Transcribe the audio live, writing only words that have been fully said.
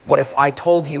What if I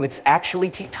told you it's actually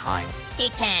tea time? Tea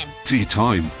time. Tea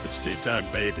time. It's tea time,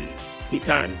 baby. Tea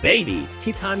time, baby.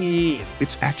 Tea time.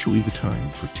 It's actually the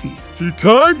time for tea. Tea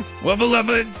time? Well,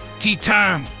 beloved, tea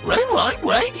time.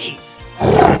 Righty.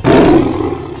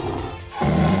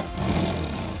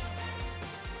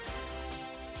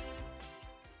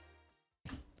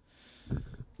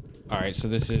 All right, so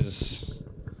this is.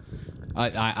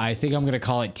 I think I'm gonna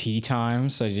call it tea time.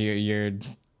 So you're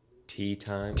Tea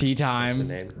time. tea time.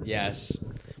 That's the name. Yes,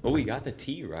 Well, we got the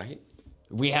tea right.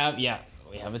 we have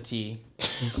a tea.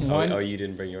 Oh, you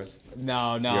didn't bring yours?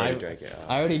 No, You already drank it.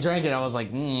 I already drank it. I was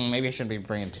like, maybe I shouldn't be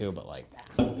bringing two, but like,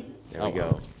 There we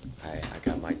go. I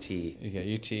got my tea. you get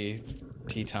your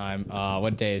tea time.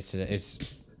 What day is today? It's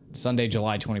Sunday,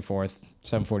 July 24th,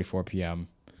 7:44 p.m.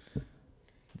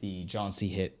 The John C.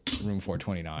 hit room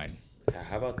 429.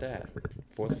 How about that?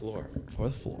 Fourth floor.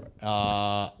 Fourth floor.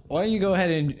 Why don't you go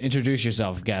ahead and introduce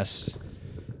yourself, guest?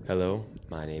 Hello,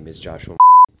 my name is Joshua.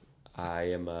 I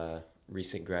am a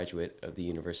recent graduate of the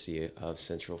University of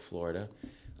Central Florida.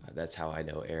 That's how I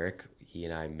know Eric. He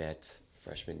and I met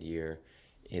freshman year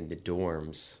in the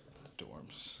dorms. The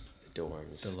dorms. The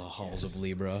dorms. The halls of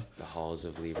Libra. The halls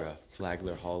of Libra.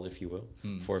 Flagler Hall, if you will.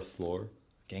 Fourth floor.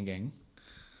 Gang, gang.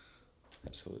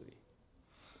 Absolutely.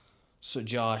 So,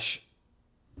 Josh.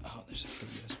 Oh, there's a free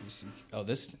USB-C. Oh,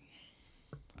 this.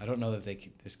 I don't know if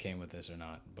this came with this or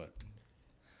not, but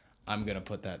I'm going to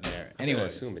put that there. Anyway, I Anyway,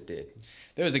 assume it did.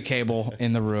 there was a cable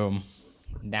in the room.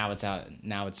 Now it's out.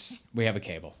 We have a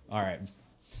cable. All right.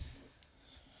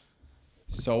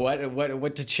 So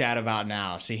what to chat about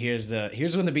now? See, here's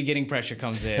when the beginning pressure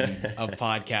comes in of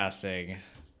podcasting.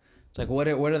 It's like what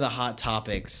are the hot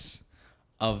topics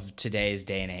of today's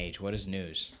day and age? What is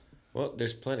news? Well,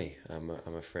 there's plenty. I'm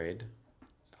afraid.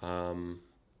 None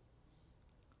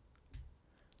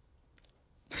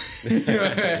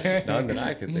that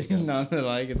I can think of. None that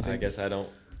I can think. I guess I don't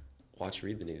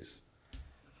read the news.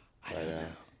 I don't know.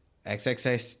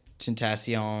 XXX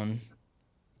Tentacion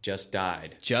Just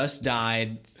died. just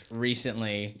died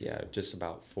recently. Yeah, just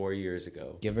about 4 years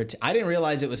ago. I didn't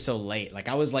realize it was so late. Like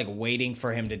I was like waiting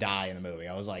for him to die in the movie.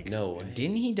 I was like, No way.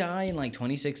 Didn't he die in like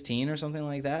 2016 or something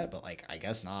like that? But like, I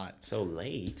guess not. So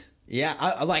late. Yeah,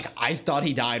 I thought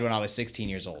he died when I was 16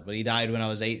 years old, but he died when I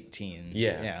was 18.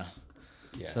 Yeah.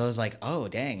 So I was like, oh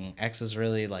dang, X was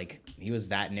really like he was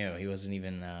that new. He wasn't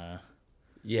even.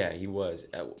 Yeah, he was.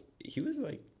 He was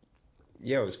like,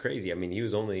 yeah, it was crazy. I mean, he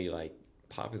was only like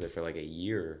popular for like a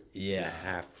year and Yeah. a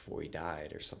half before he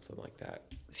died or something like that.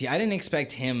 See, I didn't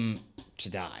expect him to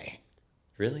die.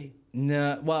 Really?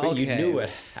 No, well, But okay. you knew what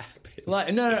happened.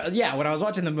 Like, no, yeah. When I was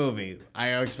watching the movie, I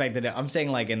expected it. I'm saying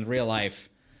like in real life,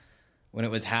 when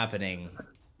it was happening,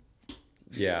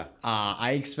 Yeah.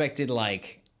 I expected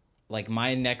like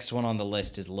my next one on the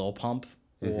list is Lil Pump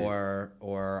or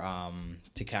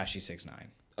Tekashi 6ix9ine.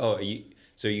 Oh,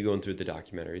 are you going through the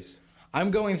documentaries? I'm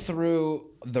going through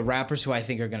the rappers who I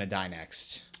think are gonna die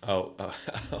next. Oh,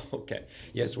 okay.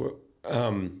 Yes, we're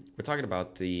talking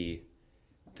about the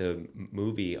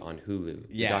movie on Hulu,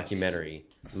 the Yes. documentary.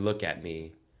 Look at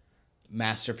Me.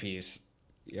 Masterpiece.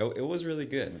 It was really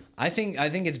good. I think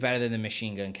it's better than the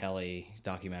Machine Gun Kelly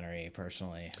documentary,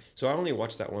 personally. So I only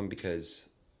watched that one because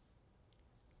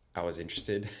I was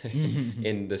interested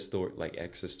in the story, like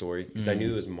X's story, because I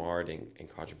knew it was marred in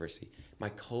controversy. My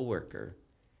coworker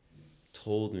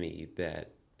told me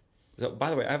that. So, by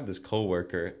the way, I have this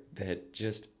coworker that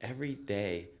just every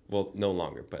day, well, no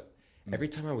longer, but every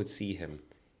time I would see him,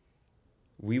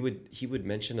 he would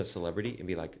mention a celebrity and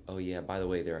be like, "Oh yeah, by the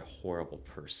way, they're a horrible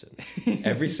person."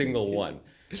 Every single one.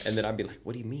 And then I'd be like,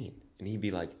 "What do you mean?" And he'd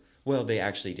be like, "Well, they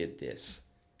actually did this.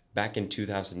 Back in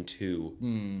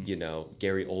 2002,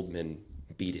 Gary Oldman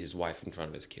beat his wife in front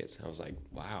of his kids." And I was like,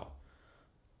 "Wow."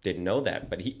 Didn't know that,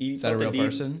 but he Is that a felt real the need-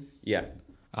 person? Yeah.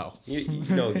 Oh. You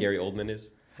know who Gary Oldman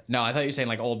is? No, I thought you were saying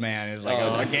like old man. It's like,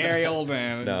 Oh, no. Gary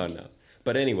Oldman. No.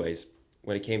 But anyways,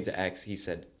 when it came to X, he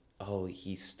said, "Oh,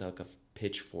 he stuck a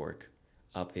pitchfork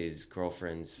up his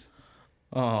girlfriend's."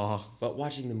 Oh. But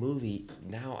watching the movie,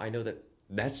 now I know that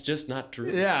that's just not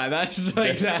true. Yeah, that's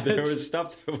like that. There was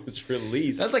stuff that was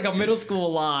released. That's like a middle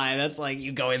school lie. That's like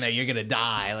you go in there, you're gonna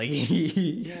die. Like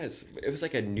Yes, it was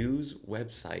like a news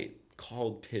website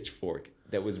called Pitchfork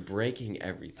that was breaking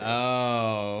everything.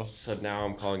 Oh. So now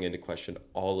I'm calling into question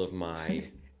all of my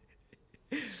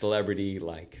celebrity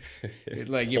Like your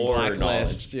horror blacklist.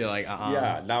 knowledge. You're like,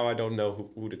 Yeah, now I don't know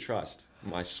who to trust.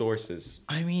 My sources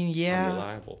I mean, yeah.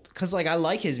 unreliable. Because, like, I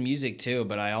like his music, too,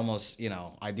 but I almost,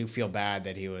 I do feel bad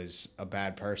that he was a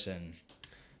bad person.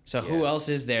 So who Yeah. else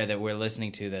is there that we're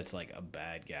listening to that's, like, a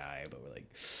bad guy, but we're like,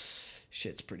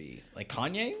 shit's pretty... Like,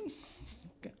 Kanye?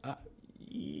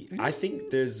 I think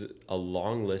there's a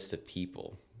long list of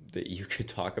people that you could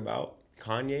talk about.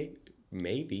 Kanye,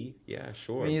 maybe, yeah,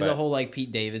 sure. I mean, but the whole like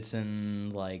Pete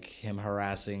Davidson, like him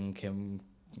harassing Kim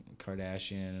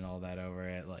Kardashian and all that over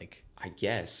it, like. I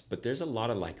guess, but there's a lot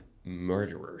of like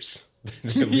murderers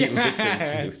that we listen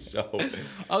to. So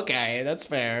okay, that's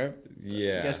fair.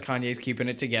 yeah, I guess Kanye's keeping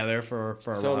it together for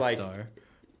a So, rock like, star.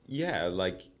 yeah,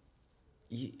 like.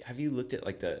 Have you looked at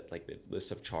like the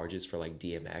list of charges for like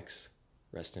DMX?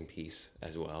 Rest in peace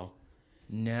as well.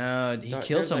 No, he There's,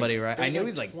 killed somebody, like, right? I there's, knew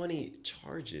he's like 20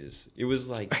 charges. It was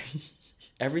like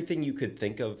everything you could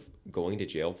think of going to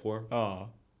jail for. oh,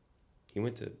 He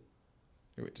went to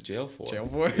jail for. jail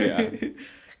for it. Yeah.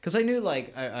 Because I knew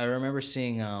like I remember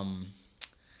seeing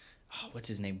what's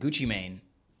his name, Gucci Mane.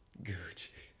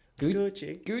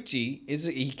 Gucci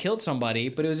he killed somebody,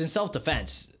 but it was in self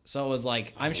defense. So it was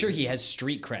like I'm sure he has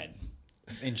street cred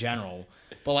in general,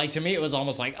 but like to me it was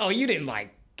almost like, oh, you didn't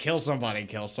like kill somebody,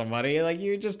 like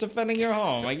you're just defending your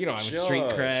home, like you don't have a street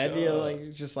Sure, cred, you're sure.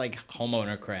 like just like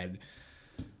homeowner cred.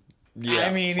 Yeah, I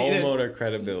mean, homeowner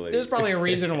credibility. There's probably a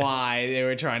reason why they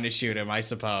were trying to shoot him, I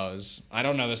suppose. I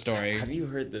don't know the story. Have you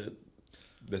heard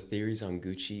the theories on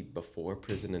Gucci before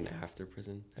prison and after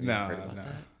prison? Have you No, heard about no.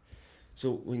 that?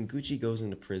 So when Gucci goes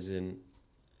into prison,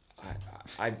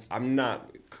 I'm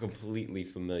not completely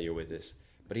familiar with this,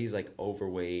 but he's like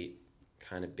overweight,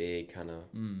 kind of big, kind of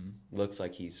looks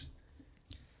like he's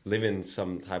living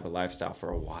some type of lifestyle for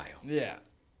a while. Yeah.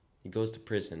 He goes to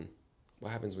prison.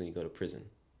 What happens when you go to prison?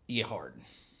 Eat hard.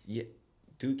 Yeah,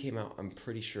 dude came out, I'm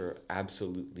pretty sure,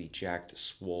 absolutely jacked,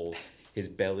 swole. His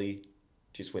belly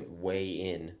just went way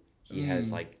in. He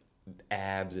has like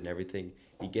abs and everything.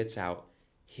 He gets out.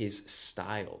 His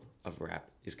style of rap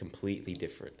is completely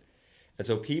different. And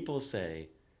so people say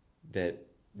that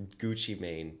Gucci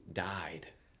Mane died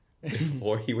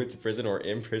before he went to prison or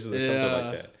in prison or something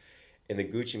like that. And the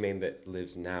Gucci Mane that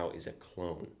lives now is a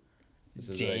clone. This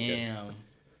is Damn.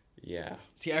 yeah.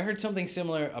 See, I heard something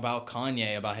similar about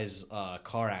Kanye about his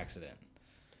car accident,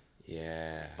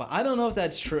 Yeah. but I don't know if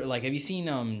that's true. Like, have you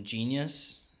seen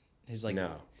Genius? His like,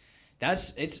 No.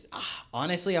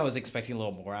 honestly, I was expecting a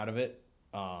little more out of it,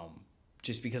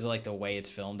 just because of like the way it's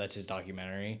filmed. That's his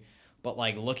documentary. But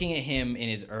like looking at him in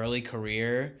his early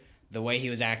career, the way he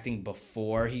was acting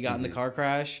before he got in the car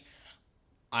crash,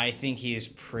 I think he is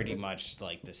pretty much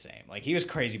like the same. Like he was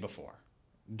crazy before.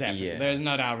 Definitely. Yeah. There's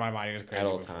no doubt in my mind he was crazy At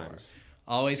all before. times.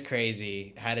 Always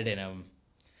crazy, had it in him.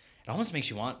 It almost makes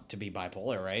you want to be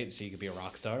bipolar, right? So you could be a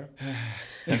rock star.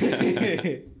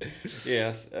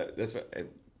 Yes, that's what.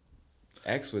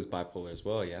 X was bipolar as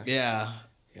well, yeah? Yeah.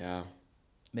 Yeah.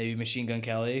 Maybe Machine Gun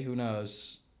Kelly. Who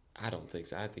knows? I don't think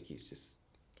so. I think he's just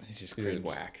He's just he's cringe.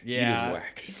 whack. Yeah. He just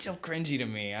whack. He's so cringy to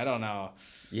me. I don't know.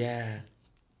 Yeah.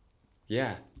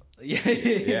 Yeah. Yeah.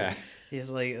 Yeah. He's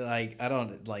like I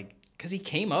don't like because he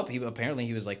came up. He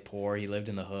was like poor. He lived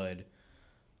in the hood,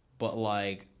 but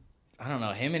like I don't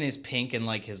know him and his pink and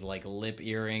like his like lip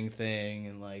earring thing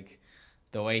and like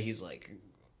the way he's like.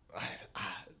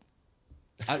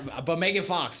 But Megan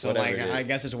Fox, so Whatever like it is. I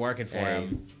guess it's working for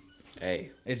him.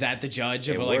 Hey. Is that the judge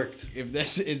of It like worked. if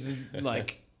this is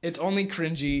like it's only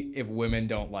cringy if women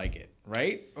don't like it,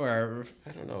 right? Or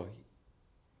I don't know.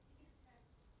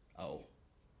 oh.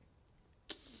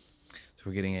 So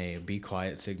we're getting a be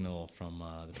quiet signal from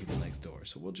the people next door.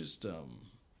 So we'll just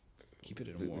keep it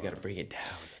in a We more. got to bring it down.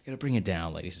 Gotta bring it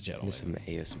down, ladies and gentlemen. Some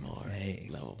ASMR Hey.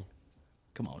 level.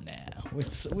 Come on now. We're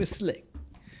slick.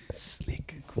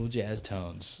 Slick. Cool jazz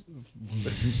tones.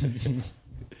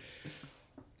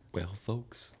 Well,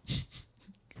 folks.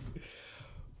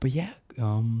 But yeah,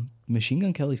 Machine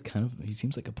Gun Kelly's he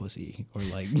seems like a pussy. Or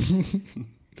like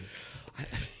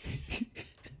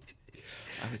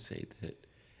I would say that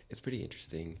it's pretty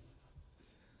interesting.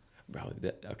 Bro,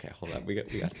 okay, hold on. We got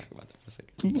to talk about that for a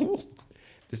second.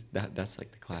 That's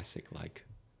like the classic, like,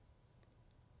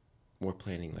 we're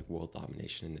planning like world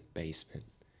domination in the basement,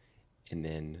 and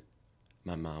then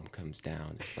my mom comes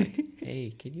down. It's like,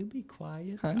 hey, can you be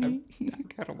quiet? Honey? I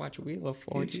gotta watch Wheel of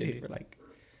Fortune. We're like,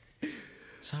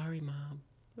 sorry, mom.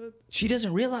 she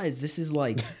doesn't realize this is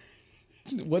like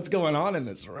what's going on in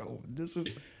this room.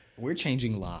 We're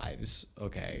changing lives.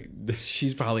 Okay.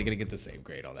 She's probably gonna get the same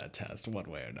grade on that test, one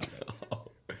way or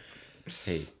another.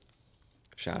 Hey,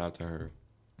 shout out to her.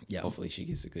 Yeah. Hopefully she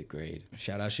gets a good grade.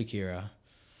 Shout out Shakira.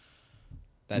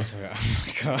 That's her. Oh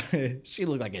my god. She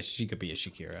looked like she could be a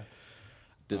Shakira.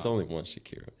 There's only one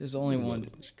Shakira. There's only one.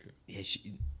 Shakira.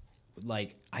 Yeah,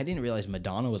 like I didn't realize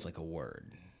Madonna was like a word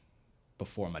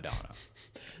before Madonna,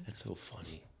 That's so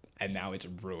funny. and now it's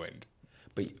ruined.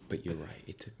 But you're right.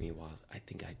 It took me a while. I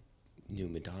think I knew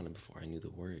Madonna before I knew the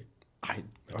word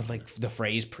Or like the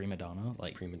phrase prima donna,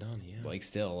 like prima donna. Yeah, like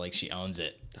still like she owns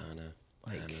it. Donna.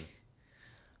 Like Donna.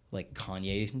 like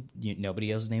Kanye,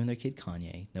 nobody else is naming their kid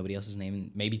Kanye. Nobody else is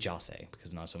naming, maybe Jose,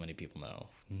 because not so many people know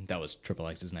that was Triple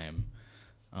X's name.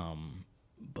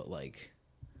 But like,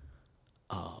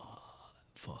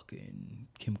 fucking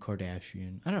Kim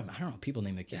Kardashian. I don't know. People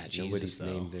name their kid Yeah, Jesus, nobody's though.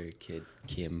 named their kid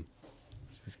Kim.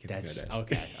 It's Kim That's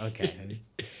Kardashian. okay.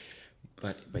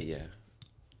 But yeah,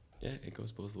 it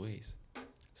goes both ways.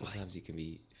 Sometimes you can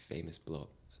be famous, blow up.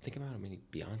 Think about how many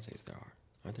Beyoncés there are.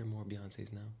 Aren't there more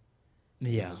Beyoncés now? than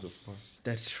there Yeah, was before.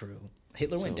 that's true.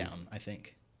 Hitler went So- down, I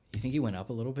think. You think he went up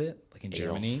a little bit, like in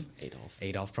Germany?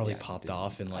 Adolf probably popped there's-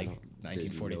 off in I like don't- there's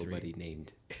 1943. Nobody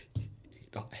named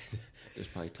Adolf. There's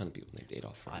probably a ton of people named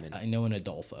Adolf for a minute. I know an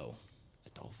Adolfo.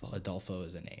 Adolfo. Adolfo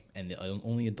is a name, and the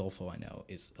only Adolfo I know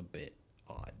is a bit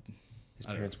odd. His I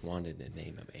don't parents wanted to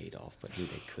name him Adolf, but knew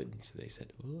they couldn't, so they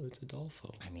said, "Oh, it's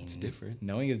Adolfo." I mean, it's different.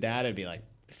 Knowing his dad, I'd be like,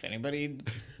 if anybody,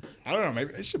 I don't know,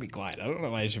 maybe I should be quiet. I don't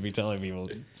know why I should be telling people.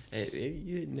 Hey,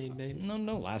 you didn't name names.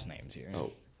 No last names here.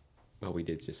 Oh, well, we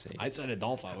did just say. I said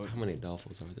Adolfo. How many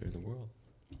Adolfos are there in the world?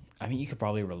 I mean, you could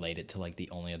probably relate it to like the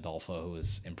only Adolfo who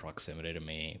was in proximity to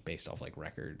me based off like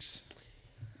records.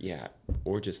 Yeah,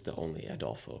 or just the only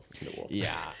Adolfo in the world.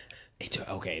 Yeah. It's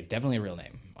okay. It's definitely a real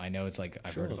name. I know it's like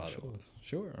I've heard Sure, about sure. it.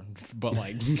 Sure, but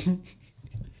like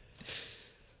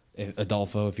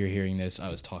Adolfo, if you're hearing this, I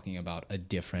was talking about a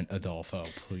different Adolfo.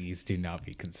 Please do not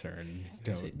be concerned.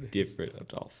 It's a different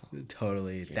Adolfo.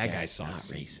 Totally. That guy dad's not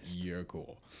sucks. racist. You're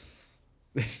cool.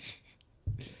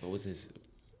 What was his?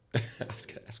 I was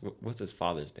gonna ask, what's his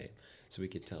father's name, so we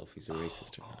can tell if he's a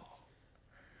racist or not.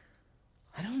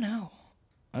 I don't know.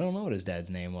 I don't know what his dad's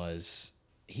name was.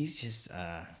 He's just we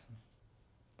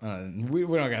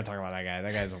don't gotta talk about that guy.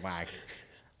 That guy's a whack.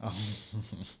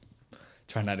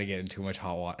 Try not to get in too much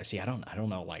hot water. See, I don't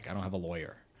know. Like, I don't have a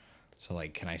lawyer, so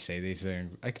like, can I say these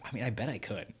things? Like, I mean, I bet I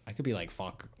could. I could be like,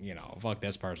 fuck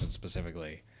this person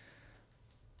specifically.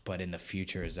 But in the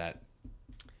future, is that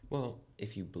Well,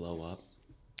 if you blow up,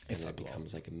 and If I it blow up.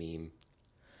 becomes like a meme,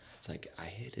 it's like I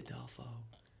hit Adolfo,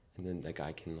 and then the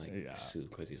guy can like Yeah. sue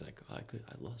because he's like, I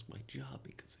lost my job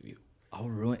because of you. I'll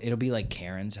ruin? It'll be like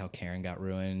Karen's. How Karen got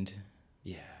ruined.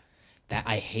 Yeah. That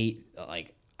I hate.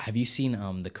 Like, have you seen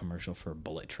the commercial for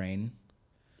Bullet Train?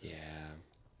 Yeah.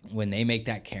 When they make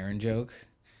that Karen joke,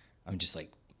 I'm just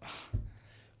like,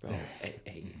 Bro,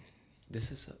 hey, this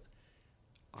is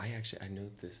I know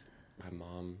this, my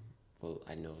mom,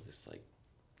 I know this, like,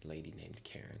 lady named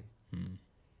Karen,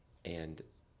 and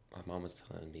my mom was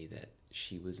telling me that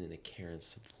she was in a Karen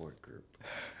support group,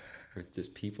 where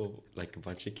just people, like, a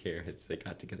bunch of Karens, they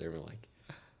got together and were like,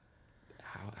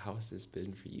 how has this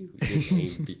been for you? Your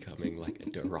name becoming, like, a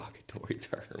derogatory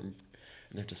term, and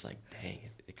they're just like, dang,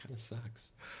 it kind of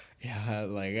sucks. yeah,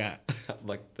 like.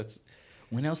 Like, that's...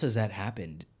 When else has that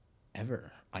happened?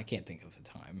 Ever? I can't think of a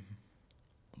time.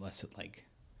 Unless it like,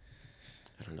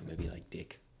 I don't know, maybe like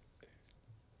Dick.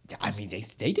 I mean,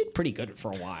 they did pretty good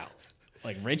for a while.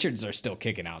 Like Richards are still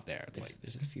kicking out there.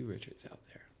 There's a few Richards out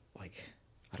there. Like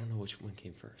I don't know which one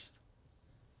came first.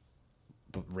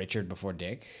 but Richard before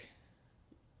Dick,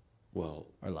 Well,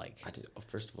 or like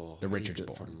first of all, The how do you Richards go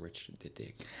born. from Richard to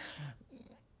Dick.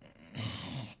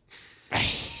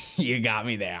 you got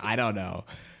me there. I don't know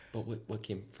But what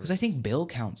came first? because I think Bill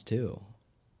counts too.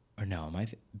 Or no, no,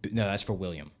 that's for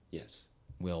William. Yes,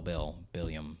 Bill,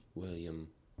 Billiam, William,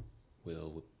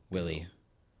 Willie.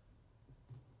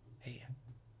 Hey,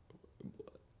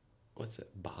 what's it?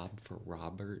 Bob for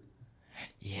Robert.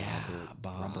 Yeah,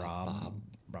 Robert, Bob.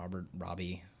 Robert,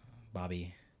 Robbie,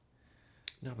 Bobby.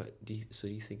 No, but do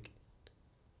you think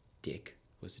Dick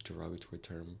was a derogatory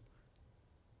term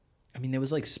I mean, there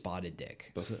was like Spotted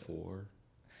Dick. before?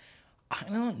 I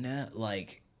don't know,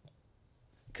 like,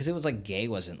 because it was like gay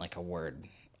wasn't like a word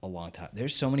a long time.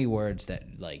 There's so many words that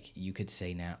like you could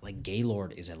say now. Like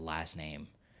Gaylord is a last name.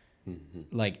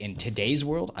 Mm-hmm. Like in today's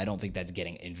world, I don't think that's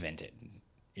getting invented.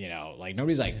 You know, like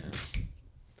nobody's like,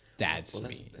 that's Well,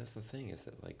 me. that's the thing, is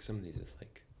that like some of these is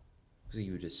like, so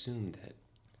you would assume that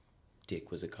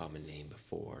Dick was a common name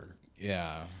before,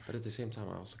 Yeah. but at the same time,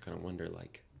 I also kind of wonder,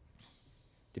 like,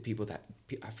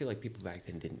 I feel like people back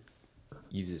then didn't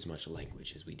use as much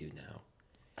language as we do now.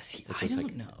 See, It's I just don't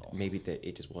like, know. maybe that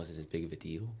it just wasn't as big of a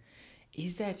deal.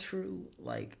 Is that true?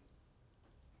 Like,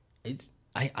 it's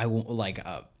I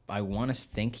want to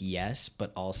think yes,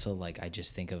 but also like I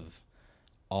just think of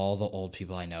all the old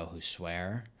people I know who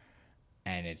swear,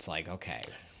 and it's like okay,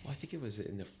 Well, I think it was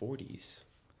in the 40s.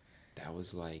 That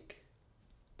was like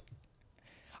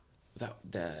I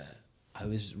I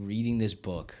was reading this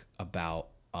book about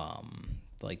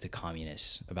like the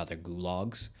communists about their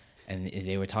gulags, and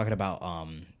they were talking about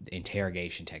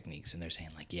interrogation techniques, and they're saying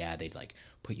like, yeah, they'd like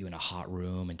put you in a hot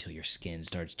room until your skin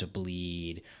starts to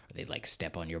bleed, or they'd like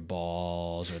step on your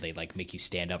balls, or they'd like make you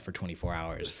stand up for 24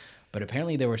 hours. But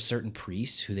apparently there were certain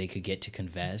priests who they could get to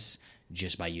confess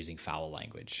just by using foul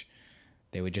language.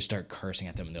 They would just start cursing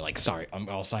at them, and they're like, sorry,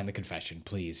 I'll sign the confession,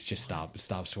 please just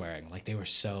stop swearing. Like, they were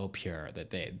so pure that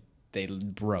they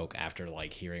broke after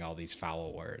like hearing all these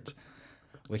foul words,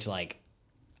 which like,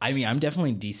 I mean, I'm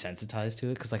definitely desensitized to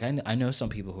it, because like I know some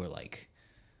people who are like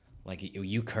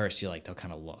you curse, you like, they'll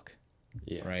kind of look,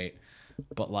 Yeah. right?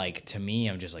 But like, to me,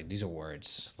 I'm just like, these are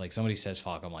words. Like, somebody says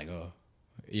fuck, I'm like, oh,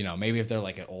 you know, maybe if they're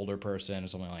like an older person or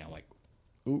something like, I'm like,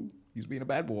 ooh, he's being a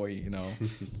bad boy, you know.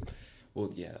 Well,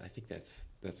 yeah, I think that's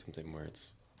something where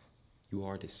you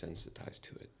are desensitized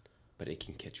to it, but it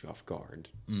can catch you off guard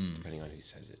depending on who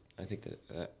says it. I think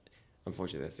that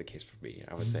unfortunately that's the case for me.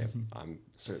 I would say I'm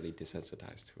certainly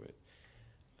desensitized to it.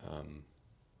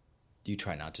 Do you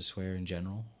try not to swear in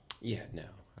general? Yeah, no,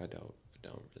 I don't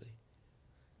really.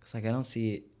 Cause like, I don't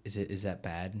see it. Is that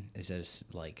bad? Is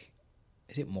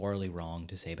it morally wrong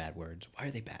to say bad words? Why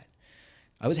are they bad?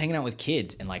 I was hanging out with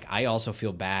kids, and like, I also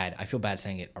feel bad. I feel bad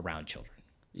saying it around children.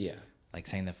 Yeah. Like,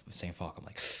 saying fuck, I'm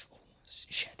like, oh,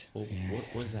 shit. Well,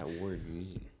 what does that word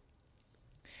mean?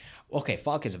 Okay,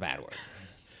 fuck is a bad word.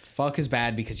 Fuck is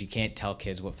bad because you can't tell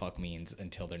kids what fuck means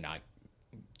until they're not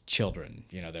children.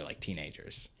 You know, they're like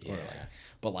teenagers. Yeah.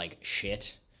 But like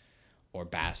shit or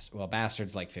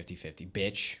bastard's like 50-50.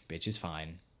 Bitch is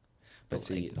fine. But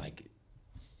see, like,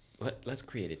 let's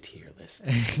create a tier list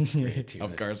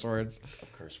Of curse words.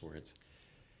 Of curse words.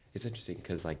 It's interesting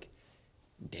because, like,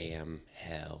 damn,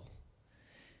 hell.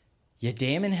 Yeah,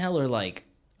 damn and hell are like,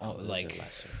 those are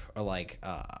lesser. or like,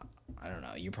 I don't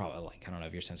know. You're probably like, I don't know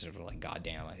if you're sensitive to like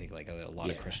goddamn. I think like a lot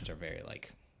of Christians are very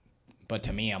like, but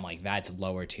to me, I'm like, that's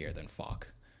lower tier than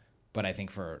fuck. But I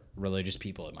think for religious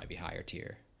people, it might be higher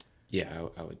tier. Yeah,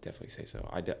 I would definitely say so.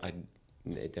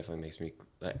 It definitely makes me.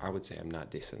 I would say I'm not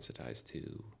desensitized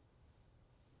to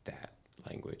that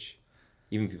language.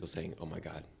 Even people saying, "Oh my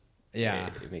god," Yeah,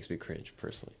 it makes me cringe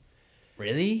personally.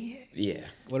 Really? Yeah.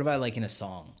 What about like in a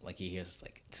song? Like you hear it's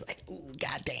like, ooh,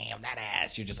 goddamn that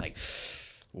ass. You're just like,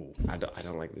 ooh. I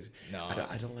don't like listening. No.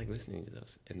 I don't like listening to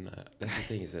those. And that's the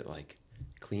thing, is that like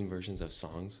clean versions of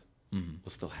songs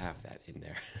will still have that in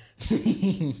there,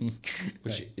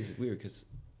 which is weird because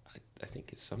I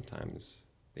think it's sometimes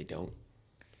they don't.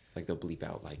 Like, they'll bleep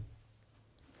out like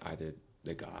either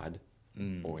the God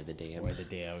or the damn. Or the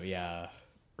damn, yeah.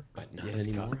 But not Yeah,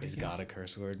 anymore. is God a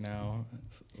curse word now?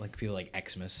 It's like people like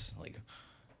Xmas. Like,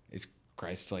 is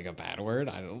Christ like a bad word?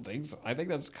 I don't think so. I think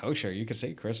that's kosher. You could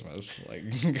say Christmas. Like,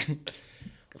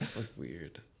 That was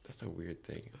weird. That's a weird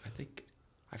thing. I think,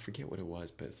 I forget what it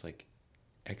was, but it's like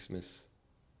Xmas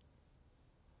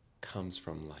comes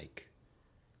from like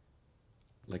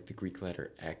the Greek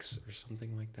letter X or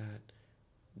something like that.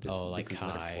 Like Greek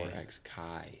Chi. letter for X,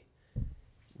 Chi,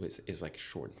 is like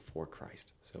shortened for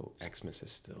Christ. So Xmas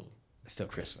is still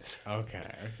Christmas.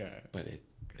 Okay. but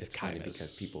it's funny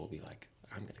because people will be like,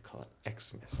 I'm gonna call it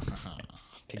Xmas.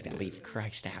 Take and that. leave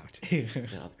Christ out. And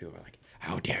other people are like,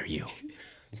 how dare you?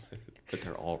 But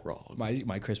they're all wrong.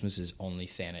 My Christmas is only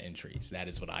Santa and trees. That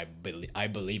is what I believe. I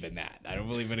believe in that. I don't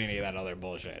believe in any of that other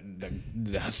bullshit.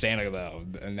 The Santa though,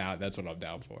 and now that's what I'm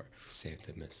down for.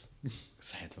 Santa miss.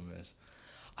 Santa miss.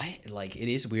 I like,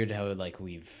 it is weird how like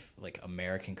we've like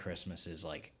American Christmas is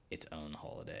like its own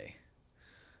holiday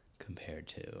compared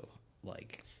to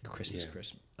like Christmas. Yeah.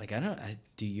 Christmas. Like,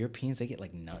 do Europeans, they get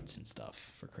like nuts and stuff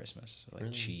for Christmas, like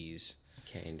Really? cheese.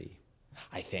 Candy.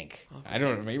 I think. Oh, I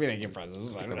don't know. Maybe they get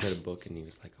presents. I I think I don't read know. a book and he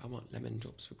was like, I want lemon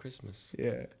drops for Christmas.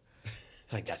 Yeah.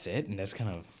 Like, that's it? And that's kind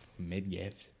of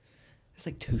mid-gift. It's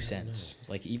like 2 cents.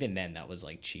 Like, even then, that was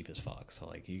like cheap as fuck. So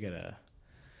like, you gotta,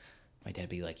 my dad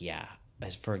be like, yeah,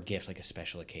 as for a gift, like a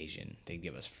special occasion, they'd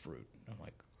give us fruit. I'm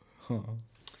like, huh,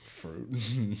 fruit.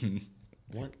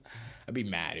 What? I'd be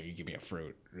mad if you give me a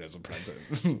fruit as a present.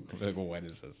 Like, well, what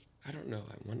is this? I don't know.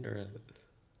 I wonder.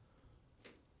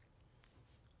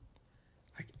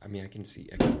 I mean, I can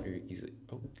very easily.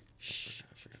 Oh,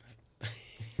 I forgot.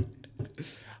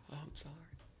 Oh, I'm sorry.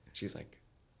 She's like,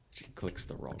 she clicks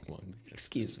the wrong one.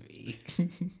 Excuse me.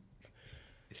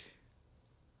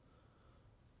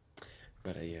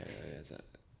 But I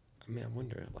mean, I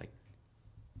wonder like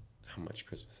how much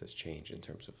Christmas has changed in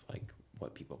terms of like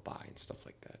what people buy and stuff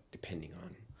like that, depending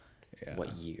on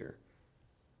what year.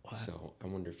 Wow. So I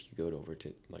wonder if you go over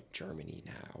to like Germany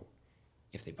now,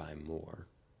 if they buy more.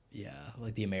 Yeah,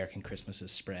 like the American Christmas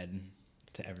is spread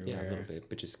to everywhere. Yeah, a little bit,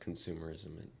 but just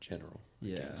consumerism in general. I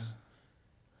guess.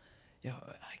 Yeah,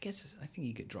 I think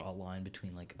you could draw a line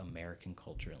between like American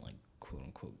culture and like quote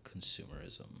unquote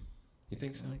consumerism. You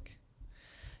think so? Like,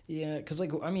 yeah, because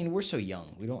like I mean we're so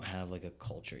young, we don't have like a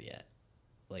culture yet.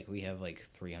 Like we have like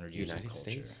 300 years United of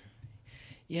culture. States?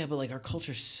 Yeah, but like our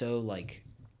culture's so like,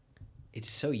 it's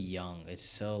so young. It's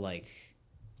so like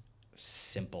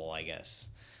simple, I guess.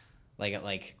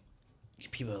 Like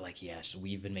people are like, yes,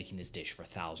 we've been making this dish for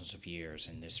thousands of years,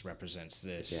 and this represents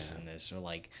this and this, or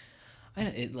like,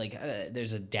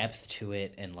 there's a depth to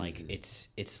it, and like it's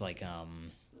like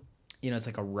it's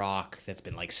like a rock that's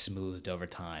been like smoothed over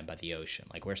time by the ocean.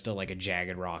 Like we're still like a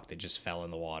jagged rock that just fell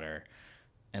in the water,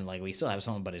 and like we still have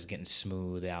something, but it's getting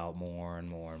smoothed out more and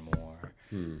more and more.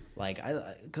 Like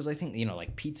because I think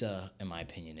like pizza, in my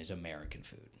opinion, is American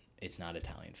food. It's not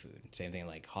Italian food. Same thing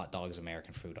like hot dogs,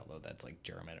 American food, although that's like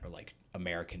German or like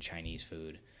American Chinese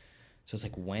food. So it's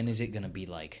like, when is it gonna be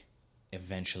like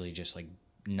eventually just like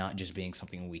not just being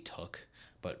something we took,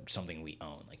 but something we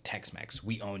own? Like Tex-Mex,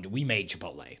 we made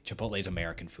Chipotle. Chipotle is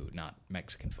American food, not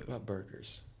Mexican food. What about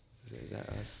burgers? Is that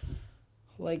us?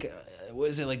 Like, what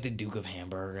is it, like the Duke of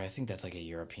Hamburg? I think that's like a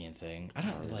European thing. I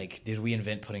don't like, did we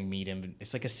invent putting meat in?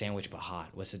 It's like a sandwich but hot.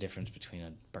 What's the difference between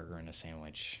a burger and a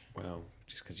sandwich? Well,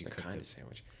 Just because you a cooked kind it. of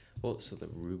sandwich. Well, so the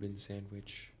Reuben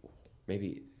sandwich,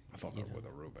 maybe. I fuck up with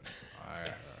a Reuben.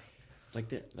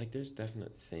 Like there's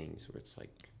definite things where it's like,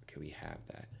 okay, we have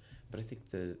that, but I think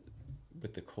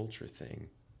with the culture thing,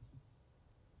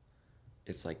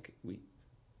 it's like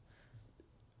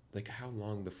how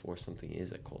long before something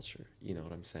is a culture? You know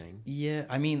what I'm saying? Yeah,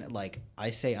 I mean, like, I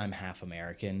say I'm half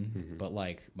American, but,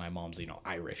 like, my mom's,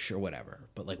 Irish or whatever.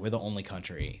 But, like, we're the only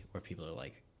country where people are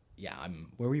like, yeah,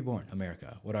 where were you born?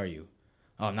 America. What are you?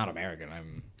 Oh, I'm not American.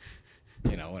 I'm,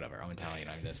 whatever. I'm Italian.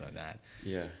 I'm this, I'm that.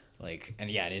 Yeah. Like, and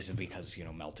yeah, it is because,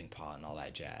 melting pot and all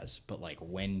that jazz. But, like,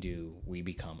 when do we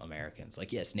become Americans?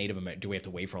 Like, yes, do we have to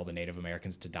wait for all the Native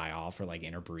Americans to die off or, like,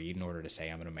 interbreed in order to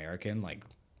say I'm an American? Like,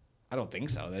 I don't think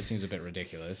so. That seems a bit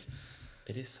ridiculous.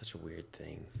 It is such a weird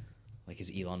thing. Like,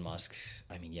 is Elon Musk,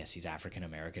 I mean, yes, he's African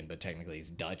American, but technically he's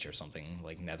Dutch or something,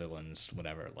 like Netherlands,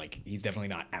 whatever. Like, he's definitely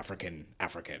not African.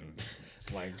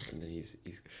 Like, And then he's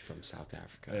from South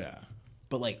Africa. yeah.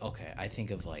 But, like, okay, I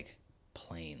think of, like,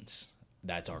 planes.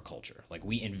 That's our culture. Like,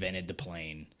 we invented the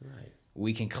plane. Right.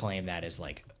 We can claim that as,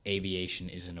 like, aviation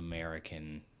is an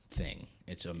American thing.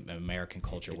 It's an American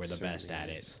culture. We're the best at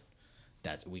it.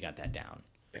 We got that down.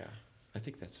 Yeah, I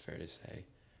think that's fair to say.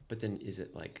 But then is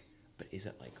it like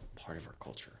part of our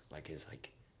culture? Like, is like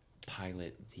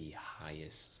pilot the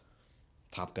highest?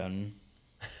 Top Gun.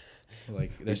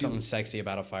 Like, there's something sexy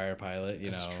about a fighter pilot,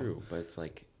 That's true, but it's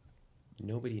like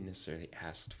nobody necessarily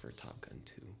asked for Top Gun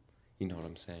 2. You know what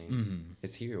I'm saying? Mm-hmm.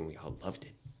 It's here and we all loved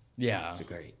it. Yeah. It's a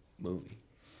great movie.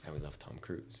 And we love Tom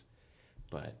Cruise.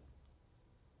 But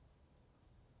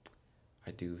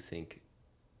I do think...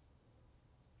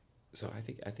 So I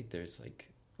think there's like...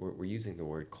 We're using the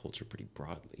word culture pretty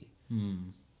broadly.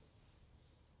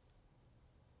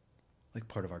 Like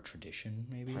part of our tradition,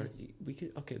 maybe?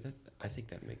 I think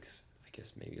that makes, I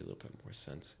guess, maybe a little bit more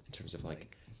sense in terms of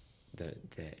like the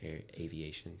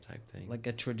aviation type thing. Like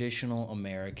a traditional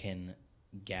American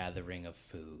gathering of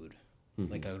food.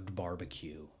 Like a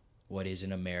barbecue. What is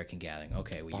an American gathering?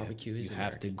 Okay, Barbecue is you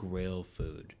have to grill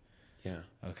food. Yeah.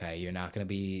 Okay, you're not going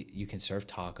to you can serve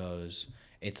tacos.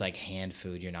 It's like hand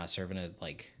food. You're not serving it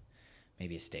like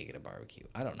maybe a steak at a barbecue.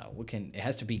 I don't know. It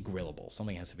has to be grillable.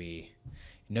 Something has to be,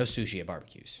 no sushi at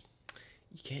barbecues.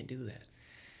 You can't do that.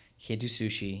 You can't do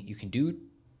sushi. You can do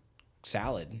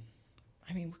salad.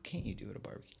 I mean, what can't you do at a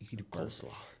barbecue? You can do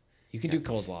Coleslaw. You can do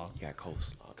coleslaw. You got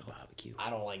coleslaw at the barbecue. I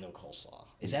don't like no coleslaw.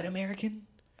 Is that American?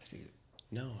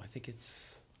 No, I think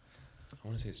it's, I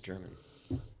want to say it's German.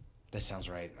 That sounds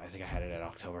right. I think I had it at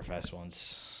Oktoberfest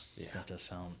once. Yeah. That does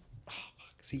sound, oh,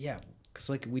 fuck. See, yeah. Because,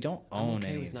 like, we don't I'm own okay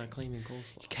anything. with not claiming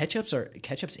coleslaw.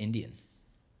 Ketchup's Indian.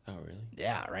 Oh, really?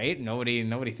 Yeah, right?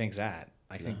 Nobody thinks that.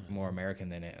 I think more American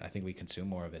than it. I think we consume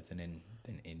more of it than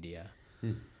India. I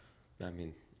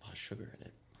mean, a lot of sugar in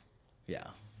it. Yeah,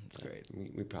 it's great.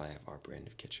 We probably have our brand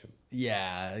of ketchup.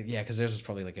 Yeah, because theirs was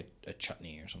probably like a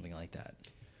chutney or something like that.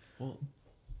 Well,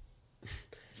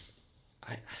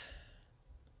 I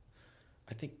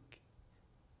think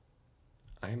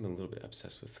I'm a little bit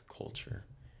obsessed with culture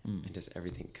and just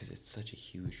everything because it's such a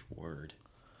huge word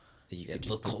that you could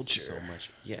just put so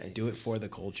much. Yeah, Do it for the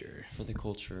culture. For the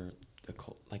culture,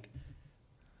 like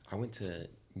I went to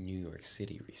New York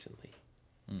City recently,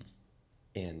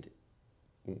 and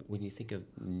when you think of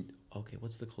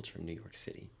what's the culture of New York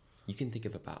City? You can think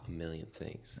of about a million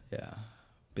things. Yeah,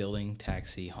 building,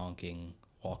 taxi, honking,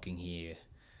 walking here,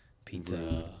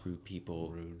 pizza, rude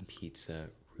people, pizza,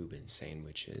 Reuben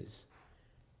sandwiches,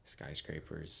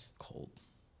 skyscrapers, Cold.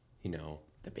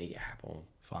 the Big Apple.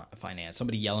 Finance.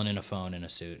 Somebody yelling in a phone in a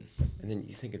suit. And then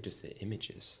you think of just the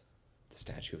images, the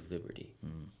Statue of Liberty,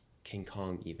 King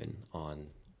Kong even on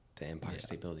the Empire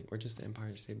State Building, or just the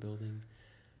Empire State Building.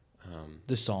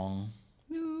 The song,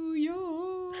 New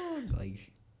York,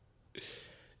 like,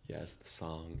 Yes, the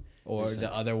song. or There's, the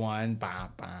like, other one,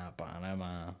 ba, ba, ba, na,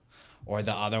 ma. Or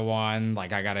the other one,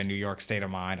 like, I got a New York state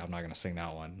of mind. I'm not gonna sing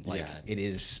that one. Like, Yeah. it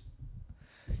is.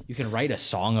 You can write a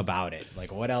song about it.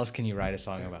 Like, what else can you write a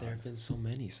song about? There have been so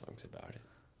many songs about it,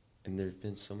 and there have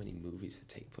been so many movies that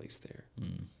take place there.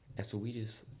 And so we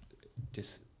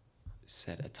just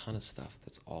said a ton of stuff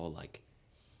that's all like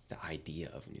the idea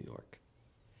of New York.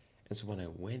 And so when I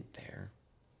went there,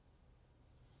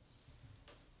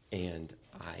 and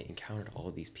I encountered all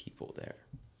of these people there,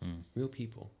 real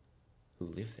people who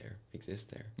live there,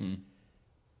 exist there.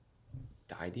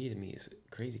 The idea to me is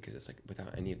crazy because it's like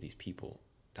without any of these people,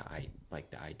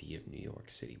 the idea of New York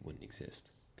City wouldn't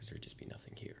exist because there'd just be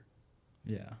nothing here.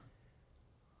 Yeah.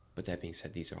 But that being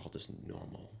said, these are all just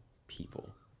normal people.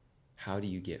 How do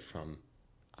you get from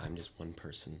I'm just one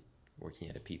person working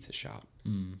at a pizza shop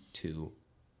to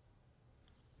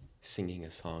singing a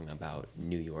song about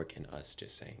New York and us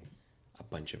just saying a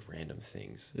bunch of random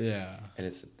things? Yeah.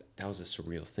 And that was a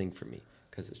surreal thing for me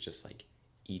because it's just like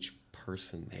each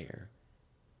person there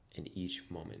and each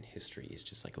moment in history is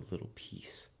just like a little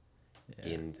piece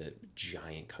in the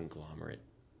giant conglomerate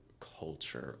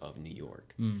culture of New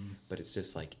York. But it's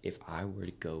just like if I were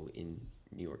to go in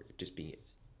New York,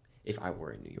 if I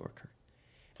were a New Yorker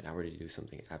and I were to do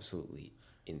something absolutely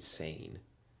insane,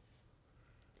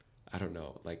 I don't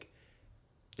know, like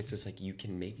it's just like you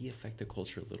can maybe affect the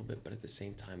culture a little bit, but at the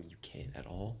same time you can't at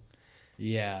all.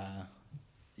 Yeah.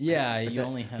 Yeah, But you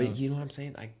only have. But you know what I'm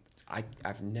saying?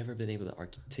 I've never been able to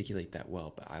articulate that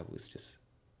well, but I was just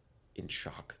in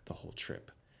shock the whole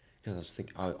trip because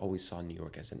I always saw New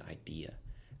York as an idea,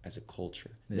 as a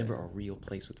culture, never a real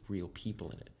place with real people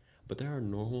in it. But there are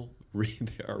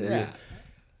real.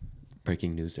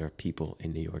 Breaking news: there are people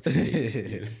in New York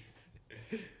City.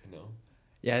 No.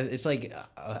 Yeah, it's like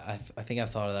I think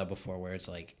I've thought of that before, where it's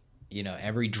like,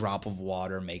 every drop of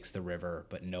water makes the river,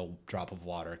 but no drop of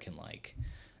water in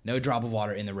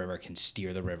the river can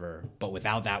steer the river. But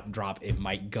without that drop, it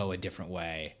might go a different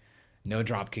way. No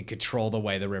drop can control the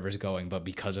way the river's going, but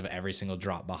because of every single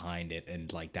drop behind it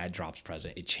and like that drop's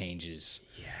present, it changes.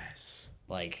 Yes.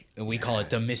 Like we call it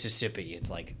the Mississippi. It's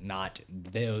like not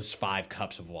those 5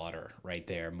 cups of water right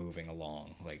there moving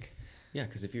along. Like Yeah,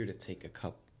 because if you were to take a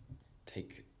cup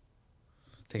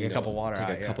a cup of water out.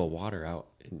 Take a cup of water out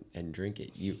and drink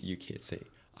it. You can't say,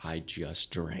 I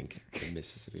just drank the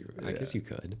Mississippi River. I guess you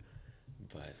could,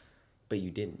 but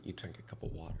you didn't. You drank a cup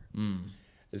of water.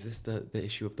 Is this the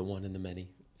issue of the one and the many?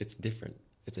 It's different.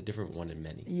 It's a different one and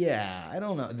many. Yeah, I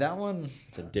don't know. That one.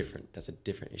 That's a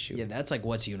different issue. Yeah, that's like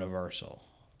what's universal.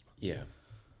 Yeah.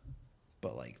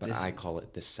 But like, But I call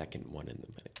it the second one in the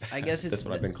many. I guess that's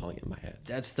what I've been calling it in my head.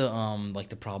 That's the like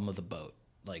the problem of the boat.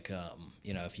 Like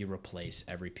if you replace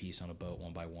every piece on a boat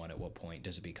one by one, at what point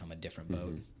does it become a different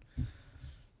boat?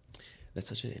 That's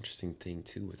such an interesting thing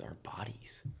too with our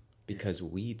bodies, because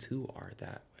we too are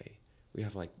that way. We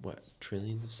have like what,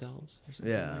 trillions of cells or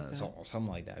something like that? Something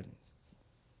like that.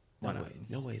 Why not?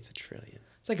 No way, it's a trillion.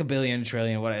 It's like a billion,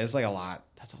 trillion. What? It's like a lot.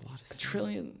 That's a lot of A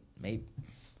trillion, maybe.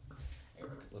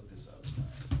 Eric, look this up.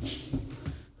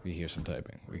 We hear some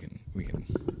typing. We can.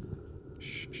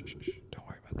 Shh. Don't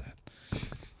worry about that.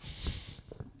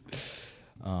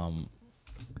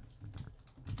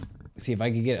 See if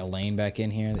I could get Elaine back in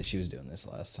here. That she was doing this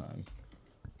last time.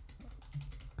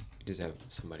 You just have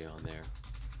somebody on there.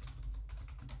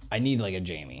 I need like a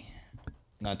Jamie.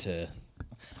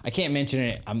 I can't mention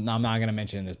it. I'm not going to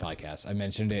mention it in this podcast. I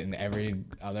mentioned it in every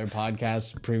other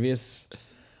podcast previous.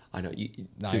 I know.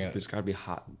 There's got to be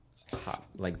hot.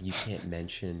 Like, you can't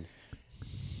mention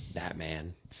that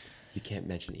man. You can't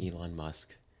mention Elon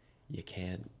Musk. You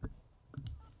can't.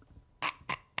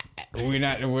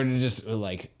 We're just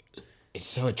like, it's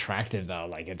so attractive though.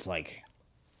 Like, it's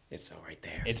so right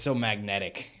there. it's so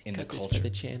magnetic in the Cut this culture. for the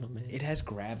channel, man. It has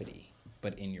gravity,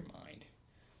 but in your mind,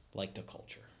 like the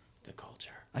culture. The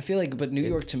culture. I feel like, but New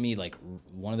York to me, like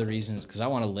one of the reasons, because I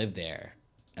want to live there,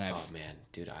 and Oh man,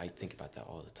 dude, I think about that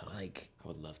all the time. Like, I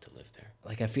would love to live there.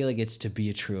 I feel like it's to be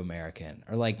a true American,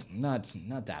 or like not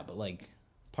that, but like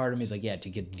part of me is like, yeah, to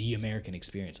get the American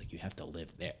experience, like you have to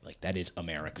live there. Like that is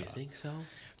America. You think so?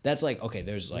 That's like, okay,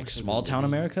 there's like so small than town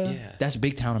living- America. yeah. That's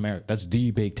big town America. That's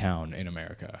the big town in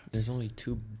America. There's only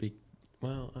 2 big.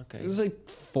 Well, okay. There's like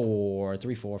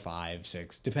 3, 4, 5,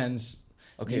 6. Depends.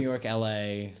 Okay. New York,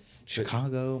 LA,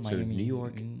 Chicago, so Miami, New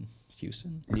York-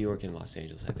 Houston. New York and Los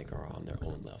Angeles, I think, are on their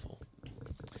own level.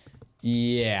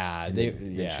 Yeah, And they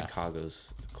then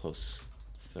Chicago's a close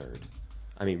third.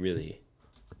 I mean, really,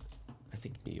 I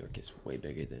think New York is way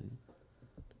bigger than.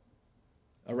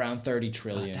 around 30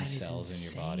 trillion that is cells in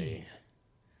your body. insane.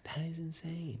 That is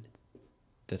insane.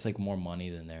 That's like more money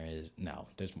than there is. No,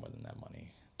 there's more than that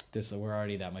money. We're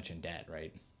already that much in debt,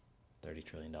 right? $30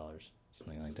 trillion,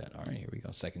 something like that. All right, here we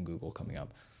go. Second Google coming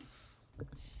up.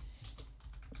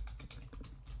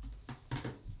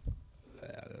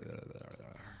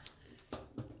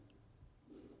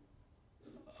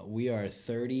 We are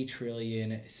 30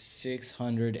 trillion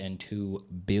 602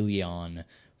 billion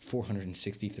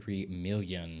 463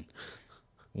 million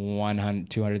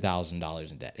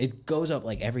 $200,000 in debt. It goes up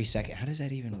like every second. How does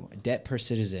that even debt per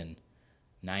citizen?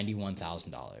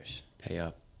 $91,000. Pay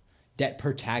up. Debt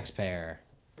per taxpayer.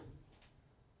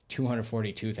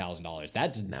 $242,000.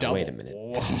 That's double. Wait a minute.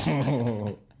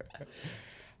 Whoa.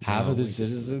 Half of the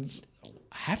citizens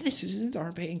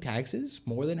aren't paying taxes.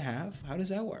 More than half. How does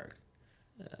that work?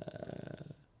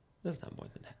 That's not more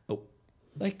than that. Oh,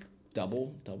 Like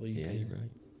double. You yeah, pay. you're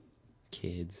right.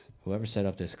 Kids. Whoever set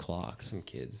up this clock. Some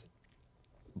kids.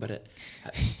 But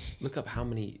look up how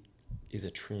many is a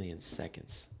trillion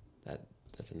seconds.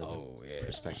 That's another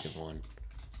perspective one.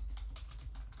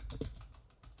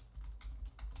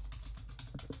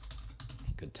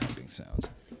 Good typing sounds.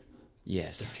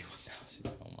 Yes.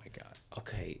 31,000. Oh my god.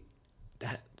 Okay.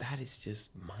 That is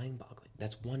just mind-boggling.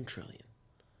 That's 1 trillion.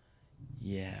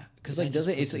 Yeah, because That like just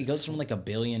puts it us- goes from like a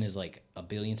billion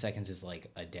seconds is like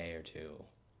a day or two,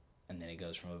 and then it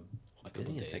goes from a couple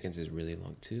Billion days. seconds is really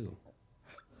long too.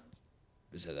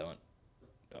 Is that one?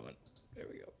 That one. There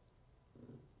we go.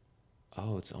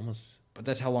 Oh, it's almost But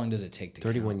that's how long does it take to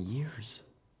 31 count? years.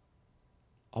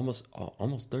 Almost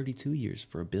 32 years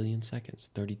for a billion seconds.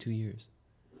 32 years.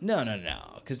 No,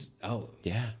 because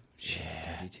Yeah. shit,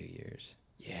 32 years.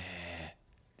 Yeah.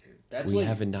 That's We like,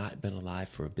 have not been alive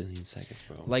for a billion seconds,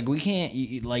 bro. like we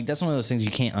can't like that's one of those things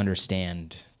you can't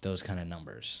understand those kind of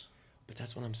numbers. But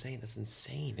that's what I'm saying. That's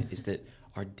insane. Is that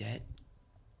our debt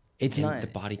It's and not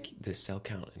the cell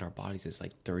count in our bodies is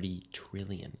like 30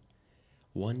 trillion.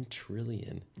 1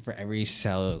 trillion. for every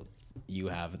cell you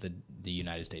have. The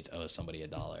United States owes somebody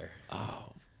 $1.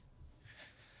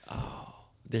 Oh,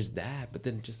 there's that. But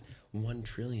then just 1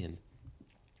 trillion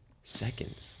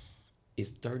seconds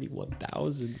is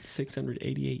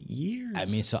 31,688 years. I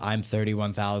mean, so I'm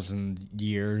 31,000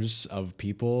 years of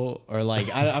people, or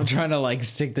like I'm trying to like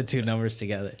stick the two numbers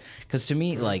together. Because to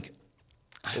me, like, it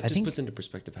I just think puts into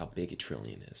perspective how big a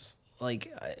trillion is.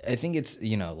 like I think it's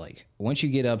like once you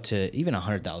get up to even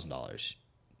 $100,000,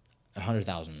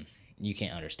 100,000 you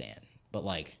can't understand. But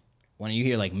like when you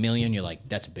hear like million, you're like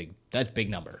that's big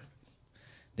number.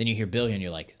 Then you hear billion,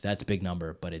 you're like that's a big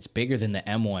number, but it's bigger than the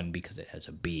M1 because it has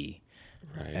a B.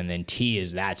 Right. And then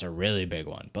that's a really big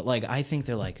one. But like I think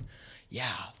they're like,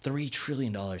 yeah, $3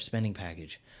 trillion spending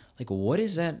package. Like what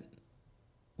is that?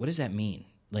 What does that mean?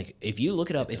 Like if you look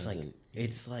it up, it's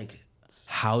like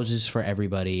houses for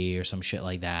everybody or some shit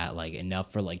like that. Like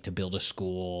enough for like to build a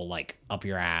school like up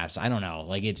your ass. I don't know.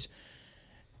 Like it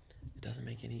doesn't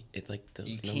make any. It's like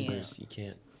those You numbers.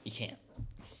 can't. You can't.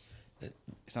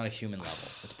 It's not a human level.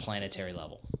 It's planetary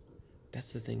level.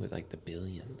 That's the thing with like the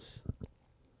billions.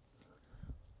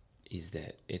 Is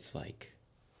that it's like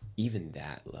even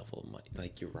that level of money.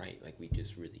 Like you're right. Like we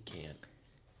just really can't.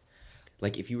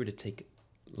 Like if you were to take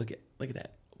look at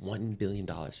that $1 billion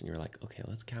and you're like, okay,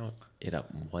 let's count it up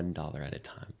 $1 at a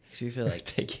time. So you feel like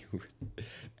Take you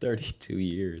 32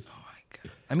 years. oh my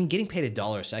god. I mean, getting paid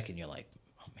 $1 a second, you're like,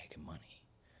 I'm making money.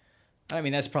 I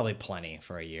mean, that's probably plenty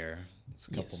for a year. It's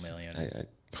a couple Yes. million.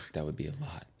 That would be a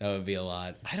lot. That would be a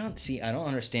lot. I don't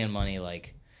understand money.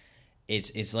 Like,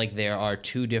 it's like there are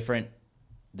two different.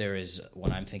 There is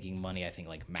when I'm thinking money, I think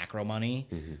like macro money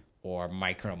or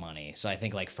micro money. So I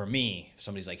think like for me, if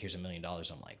somebody's like, "Here's $1 million,"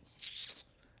 I'm like,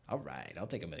 "All right, I'll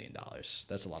take $1 million.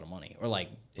 That's a lot of money." Or like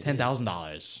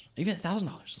 $10,000, even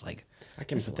 $1,000. Like I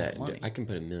can that's put a lot that. of money. I can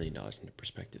put $1 million into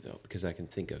perspective though, because I can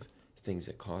think of things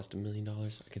that cost $1 million.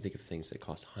 I can think of things that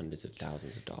cost hundreds of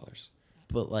thousands of dollars.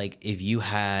 But like if you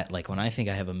had like when I think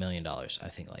I have $1 million, I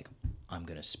think like I'm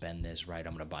gonna spend this right.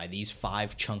 I'm gonna buy these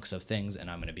 5 chunks of things and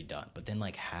I'm gonna be done. But then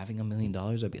like having $1 million,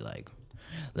 I'd be like,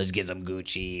 let's get some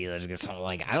Gucci, let's get some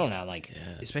like I don't know, like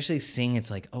especially seeing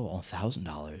it's like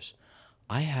 $1,000.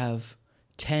 I have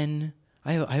 10.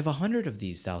 I have 100 of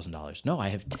these $1,000. No, I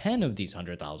have 10 of these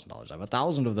 $100,000. I have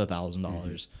 1,000 of the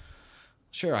 $1,000.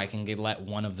 Sure, I can let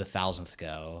one of the 1,000th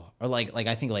go, or like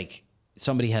I think like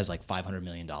somebody has like $500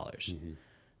 million.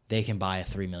 they can buy a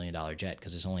 $3 million jet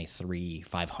because it's only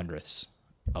 3/500ths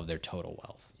of their total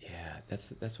wealth. Yeah,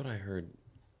 that's what I heard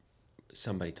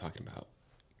somebody talking about,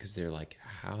 because they're like,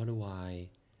 how do I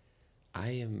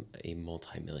am a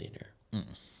multimillionaire.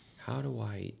 How do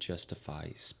I justify,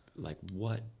 like,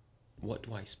 what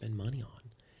do I spend money on?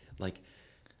 Like,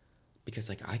 because,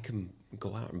 like, I can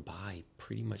go out and buy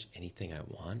pretty much anything I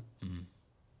want.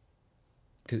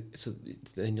 So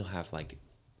then you'll have, like,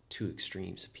 two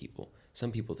extremes of people.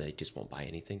 Some people, they just won't buy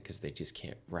anything because they just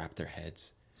can't wrap their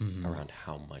heads around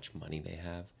how much money they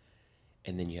have.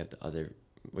 And then you have the other,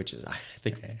 which is, I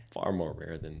think, far more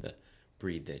rare than the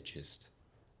breed that just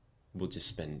will just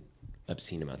spend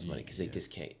obscene amounts of money because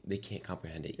they can't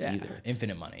comprehend it either.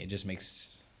 Infinite money. It just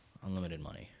makes unlimited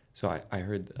money. So I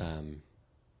heard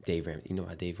Dave Ramsey. You know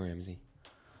about Dave Ramsey?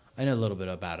 I know a little bit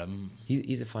about him.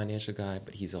 He's a financial guy,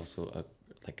 but he's also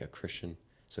a Christian.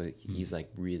 So he's like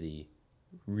really,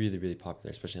 really, really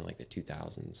popular, especially in like the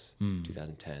 2000s,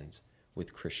 2010s,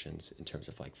 with Christians in terms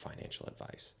of like financial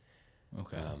advice.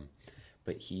 Okay.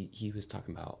 But he was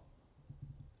talking about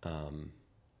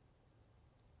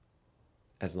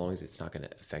as long as it's not going to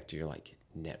affect your like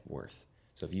net worth.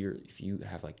 So if you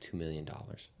have like $2 million,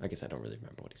 I guess I don't really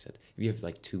remember what he said. If you have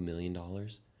like $2 million,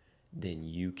 then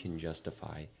you can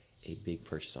justify a big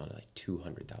purchase on a like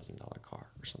 $200,000 car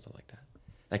or something like that.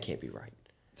 That can't be right.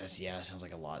 That sounds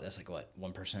like a lot. That's like what,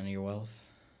 1% of your wealth?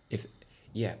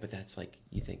 But that's like,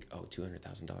 you think, oh,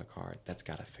 $200,000 car, that's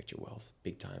got to affect your wealth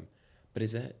big time. But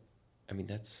is that? I mean,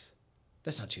 that's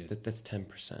not too. That's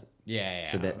 10%. Yeah.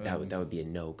 So that would be a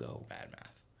no-go. Bad math.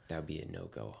 That would be a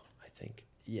no-go, I think.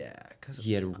 Yeah, because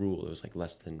He had a rule. It was like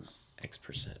less than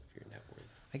X% of your net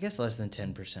worth. I guess less than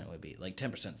 10% would be like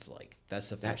 10% is like that's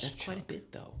the first. That's quite a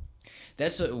bit though.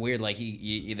 That's so weird. Like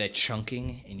the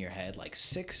chunking in your head, like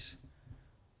 6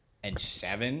 and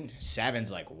 7.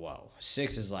 7's like whoa.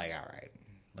 6 is like all right.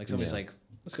 Like somebody's like,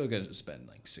 let's go spend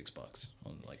like $6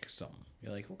 on like something.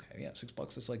 You're like, okay, yeah, $6.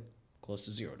 That's like close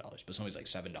to $0. But somebody's like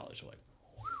 $7. You're like,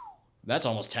 that's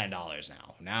almost $10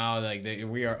 now. Now like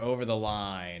we are over the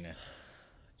line.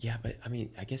 Yeah, but I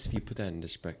mean, I guess if you put that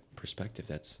into perspective,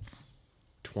 that's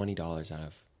 $20 out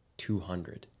of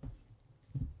 200.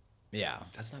 Yeah,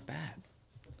 That's not bad.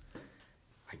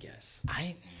 I guess.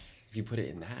 If you put it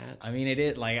in that. I mean, it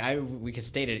is like we could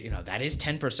state it. You know, that is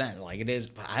 10%. Like it is.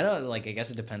 But I don't like. I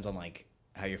guess it depends on like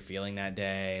how you're feeling that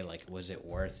day. Like, was it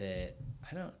worth it?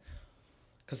 I don't.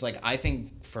 Because like I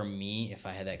think for me, if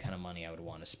I had that kind of money, I would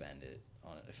want to spend it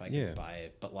on it if I could buy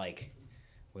it. But like,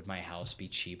 would my house be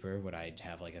cheaper? Would I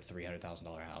have like a $300,000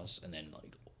 house and then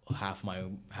like half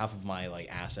of my like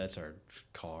assets are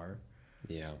car?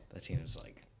 Yeah. That seems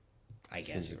like, I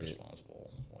guess, Seems a bit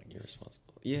irresponsible. Like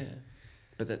irresponsible. Yeah.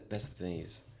 But that's the thing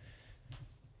is.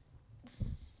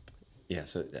 Yeah,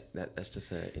 so that's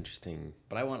just an interesting.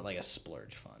 But I want like a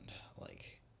splurge fund.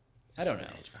 Like, I don't know.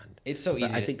 Splurge fund. It's so easy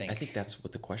But I to think that's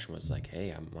what the question was, like,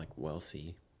 hey, I'm like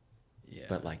wealthy. Yeah.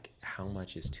 But like, how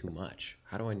much is too much?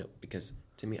 How do I know? Because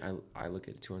to me, I look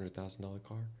at a $200,000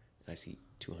 car and I see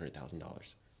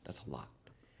 $200,000. That's a lot.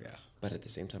 Yeah. But at the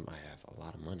same time, I have a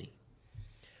lot of money.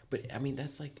 But I mean,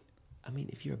 that's like,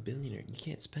 if you're a billionaire, you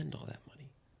can't spend all that money.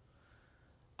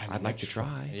 I'd like to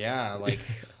try. Yeah, like,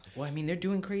 well, I mean, they're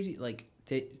doing crazy. Like,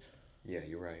 Yeah,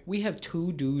 you're right. we have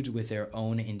 2 dudes with their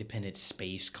own independent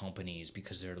space companies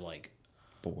because they're like,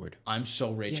 Bored. I'm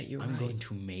so rich. Yeah, you're I'm right. going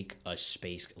to make a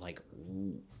space. Like,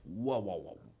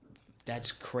 whoa.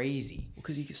 That's crazy.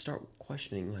 Because you can start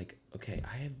questioning, like, okay,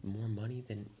 I have more money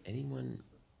than anyone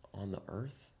on the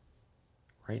earth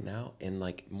right now, and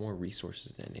like more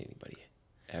resources than anybody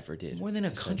ever did. More than a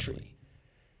essentially. country.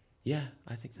 Yeah,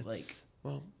 I think that's Like,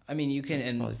 well. I mean, you can, It's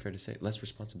and probably fair to say less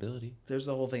responsibility. there's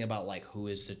the whole thing about like who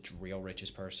is the real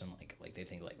richest person. Like they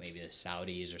think like maybe the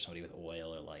Saudis or somebody with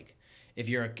oil, or like if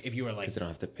you were like Because they don't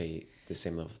have to pay the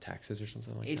same level of taxes or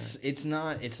something like that. it's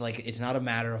not a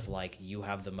matter of like you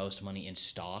have the most money in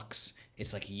stocks.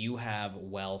 It's like you have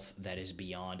wealth that is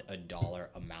beyond a dollar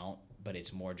amount, but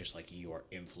it's more just like your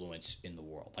influence in the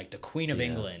world. Like the Queen of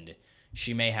England,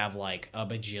 she may have like a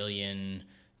bajillion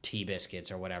tea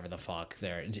biscuits or whatever the fuck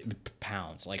they're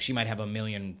pounds. Like she might have 1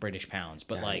 million British pounds,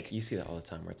 but Yeah, like you see that all the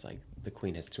time, where it's like the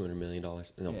Queen has $200 million, and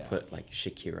they'll put like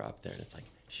Shakira up there, and it's like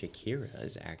Shakira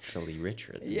is actually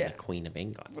richer than the Queen of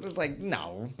England. but it's like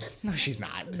no, she's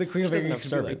not. The Queen of doesn't England have should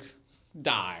be, like, servants.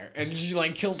 die, and she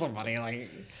like kill somebody. Like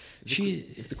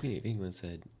If the Queen of England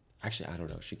said, actually, I don't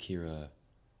know, Shakira,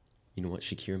 you know what?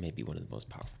 Shakira may be one of the most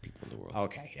powerful people in the world.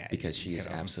 Okay, yeah, Because you she is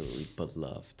could, absolutely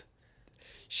beloved.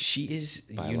 she is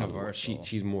By a lot of the world.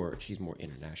 universal. She's more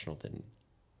international than.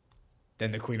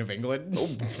 Than the Queen of England. Oh,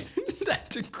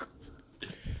 that's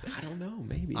I don't know.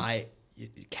 Maybe.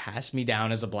 Cast me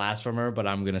down as a blasphemer, but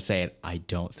I'm gonna say it. I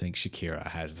don't think Shakira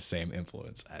has the same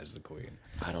influence as the Queen.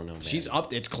 I don't know, man. She's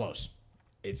up. It's close.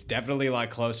 It's definitely a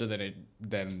lot closer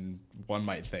than one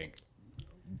might think.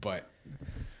 But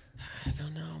I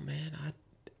don't know, man.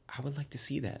 I would like to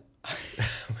see that.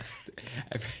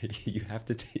 You have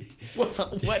to take.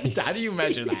 what? How do you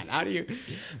measure that? How do you?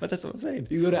 But that's what I'm saying.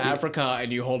 You go to Africa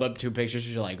and you hold up two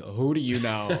pictures. You're like, who do you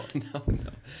know? No.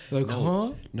 Like,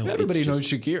 huh? No, Everybody it's knows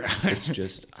just- Shakira. It's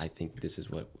just, I think this is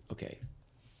what, okay.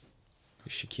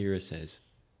 Shakira says,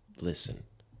 listen,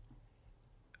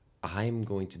 I'm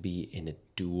going to be in a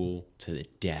duel to the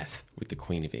death with the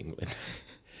Queen of England.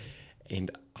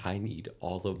 And I need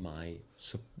all of my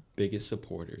biggest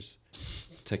supporters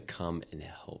to come and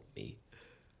help me.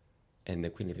 And the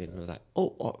Queen of England was like,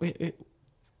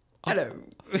 hello.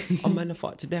 I'm going to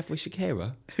fight to death with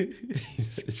Shakira.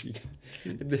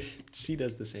 She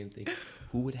does the same thing.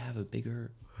 Who would have a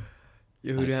bigger...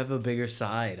 Who'd have a bigger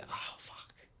side? Oh,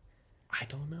 fuck. I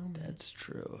don't know, man. That's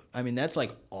true. I mean, that's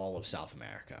like all of South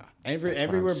America. what I'm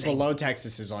Everywhere saying. below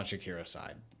Texas is on Shakira's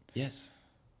side. Yes.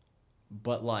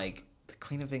 But like the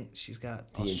Queen of England, she's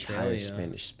got The Australia, entire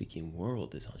Spanish-speaking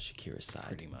world is on Shakira's side.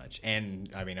 pretty much.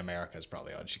 And I mean, America's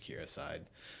probably on Shakira's side.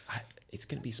 It's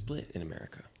going to be split in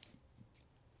America.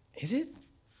 Is it?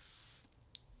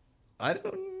 I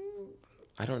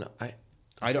don't know.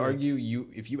 I'd argue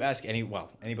if you ask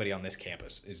anybody on this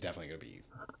campus is definitely going to be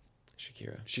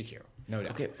Shakira. No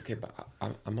doubt. Okay, but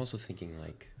I'm also thinking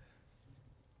like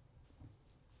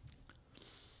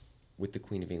with the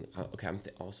Queen of England. Okay, I'm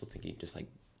also thinking just like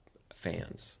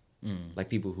fans, like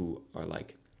people who are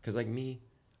like, because like me,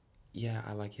 yeah,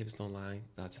 I like Hips Don't Lie.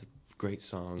 That's a great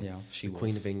song. Yeah, the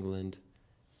Queen of England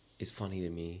is funny to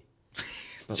me,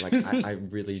 but like I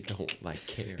really don't like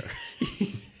care.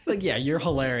 Like, yeah, you're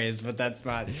hilarious, but that's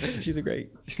not. She's a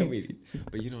great comedian.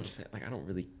 But you know what I'm saying? Like, I don't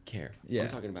really care. Yeah. I'm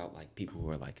talking about, like, people who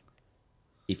are like,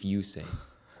 if you say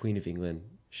Queen of England,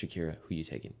 Shakira, who you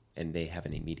taking? And they have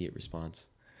an immediate response.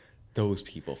 Those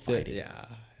people fighting. Yeah,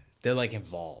 they're like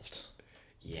involved.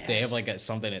 Yeah. They have like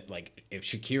something that like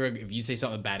if you say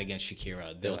something bad against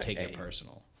Shakira, they'll like, take it "Hey,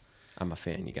 personal. I'm a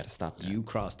fan. You got to stop that. You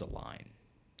crossed the line.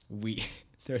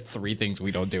 There are 3 things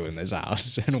we don't do in this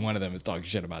house, and one of them is talking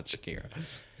shit about Shakira.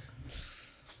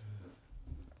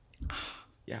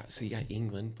 Yeah, so you got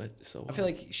England, but so... I feel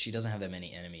like she doesn't have that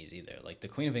many enemies either. Like the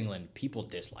Queen of England, people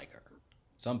dislike her.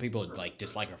 Some people like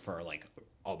dislike her for like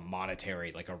a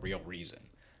monetary, like a real reason.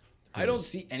 I don't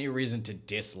see any reason to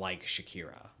dislike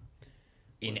Shakira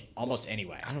in almost any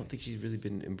way. I don't think she's really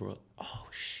been embroiled. Oh,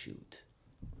 shoot.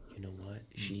 You know what?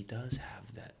 She does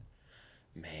have that...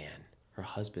 Man, her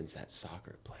husband's that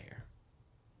soccer player.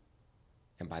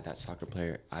 And by that soccer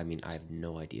player, I mean, I have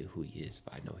no idea who he is,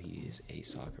 but I know he is a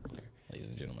soccer player. Ladies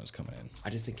and gentlemen, is coming in. I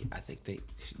think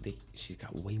she's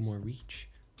got way more reach.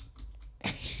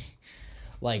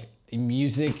 Like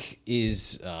music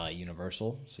is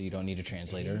universal, so you don't need a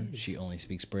translator. She only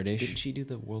speaks British. Didn't she do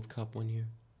the World Cup one year?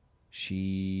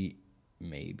 She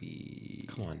maybe.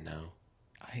 Come on now.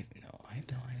 I have no idea.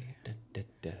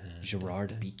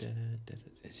 Gerard Beak.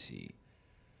 Let's see.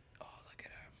 Oh, look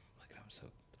at him! Look at him, so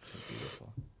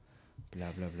beautiful.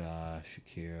 Blah blah blah.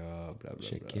 Shakira. Blah blah blah.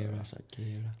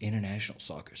 Shakira. International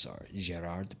soccer star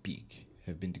Gerard Pique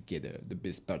have been together the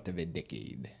best part of a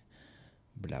decade.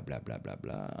 Blah blah blah blah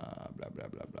blah blah blah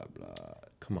blah blah blah.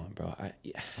 Come on, bro.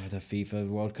 For the FIFA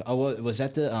World Cup. Oh, was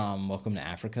that the "Welcome to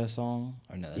Africa" song?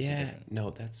 Or no, that's a different.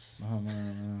 No, that's.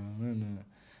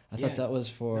 I thought that was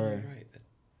for. No, you're right.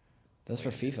 That's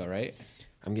for FIFA, right?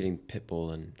 I'm getting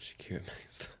Pitbull and Shakira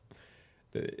mixed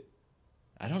up.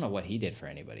 I don't know what he did for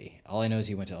anybody. All I know is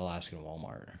he went to Alaskan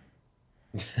Walmart.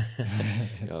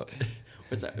 Yo,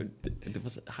 what's that?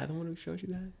 Was it I the one who showed you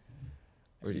that?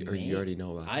 Or you already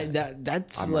know about that?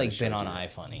 That's I might like have been showed on you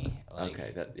that. iFunny. Like,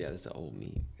 Okay, that's an old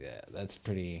meme. Yeah, that's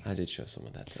pretty. I did show some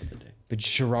of that the other day. But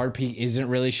Gerard Pique isn't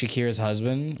really Shakira's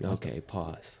husband. Okay,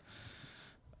 pause.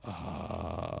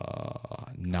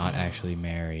 Not actually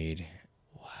married.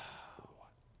 Wow.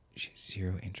 She has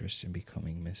zero interest in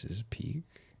becoming Mrs. Peak.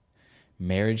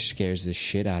 Marriage scares the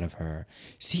shit out of her.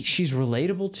 See, she's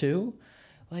relatable too.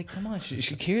 Like, come on,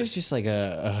 Shakira's just like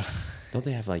a. Don't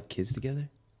they have like kids together?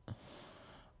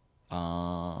 I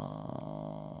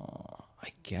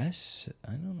guess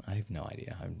I don't. I have no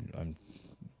idea.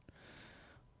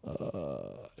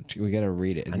 We gotta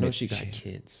read it. I know she got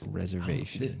kids.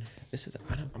 Reservation. This is.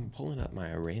 I'm pulling up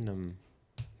my random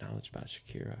knowledge about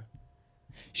Shakira.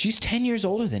 She's 10 years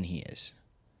older than he is.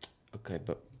 Okay,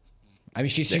 but I mean,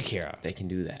 she's Shakira. they can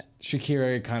do that.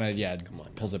 Shakira kind of Come on,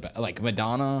 pulls it back. Like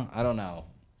Madonna, I don't know.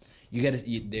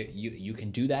 You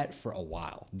can do that for a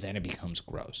while, then it becomes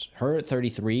gross. Her at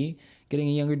 33, getting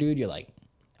a younger dude, you're like,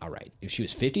 all right. If she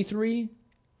was 53,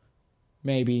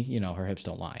 maybe, her hips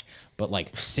don't lie. But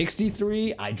like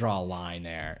 63, I draw a line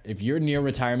there. If you're near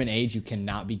retirement age, you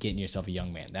cannot be getting yourself a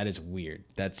young man. That is weird.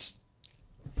 That's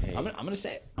I'm gonna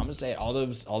say it. I'm gonna say it. All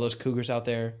those cougars out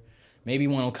there, maybe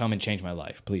one will come and change my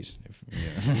life, please.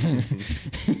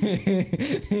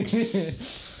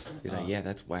 He's like, yeah,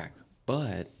 that's whack.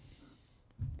 But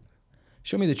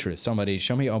show me the truth. Somebody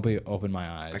show me, open my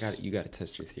eyes. you got to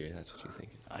test your theory. That's what you're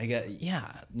thinking.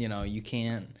 You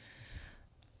can't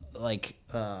like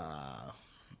I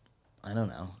don't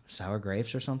know, sour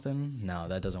grapes or something. No,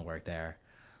 that doesn't work there.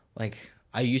 Like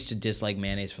I used to dislike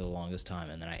mayonnaise for the longest time,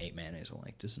 and then I ate mayonnaise. I'm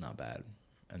like, this is not bad,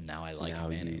 and now I like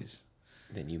mayonnaise.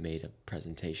 Then you made a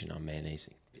presentation on mayonnaise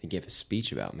and gave a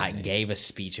speech about mayonnaise. I gave a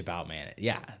speech about mayonnaise.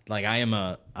 Yeah, like I'm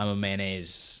a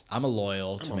mayonnaise. I'm a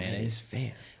loyal to mayonnaise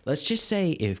fan. Let's just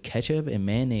say if ketchup and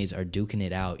mayonnaise are duking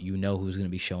it out, you know who's going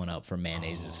to be showing up for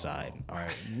mayonnaise's side. All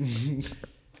right.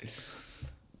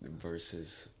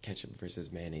 Versus ketchup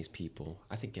versus mayonnaise people.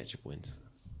 I think ketchup wins.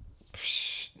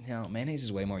 Mayonnaise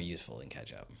is way more useful than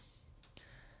ketchup.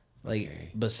 Like, Okay.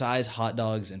 Besides hot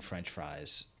dogs and French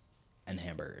fries and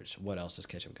hamburgers, what else does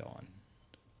ketchup go on?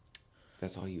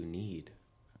 That's all you need.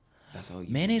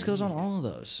 Mayonnaise goes on all of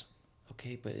those.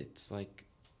 Okay, but it's like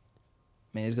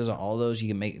Mayonnaise goes on all those. You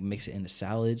can mix it into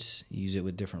salads. Use it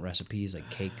with different recipes like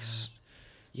cakes.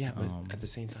 yeah, but at the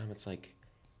same time, it's like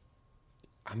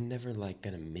I'm never like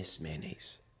gonna miss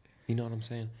mayonnaise. You know what I'm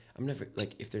saying? I'm never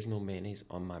like if there's no mayonnaise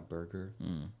on my burger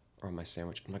or on my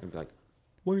sandwich, I'm not gonna be like,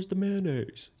 "Where's the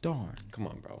mayonnaise?" Darn. Come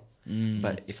on, bro.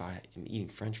 But if I am eating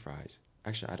French fries,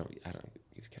 actually, I don't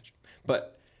use ketchup.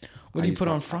 But What I do you use put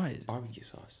on fries? Barbecue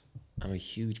sauce. I'm a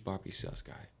huge barbecue sauce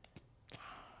guy.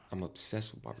 I'm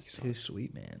obsessed with barbecue Too sauce.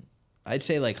 sweet, man. I'd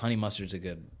say like honey mustard's a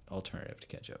good alternative to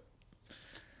ketchup.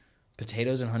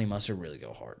 Potatoes and honey mustard really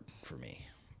go hard for me.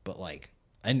 But like,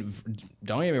 and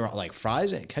don't get me wrong, like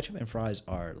fries and ketchup and fries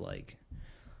are like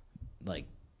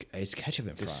it's ketchup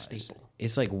and It's a fries. staple.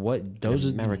 It's like what those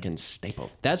An are. American staple.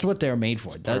 That's what they're made for.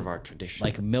 It's part of our tradition.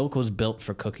 Like milk was built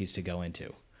for cookies to go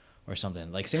into, or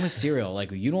something. Like same with cereal.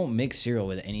 Like you don't mix cereal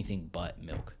with anything but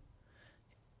milk.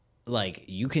 Like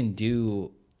you can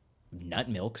do nut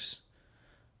milks,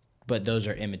 but those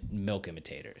are milk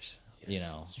imitators.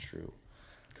 Yes, it's true.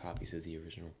 Copies of the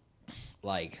original.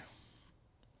 Like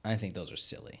I think those are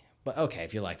silly. But okay,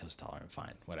 if you're lactose intolerant,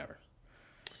 fine, whatever.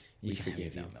 We can have forgive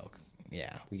your you. nut milk.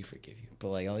 Yeah, We forgive you. but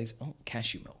like all these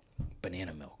cashew milk,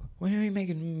 banana milk. Why are you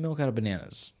making milk out of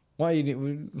bananas? Why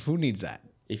you? Who needs that?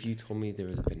 If you told me there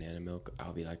was banana milk,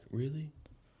 I'll be like, really?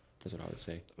 That's what I would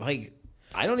say. Like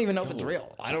I don't even know if it's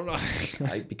real. I don't know.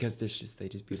 Because they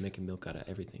just be making milk out of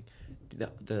everything.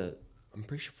 I'm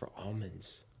pretty sure for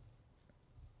almonds,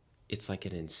 it's like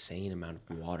an insane amount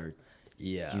of water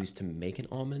used to make an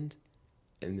almond,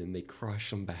 and then they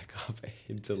crush them back up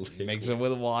into liquid. Mix it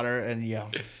with water and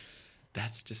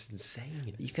That's just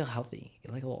insane. you feel healthy.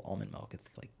 You like a little almond milk. It's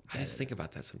like I just think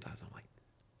about that sometimes. I'm like,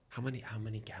 how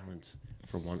many gallons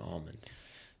for one almond?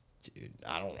 dude,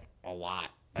 I don't know, a lot.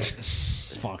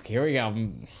 Fuck, here we go.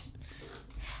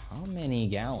 How many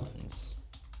gallons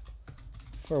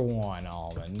for one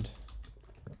almond?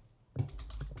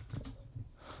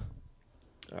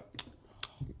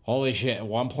 Holy shit,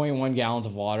 1.1 gallons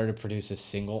of water to produce a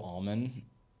single almond?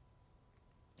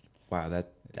 Wow,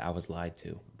 that I was lied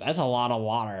to. That's a lot of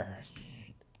water.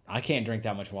 I can't drink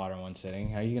that much water in one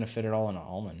sitting. How are you going to fit it all in an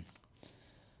almond?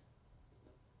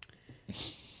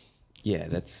 Yeah,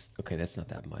 that's okay. That's not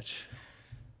that much.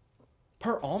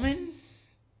 Per almond?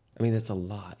 I mean, that's a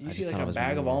lot. You I see just like thought it a was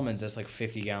bag of more. almonds, that's like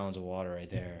 50 gallons of water right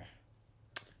there.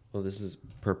 Well, this is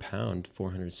per pound,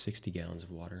 460 gallons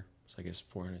of water. So I guess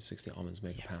 460 almonds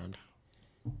make a pound.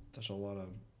 That's a lot of...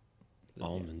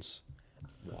 Almonds,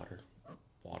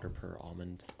 water per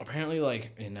almond. Apparently,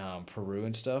 like in Peru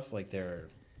and stuff, like they're...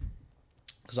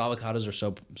 Because avocados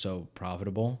are so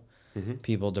profitable,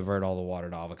 people divert all the water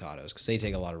to avocados because they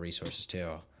take a lot of resources too.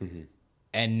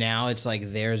 And now it's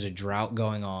like there's a drought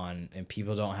going on and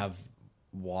people don't have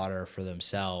water for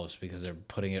themselves because they're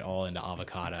putting it all into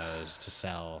avocados to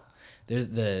sell. There's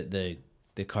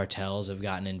the cartels have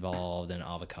gotten involved in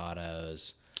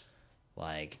avocados.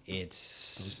 Like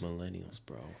Those millennials,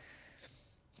 bro.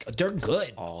 they're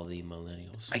good. All the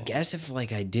millennials. I guess if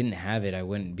like I didn't have it, I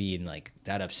wouldn't be like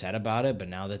that upset about it. But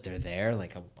now that they're there,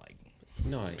 like I'm like,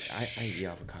 No, I eat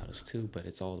avocados too, but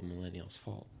it's all the millennials'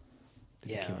 fault.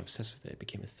 They became obsessed with it. It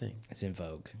became a thing. it's in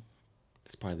vogue.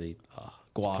 It's part of the Guac.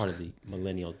 it's part of the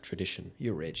millennial tradition.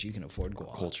 You're rich, you can afford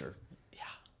guac. Culture. Yeah,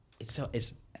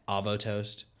 it's avo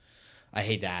toast. I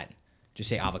hate that. Just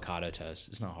say avocado toast.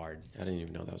 It's not hard. I didn't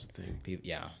even know that was a thing.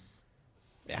 Yeah.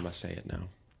 I must say it now.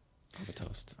 On the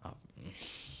toast.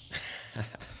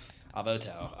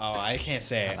 Avoto. Oh, I can't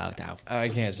say it. Avoto. I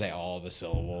can't say all the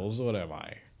syllables. What am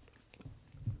I?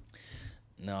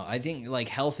 No, I think like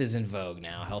health is in vogue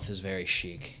now. Health is very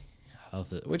chic.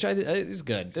 Which is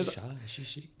good.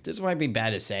 This might be bad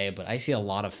to say, but I see a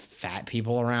lot of fat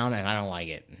people around, and I don't like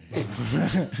it.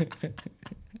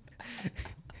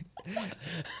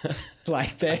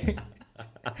 Like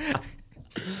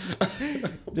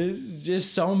there's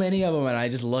just so many of them, and I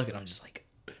just look, and I'm just like,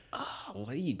 oh,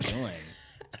 what are you doing?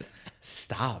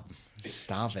 Stop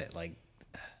it! Like,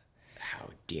 How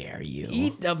dare you?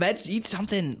 eat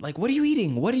something. Like, what are you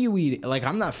eating? What are you eating? Like,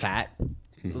 I'm not fat.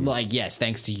 Like, yes,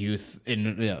 thanks to youth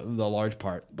in the large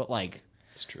part, but like,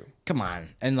 It's true. come on.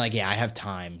 And like, yeah, I have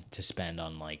time to spend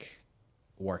on like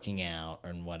working out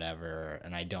and whatever,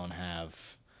 and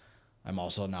I'm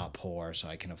also not poor, so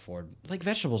I can afford, like,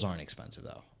 vegetables aren't expensive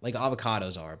though. Like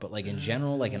avocados are, but like in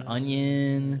general, like an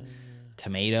onion,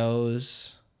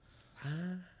 tomatoes.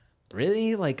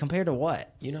 Really? Like compared to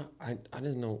what? You know, I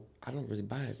don't know. I don't really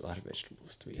buy a lot of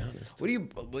vegetables, to be honest. What do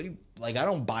you like? I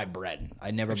don't buy bread. I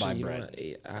never buy You know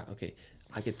bread. what? Okay,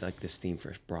 I get like the steamed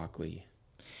fresh broccoli.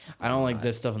 I don't like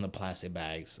this stuff in the plastic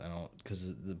bags. I don't, because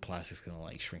the plastic's gonna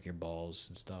like shrink your balls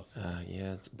and stuff.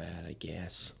 Yeah, it's bad, I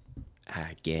guess.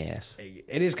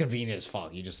 It is convenient as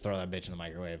fuck. You just throw that bitch in the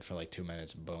microwave for like 2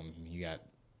 minutes, and boom, you got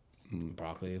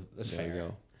broccoli. That's There fair. you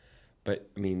go. But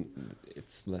I mean,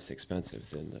 it's less expensive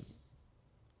than the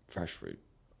fresh fruit,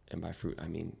 and by fruit I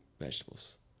mean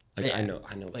vegetables. Like Yeah, I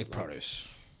know, like produce.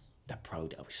 The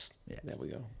produce. Yeah. There we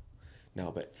go.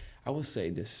 No, but I will say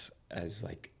this as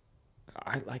like,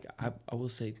 I will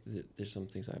say that there's some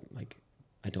things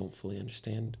I don't fully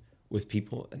understand with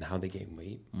people and how they gain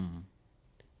weight.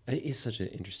 It is such an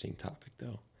interesting topic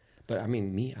though. But I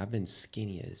mean, I've been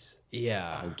skinny as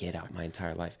Yeah. I'll get out my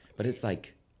entire life. But it's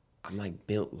like, I'm like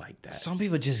built like that. Some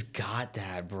people just got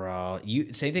that, bro.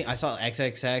 Same thing. I saw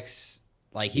XXX.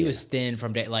 Like he was thin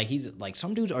from day. Like he's like,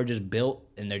 some dudes are just built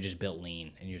and they're just built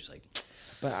lean, and you're just like.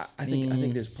 But I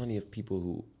think there's plenty of people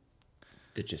who,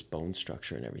 they're just bone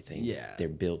structure and everything. Yeah. They're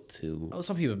built to Oh,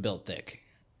 some people built thick.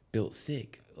 built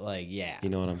thick. Like yeah. You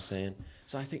know what I'm saying?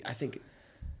 So I think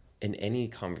in any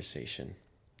conversation,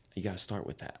 you got to start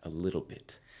with that a little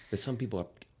bit. That some people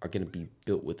are going to be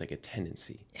built with like a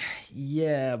tendency.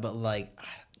 Yeah, but like,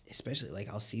 especially like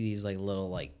I'll see these like little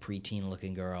like preteen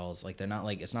looking girls. Like they're not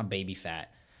like, it's not baby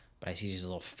fat, but I see these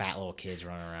little fat little kids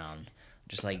running around.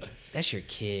 Just like, that's your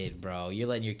kid, bro. You're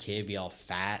letting your kid be all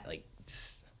fat. Like,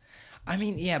 I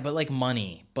mean, yeah, but like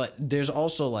money. But there's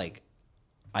also like,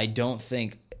 I don't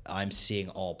think I'm seeing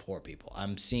all poor people.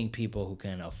 I'm seeing people who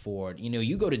can afford. You know,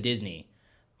 you go to Disney.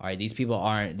 All right, these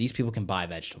people can buy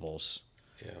vegetables.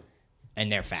 Yeah.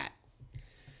 And they're fat.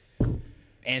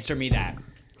 Answer me that,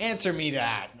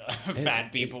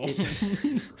 fat people.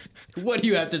 What do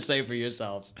you have to say for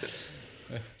yourself?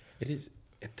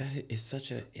 That is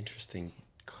such an interesting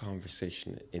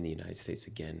conversation in the United States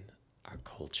again. Our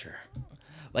culture.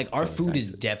 Like our food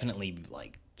is definitely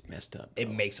like, It's messed up. it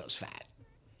bro. makes us fat.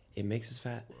 It makes us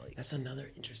fat. That's another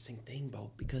interesting thing,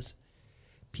 bro, because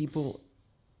people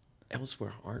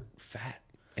elsewhere aren't fat,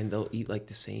 and they'll eat like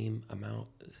the same amount,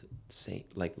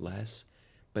 like less,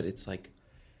 but it's like,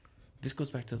 this goes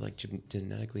back to like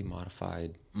genetically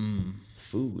modified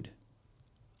food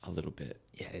a little bit.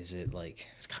 Yeah, is it like,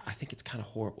 I think it's kind of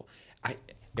horrible.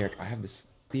 Eric, I have this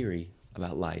theory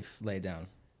about life. lay it down?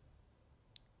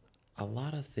 A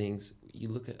lot of things, you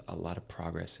look at a lot of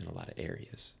progress in a lot of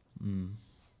areas.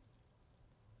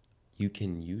 You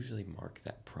can usually mark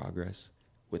that progress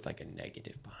with like a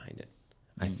negative behind it.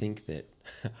 I think that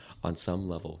on some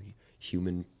level,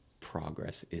 human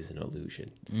progress is an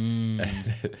illusion.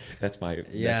 That's my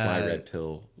red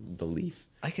pill belief.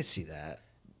 I could see that.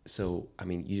 So, I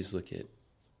mean, you just look at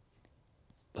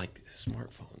like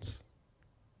smartphones.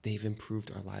 They've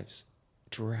improved our lives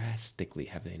drastically,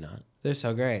 have they not? They're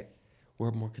so great.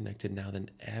 We're more connected now than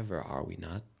ever, are we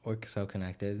not? We're so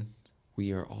connected.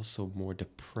 We are also more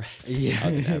depressed Yeah. now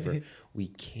than ever. We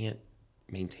can't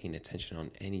maintain attention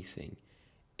on anything.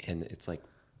 And it's like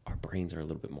our brains are a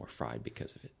little bit more fried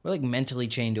because of it. We're like mentally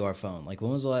chained to our phone. Like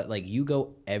when was the last, like you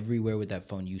go everywhere with that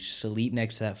phone. You sleep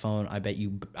next to that phone. I bet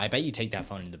you take that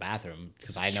phone in the bathroom,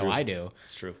 because I know True. I do.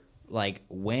 It's true. Like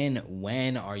when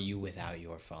are you without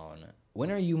your phone? When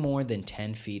are you more than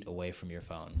 10 feet away from your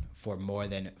phone for more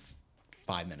than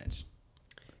 5 minutes?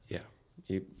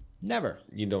 Yeah. Never.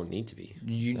 You don't need to be.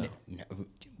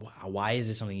 Why is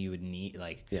it something you would need?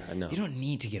 Like, Yeah, I know. You don't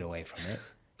need to get away from it.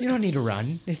 You don't need to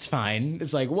run. It's fine.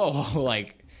 It's like, whoa,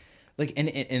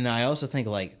 and I also think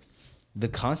like the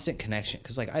constant connection,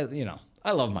 because like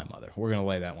I love my mother. We're gonna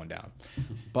lay that one down,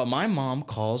 but my mom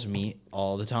calls me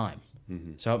all the time.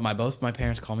 So both my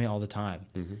parents call me all the time,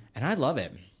 and I love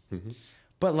it.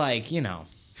 But like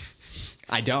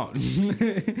I don't.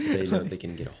 They know they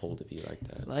can get a hold of you like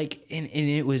that. Like, and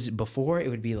it was before, it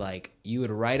would be like, you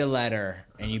would write a letter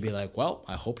and you'd be like, well,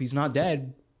 I hope he's not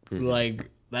dead. Like,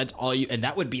 that's all you, and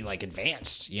that would be like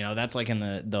advanced, that's like in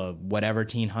the whatever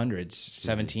teen hundreds,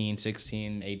 17,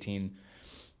 16, 18.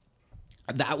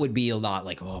 That would be a lot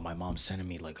like, oh, my mom's sending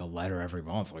me like a letter every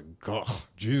month. Like, oh,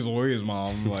 geez Louise,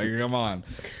 mom. Like, come on.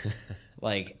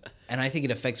 Like, and I think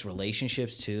it affects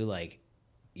relationships too. Like,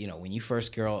 when you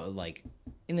first girl, like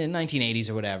in the 1980s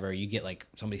or whatever, you get like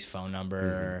somebody's phone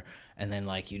number and then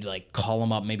like you'd like call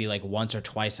them up maybe like once or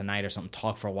twice a night or something,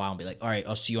 talk for a while and be like, all right,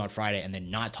 I'll see you on Friday, and then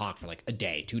not talk for like a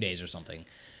day, 2 days or something.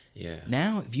 Yeah.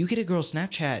 Now, if you get a girl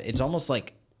Snapchat, it's almost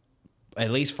like,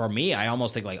 at least for me, I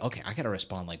almost think like, okay, I got to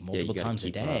respond like multiple times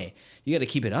a day. You got to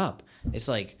keep it up. It's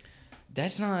like,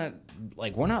 that's not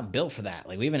like, we're not built for that.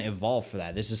 Like, we haven't evolved for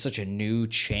that. This is such a new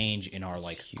change in our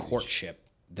like courtship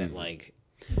that like,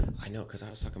 I know, because I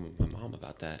was talking with my mom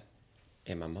about that,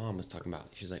 and my mom was talking about,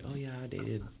 she's like, oh yeah, I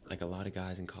dated like a lot of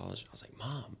guys in college. I was like,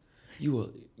 Mom, you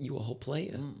a whole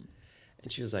player?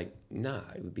 And she was like, nah,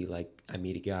 it would be like, I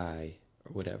meet a guy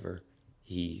or whatever,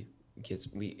 we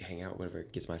hang out, whatever,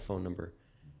 gets my phone number.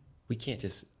 We can't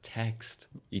just text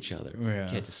each other. Yeah.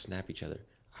 We can't just snap each other.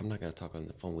 I'm not going to talk on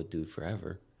the phone with dude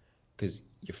forever, because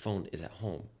your phone is at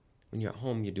home. When you're at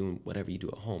home, you're doing whatever you do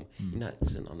at home. You're not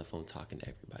sitting on the phone talking to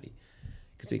everybody.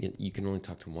 Because you can only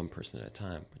talk to one person at a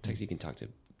time. Or text, you can talk to a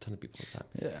ton of people at a time.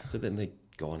 Yeah. So then they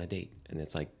go on a date, and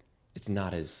it's like, it's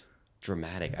not as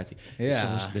dramatic. I think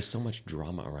there's so much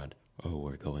drama around, oh,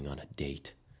 we're going on a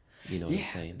date. You know what I'm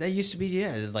saying? That used to be,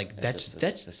 it's like, that's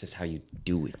just how you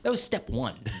do it. That was step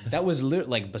one. That was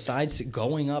literally, like, besides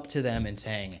going up to them and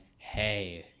saying,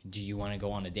 hey, do you want to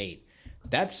go on a date?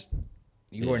 That's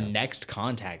your next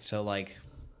contact. So, like...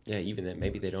 Yeah, even that,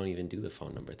 maybe they don't even do the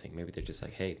phone number thing. Maybe they're just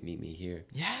like, hey, meet me here.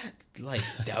 Yeah, like,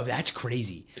 that's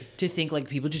crazy. To think, like,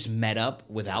 people just met up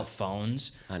without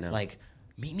phones. I know. Like,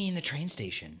 meet me in the train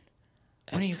station.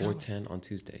 At 4:10 on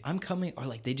Tuesday. I'm coming, or,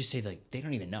 like, they just say, like, they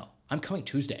don't even know. I'm coming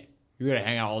Tuesday. You're going to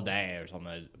hang out all day or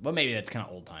something. But maybe that's kind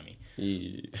of old-timey.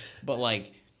 Yeah. But,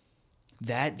 like,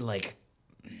 that, like,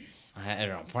 I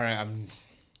don't know.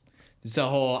 It's the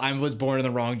whole I was born in the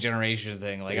wrong generation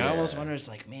thing. Like, I almost wonder, it's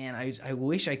like, man, I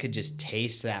wish I could just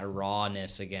taste that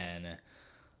rawness again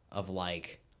of,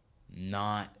 like,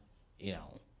 not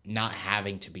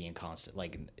having to be in constant,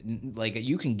 like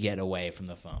you can get away from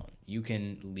the phone. You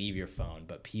can leave your phone,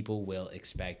 but people will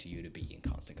expect you to be in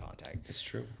constant contact. It's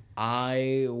true.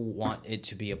 I want it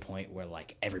to be a point where,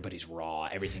 like, everybody's raw.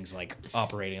 Everything's, like,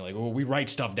 operating. Like, well, we write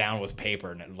stuff down with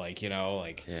paper and, like,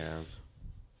 like... Yeah.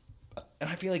 And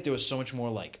I feel like there was so much more,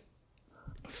 like,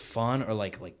 fun or,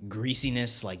 like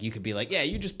greasiness. Like, you could be like, yeah,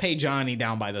 you just pay Johnny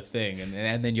down by the thing,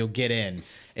 and then you'll get in.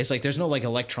 It's like there's no, like,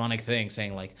 electronic thing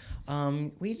saying, like,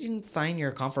 we didn't find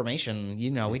your confirmation.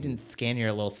 We didn't scan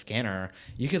your little scanner.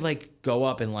 You could, like, go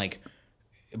up and, like,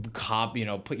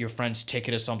 put your friend's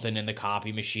ticket or something in the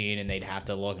copy machine, and they'd have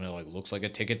to look, and they're like, looks like a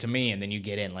ticket to me, and then you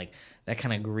get in. Like, that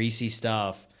kind of greasy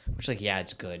stuff, which, like, yeah,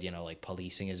 it's good. Like,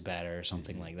 policing is better or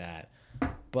something like that.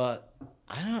 But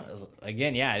I don't.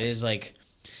 Again, yeah, it is like.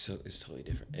 So it's totally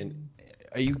different. And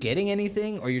are you getting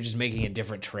anything, or you're just making a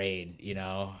different trade?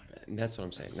 And that's what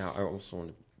I'm saying. Now, I also want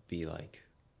to be like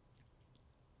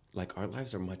our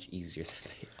lives are much easier than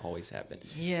they always have been.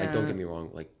 Yeah. Like, don't get me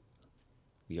wrong. Like,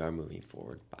 we are moving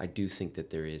forward, but I do think that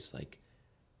there is, like,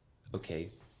 okay,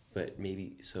 but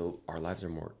maybe so our lives are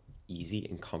more easy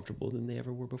and comfortable than they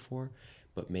ever were before,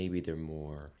 but maybe they're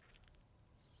more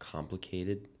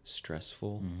complicated,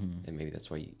 stressful, and maybe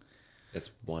that's why that's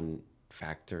one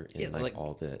factor in like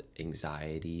all the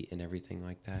anxiety and everything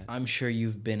like that. I'm sure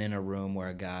you've been in a room where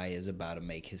a guy is about to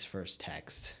make his first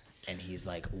text and he's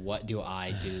like, what do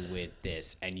I do with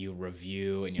this? And you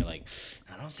review and you're like,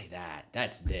 no, don't say that,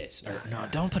 that's this, or no,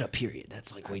 don't put a period,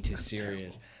 that's like way too serious.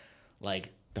 Terrible.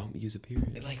 Like, don't use a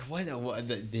period. Like, what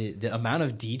the amount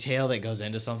of detail that goes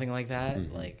into something like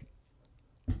that, like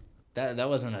that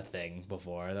wasn't a thing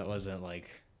before. That wasn't like,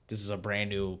 this is a brand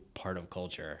new part of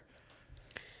culture.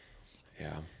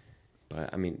 Yeah.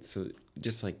 But I mean, so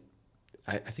just like,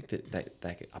 I think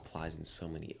that applies in so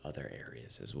many other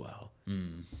areas as well.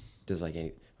 Does like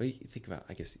any, well, you think about,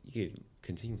 I guess you could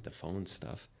continue with the phone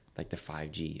stuff, like the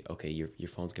 5G. Okay, your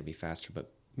phone's gonna be faster,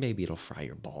 but maybe it'll fry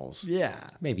your balls. Yeah.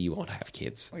 Maybe you won't have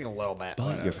kids. Like a little bit.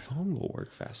 But your phone will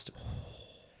work faster.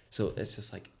 So it's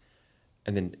just like,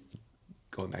 and then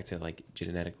going back to like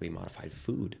genetically modified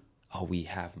food. Oh, we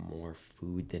have more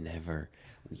food than ever.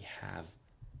 We have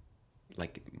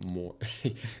like more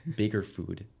bigger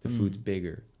food. The food's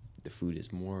bigger. The food is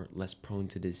less prone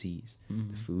to disease.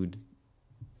 The food,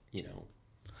 you know,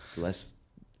 it's less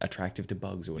attractive to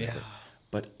bugs or whatever. Yeah.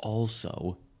 But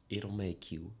also, it'll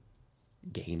make you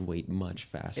gain weight much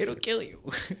faster. It'll kill you.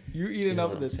 You eat You know enough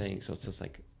what of I'm this. saying? So it's just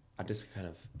like I just kind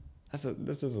of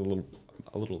this is a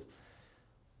little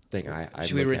thing I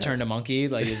Should we look at. return to monkey?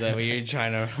 Like, is that what you're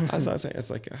trying to? That's what I'm saying. It's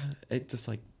like it's just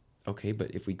like okay,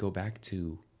 but if we go back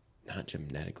to not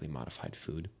genetically modified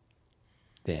food,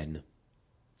 then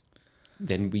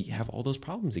we have all those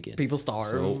problems again. People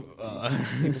starve. So,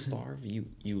 people starve.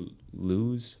 You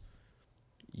lose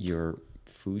your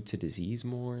food to disease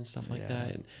more and stuff like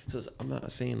that. And so I'm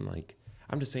not saying like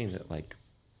I'm just saying that like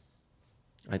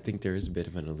I think there is a bit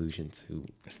of an illusion to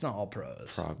It's not all pros.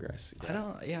 progress. I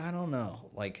don't know.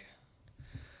 Like,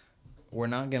 we're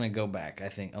not gonna go back. I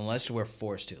think unless we're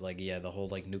forced to. Like, the whole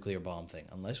like nuclear bomb thing.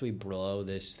 Unless we blow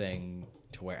this thing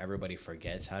to where everybody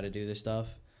forgets how to do this stuff.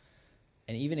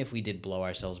 And even if we did blow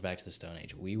ourselves back to the Stone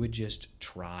Age, we would just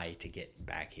try to get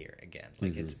back here again.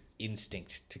 Like it's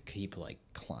instinct to keep like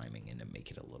climbing and to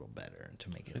make it a little better and to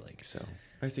make it like So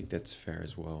I think that's fair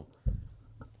as well.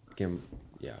 Again,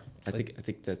 yeah, I don't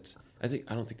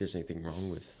think there's anything wrong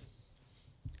with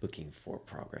looking for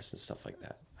progress and stuff like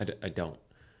that. I don't,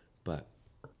 but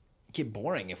get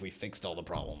boring if we fixed all the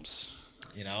problems.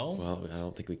 You know? well, I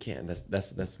don't think we can.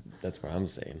 That's what I'm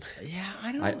saying. Yeah,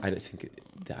 I don't. I think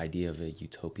the idea of a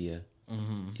utopia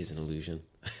is an illusion,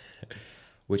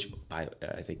 which I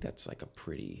think that's like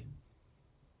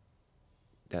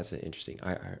that's an interesting.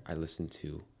 I listened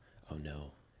to. Oh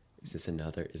no, is this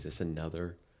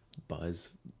another Buzz?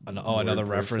 Another word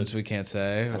reference person? we can't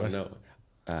say. I don't know.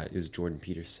 It was Jordan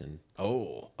Peterson.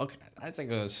 Oh, okay. I think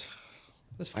it was.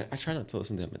 That's fine. I try not to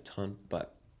listen to him a ton,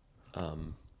 but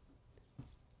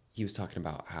he was talking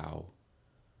about how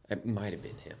it might have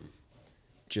been him.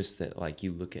 Just that, like,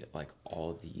 you look at like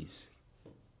all these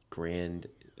grand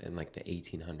and like the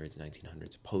 1800s,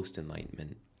 1900s,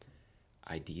 post-Enlightenment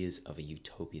ideas of a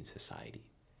utopian society,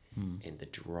 and the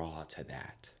draw to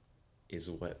that is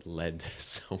what led to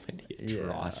so many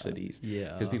atrocities.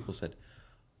 Yeah. Because people said,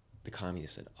 the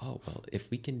communists said, oh, well, if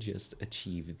we can just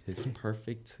achieve this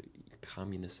perfect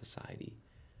communist society,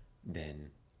 then,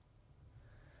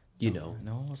 no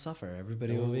one will suffer.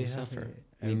 Everybody no will one be will happy. suffer.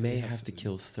 We may Everybody have to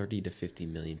kill 30 to 50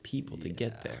 million people to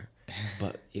get there,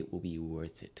 but it will be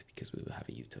worth it because we will have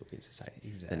a utopian society.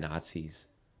 Exactly. The Nazis,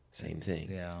 same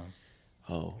thing. Yeah.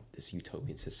 Oh, this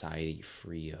utopian society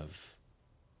free of,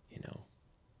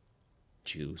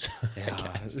 Jews. I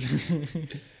guess.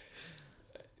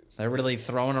 They're really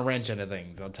throwing a wrench into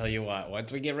things. I'll tell you what.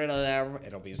 Once we get rid of them,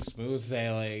 it'll be smooth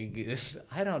sailing.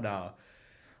 I don't know.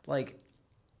 Like,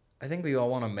 I think we all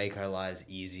want to make our lives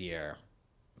easier.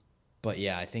 But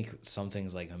yeah, I think some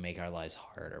things like make our lives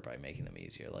harder by making them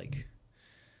easier. Like,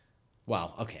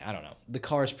 well, okay, I don't know. The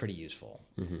car is pretty useful.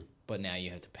 Mm-hmm. But now you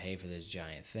have to pay for this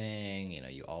giant thing.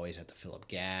 You always have to fill up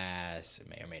gas. It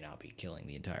may or may not be killing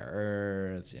the entire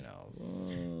Earth.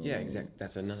 Yeah, exactly.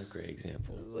 That's another great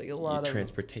example. Like a lot of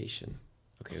transportation.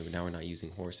 Okay, now we're not using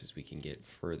horses. We can get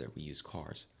further. We use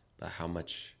cars. But how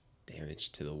much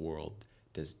damage to the world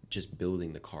does just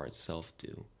building the car itself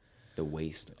do? The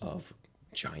waste of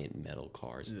giant metal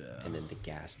cars and then the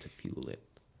gas to fuel it.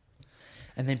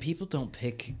 And then people don't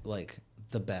pick like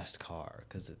the best car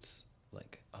because it's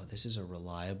like, oh, this is a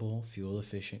reliable, fuel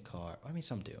efficient car. I mean,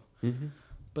 some do,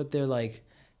 but they're like,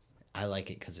 I like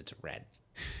it because it's red.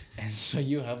 And so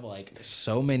you have like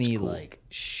so many like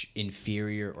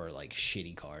inferior or like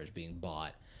shitty cars being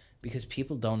bought because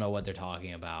people don't know what they're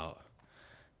talking about.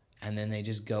 And then they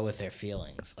just go with their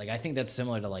feelings. Like, I think that's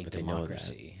similar to like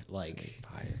democracy. Like,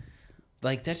 Buy it.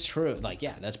 like that's true. Like,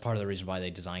 yeah, that's part of the reason why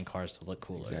they design cars to look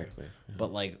cooler. Exactly. Yeah.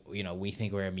 But like, we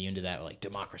think we're immune to that. Like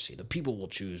democracy, the people will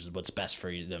choose what's best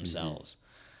for themselves.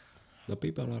 The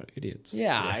people are idiots.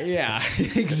 Yeah,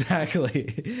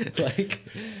 exactly. Like,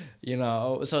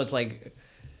 so it's like,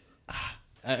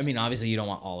 I mean, obviously you don't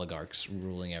want oligarchs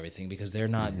ruling everything because they're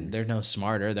not, they're no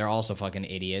smarter. They're also fucking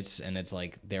idiots. And it's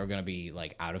like, they're going to be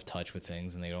like out of touch with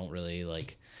things and they don't really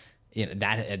like,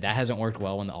 that hasn't worked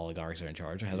well when the oligarchs are in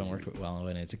charge. It hasn't worked well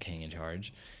when it's a king in charge.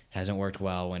 It hasn't worked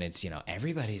well when it's,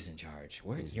 everybody's in charge.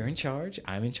 You're in charge.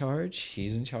 I'm in charge.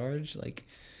 She's in charge. Like,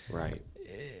 right.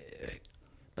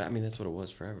 But I mean, that's what it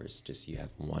was forever. It's just you have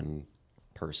one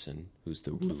person who's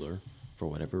the ruler for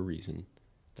whatever reason.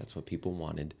 That's what people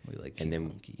wanted. We like and King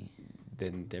Monkey.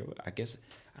 then there, I guess,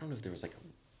 I don't know if there was like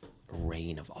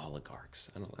reign of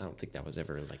oligarchs. I don't think that was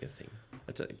ever like a thing.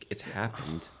 It's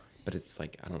happened, but it's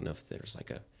like I don't know if there's like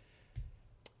a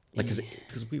like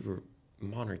because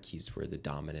monarchies were the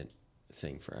dominant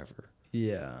thing forever.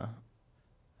 Yeah.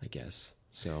 I guess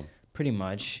so. Pretty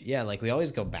much. Yeah, like we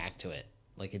always go back to it.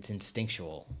 Like it's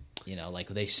instinctual. You know, like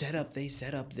they set up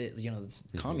the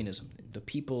communism. The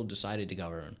people decided to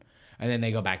govern. And then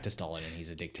they go back to Stalin and he's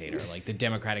a dictator. Like the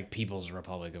Democratic People's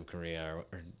Republic of Korea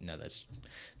or no, that's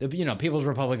the People's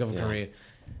Republic of Korea.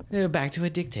 They're back to a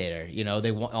dictator. You know, they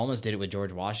almost did it with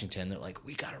George Washington. They're like,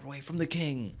 we got away from the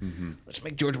king. Let's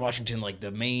make George Washington like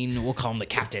the main, we'll call him the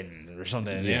captain or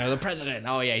something. You know, the president.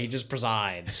 Oh yeah, he just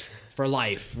presides for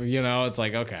life. You know, it's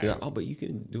like, okay. Yeah, but you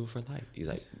can do it for life. He's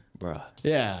like, bruh.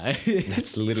 Yeah.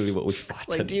 That's literally what we fought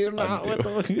like, do you not undo.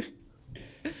 what the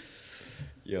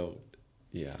Yo,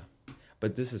 yeah.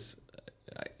 But this is,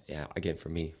 again, for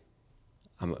me,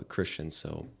 I'm a Christian,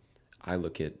 so I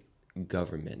look at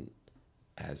government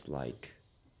as like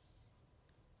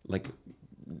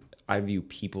I view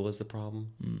people as the problem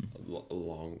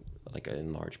along, like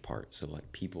in large part. So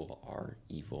like people are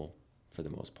evil for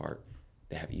the most part.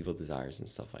 They have evil desires and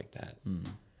stuff like that.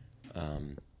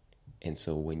 And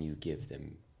so when you give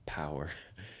them power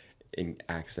and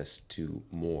access to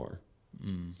more,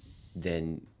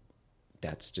 then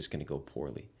that's just going to go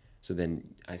poorly. So then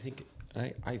I think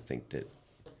that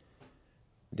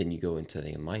then you go into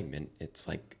the Enlightenment. It's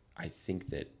like, I think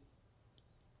that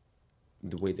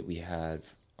the way that we have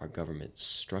our government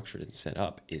structured and set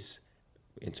up is,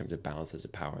 in terms of balances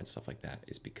of power and stuff like that,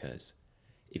 is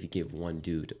if you give one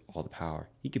dude all the power,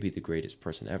 he could be the greatest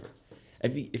person ever.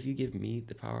 If you give me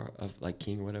the power of like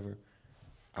king or whatever,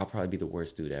 I'll probably be the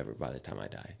worst dude ever by the time I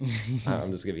die.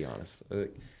 I'm just gonna be honest.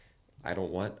 I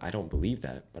don't believe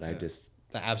that, but I just...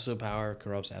 The absolute power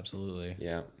corrupts absolutely.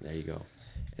 Yeah, there you go.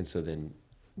 And so then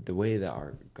the way that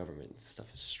our government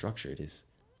stuff is structured is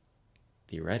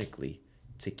theoretically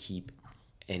to keep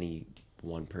any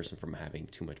one person from having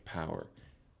too much power.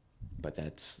 But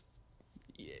that's...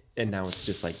 And now it's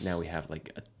just like, now we have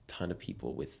like a ton of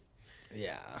people with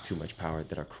too much power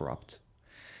that are corrupt.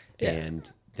 Yeah.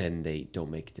 And then they don't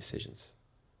make decisions.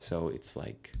 So it's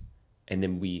like... And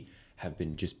then we have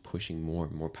been just pushing more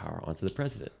and more power onto the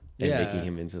president and making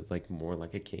him into like more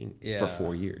like a king for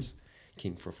 4 years.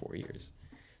 King for 4 years.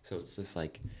 So it's just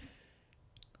like,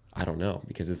 I don't know,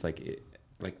 because it's like,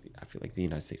 I feel like the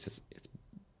United States, it's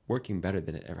working better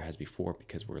than it ever has before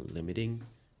because we're limiting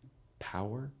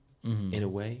power in a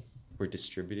way. We're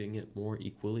distributing it more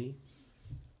equally.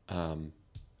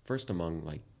 First among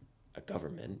like a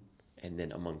government and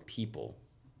then among people.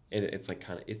 And it's like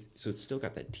so it's still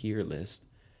got that tier list,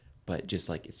 but just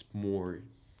like it's more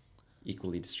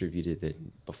equally distributed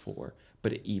than before.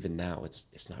 But even now,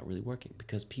 it's not really working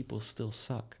because people still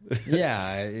suck.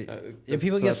 Yeah,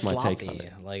 people get sloppy.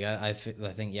 Like I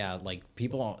think like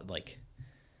people like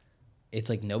it's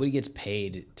like nobody gets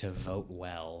paid to vote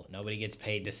well. Nobody gets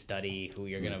paid to study who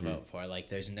you're gonna vote for. Like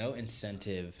there's no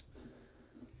incentive.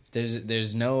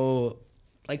 There's no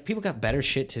like people got better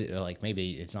shit to like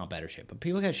maybe it's not better shit, but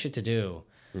people got shit to do.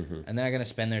 And they're gonna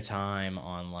spend their time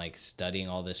on like studying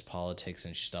all this politics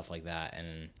and stuff like that,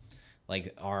 and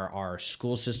like our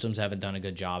school systems haven't done a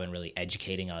good job in really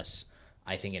educating us,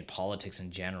 I think, in politics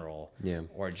in general,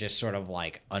 or just sort of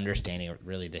like understanding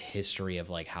really the history of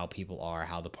like how people are,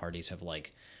 how the parties have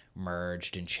like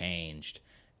merged and changed,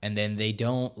 and then they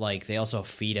don't like they also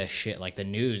feed us shit like the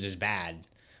news is bad.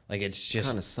 Like it's just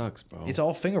kind of sucks, bro. It's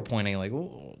all finger pointing. Like,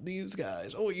 oh, these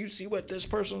guys. Oh, you see what this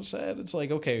person said? It's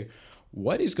like, okay,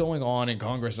 what is going on in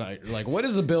Congress? Like, what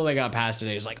is the bill that got passed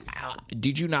today? It's like,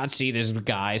 did you not see this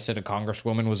guy said a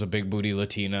congresswoman was a big booty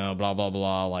Latina? Blah blah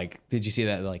blah. Like, did you see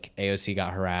that? Like, AOC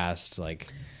got harassed. Like,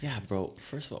 yeah, bro.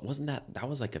 First of all, wasn't that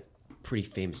was like a pretty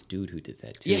famous dude who did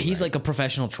that too? Yeah, he's like a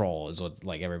professional troll. Is what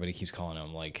like everybody keeps calling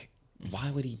him. Like.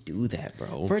 Why would he do that,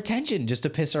 bro? For attention, just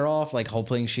to piss her off, like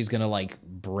hoping she's gonna like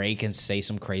break and say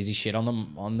some crazy shit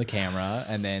on the camera,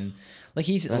 and then like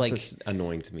he's That's like just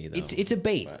annoying to me though. It's a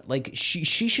bait. But. Like she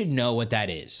should know what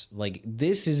that is. Like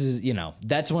this is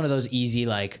that's one of those easy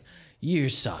like you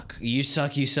suck, you're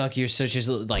such as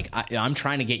like I'm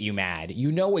trying to get you mad.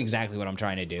 You know exactly what I'm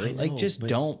trying to do. Like just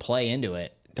don't play into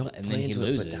it. And then he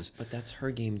loses. But that's her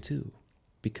game too,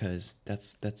 because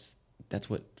that's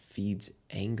what feeds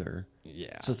anger.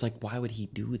 Yeah. So it's like, why would he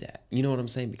do that? You know what I'm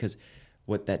saying? Because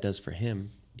what that does for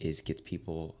him is gets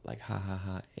people like, ha ha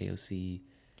ha, AOC,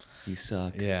 you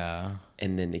suck. Yeah.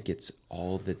 And then it gets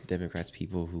all the Democrats,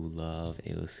 people who love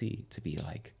AOC, to be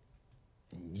like,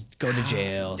 go to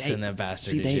jail, send that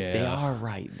bastard to jail. They are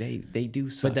right. They do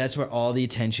suck. But that's where all the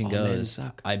attention All men goes.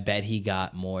 suck. I bet he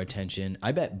got more attention.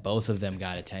 I bet both of them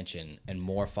got attention and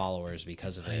more followers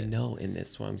because of I it. know, and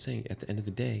that's what I'm saying. At the end of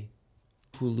the day,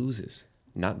 who loses?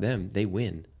 Not them. They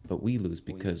win, but we lose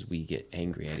because we get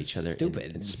angry at each other,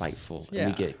 Stupid. and spiteful, and Yeah.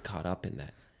 we get caught up in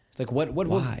that. It's like what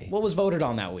Why? what was voted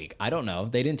on that week? I don't know.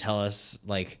 They didn't tell us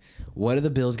like what are the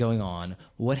bills going on?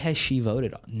 What has she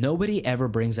voted on? Nobody ever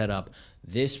brings that up.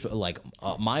 This like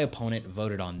my opponent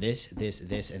voted on this, and this.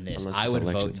 Unless I it's would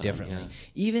election vote time, differently. yeah.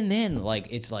 Even then, like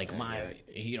it's like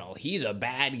he's a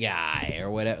bad guy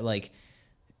or whatever. Like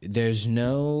there's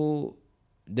no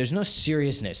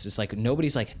seriousness. It's like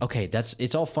nobody's like, okay,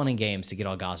 it's all fun and games to get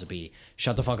all gossipy.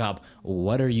 Shut the fuck up.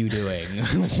 What are you doing?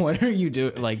 What are you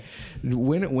doing? Like,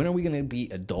 when are we gonna be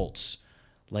adults?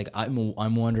 Like,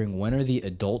 I'm wondering when are the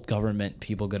adult government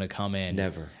people gonna come in?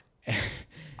 Never.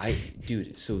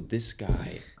 Dude, so this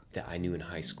guy that I knew in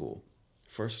high school,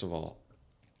 first of all,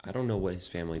 I don't know what his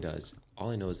family does.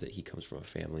 All I know is that he comes from a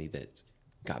family that's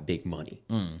got big money.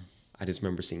 I just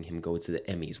remember seeing him go to the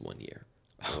Emmys one year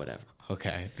or whatever.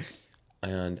 Okay.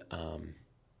 And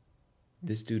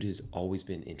this dude has always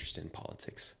been interested in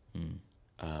politics.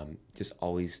 Just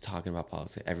always talking about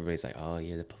politics. Everybody's like, oh,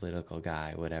 you're the political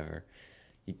guy, whatever.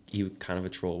 He was kind of a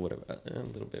troll, whatever, a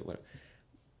little bit, whatever.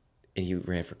 And he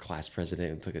ran for class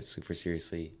president and took it super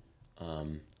seriously.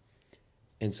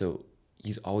 And so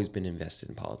he's always been invested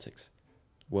in politics.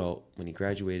 Well, when he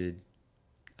graduated,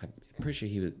 I'm pretty sure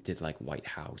he did like White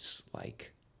House,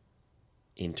 like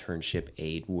internship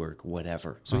aid work,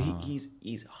 whatever. So he's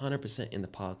 100% in the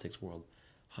politics world,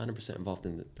 100% involved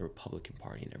in the Republican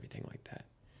Party and everything like that.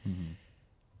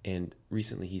 And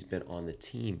recently he's been on the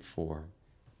team for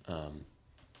a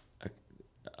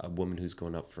woman who's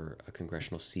going up for a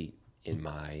congressional seat in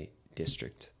my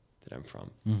district that I'm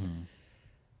from.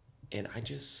 And I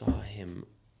just saw him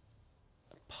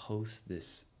post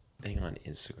this thing on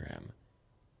Instagram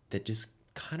that just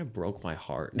kind of broke my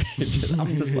heart.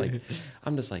 I'm just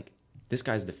like, this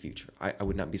guy's the future. I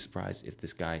would not be surprised if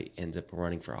this guy ends up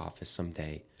running for office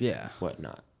someday. Yeah.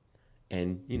 Whatnot.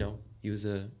 And he was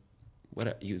a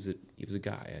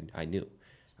guy. I knew.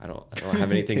 I don't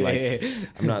have anything like.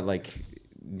 I'm not like.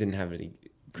 Didn't have any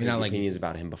crazy opinions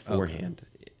about him beforehand.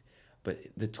 Okay. But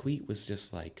the tweet was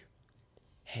just like,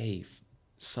 "Hey,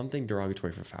 something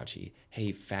derogatory for Fauci.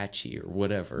 Hey, Fatchy or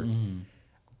whatever.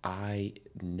 I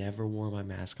never wore my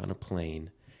mask on a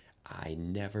plane. I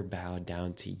never bowed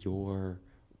down to your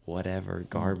whatever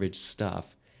garbage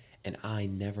stuff, and I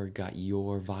never got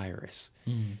your virus.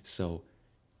 So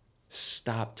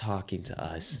stop talking to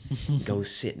us. Go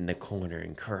sit in the corner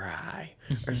and cry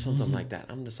or something like that."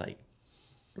 I'm just like,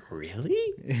 really?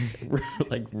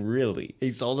 Like, really?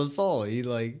 He sold his soul. He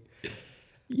like,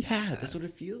 yeah, that's what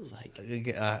it feels like.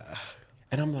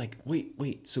 And I'm like,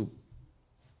 wait, so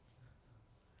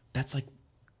that's like,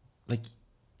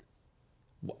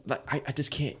 I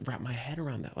just can't wrap my head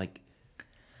around that. Like,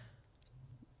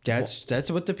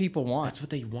 that's what the people want. that's what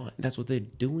they want. That's what they're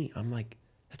doing. I'm like,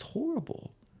 that's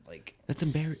horrible. Like, That's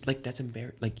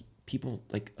embarrassing. Like, people,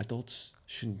 like, adults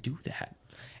shouldn't do that.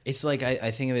 it's like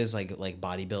I think of it as like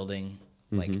bodybuilding.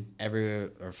 Like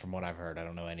or from what I've heard, I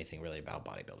don't know anything really about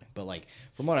bodybuilding, but like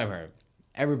from what I've heard,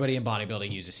 everybody in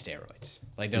bodybuilding uses steroids.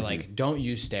 Like they're like, don't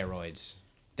use steroids.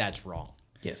 That's wrong.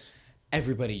 Yes.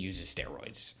 Everybody uses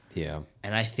steroids. Yeah.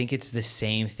 And I think it's the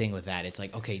same thing with that. It's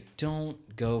like, okay, don't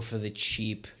go for the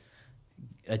cheap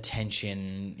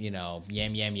attention,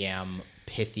 yam,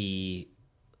 pithy,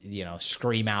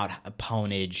 scream out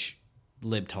ponage,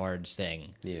 libtards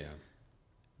thing. Yeah.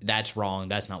 That's wrong.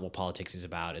 That's not what politics is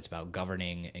about. It's about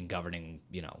governing,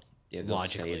 Yeah, they'll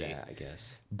logically. say that, I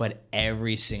guess. But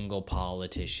every single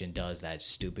politician does that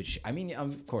stupid shit. I mean,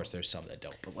 of course, there's some that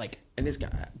don't, but like, And this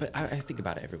guy, but I think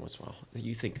about it every once in a while.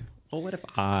 You think, well, what if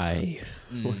I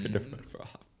were to run for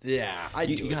office? yeah,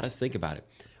 You got to think about it.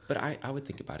 But I would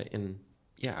think about it, and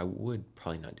yeah, I would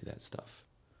probably not do that stuff.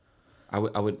 I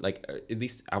would like, at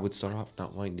least I would start off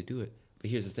not wanting to do it.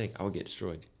 But here's the thing, I would get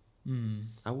destroyed.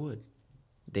 I would.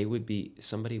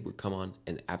 Somebody would come on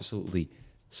and absolutely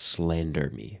slander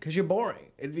me. because you're boring.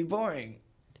 It'd be boring.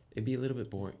 It'd be a little bit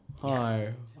boring.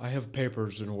 Hi, I have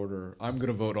papers in order. I'm going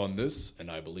to vote on this, and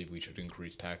I believe we should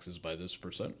increase taxes by this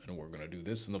 %, and we're going to do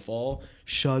this in the fall.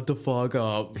 Shut the fuck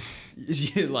up.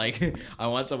 Like, I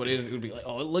want somebody who'd be like,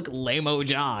 oh, look, lame-o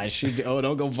Josh. Oh,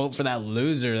 don't go vote for that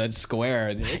loser. That's square.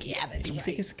 And they're like, yeah, that's Do you right.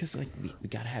 think it's because like we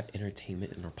gotta have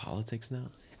entertainment in our politics now?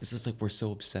 It's just like we're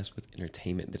so obsessed with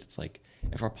entertainment that it's like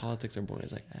if our politics are boring,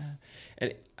 it's like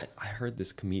And I heard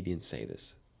this comedian say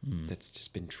this that's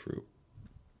just been true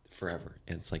forever,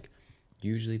 and it's like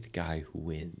usually the guy who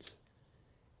wins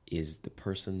is the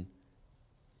person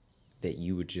that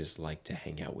you would just like to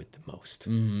hang out with the most.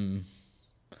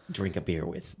 Drink a beer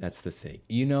with. That's the thing.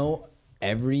 You know,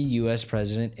 every U.S.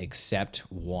 president except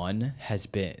one has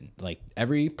been, like,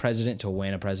 every president to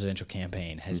win a presidential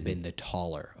campaign has been the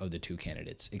taller of the two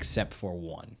candidates, except for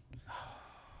one.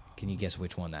 Can you guess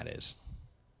which one that is?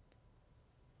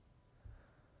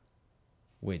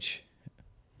 Which?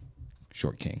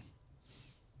 Short King.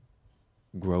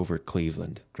 Grover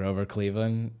Cleveland. Grover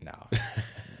Cleveland? No.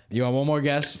 You want one more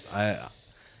guess?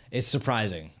 It's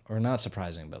surprising. Or not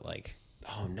surprising, but like...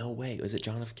 Oh, no way. Was it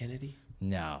John F. Kennedy?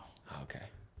 No. Oh, okay.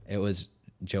 It was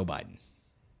Joe Biden.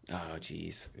 Oh,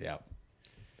 jeez. Yeah.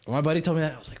 When my buddy told me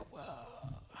that, I was like,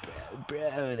 whoa,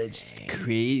 bro, that's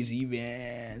crazy,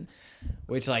 man.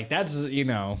 Which, like, that's, you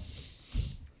know,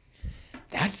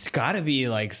 that's got to be,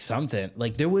 like, something.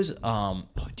 Like, there was,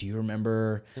 do you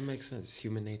remember? That makes sense.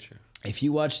 Human nature. If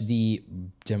you watch the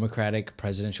Democratic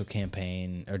presidential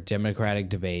campaign or Democratic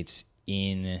debates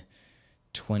in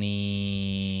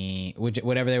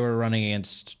whatever they were running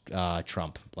against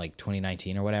Trump, like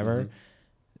 2019 or whatever,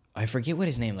 I forget what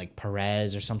his name, like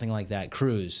Perez or something like that,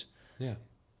 Cruz. Yeah.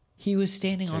 He was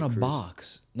standing on a Cruz?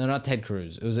 box. No, not Ted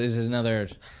Cruz. It was another.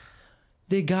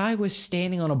 The guy was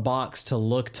standing on a box to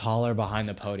look taller behind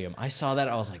the podium. I saw that.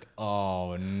 I was like,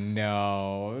 oh,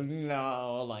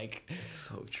 no. Like, It's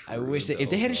so true. I wish that if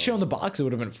they had shown the box, it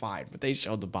would have been fine. But they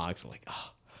showed the box. I'm like,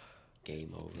 oh,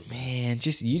 Game over. man.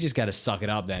 You just got to suck it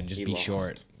up then. Just He be lost.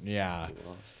 short. Yeah. He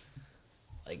lost.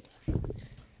 Like,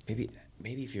 Maybe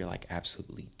if you're like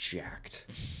absolutely jacked.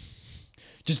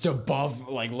 just above,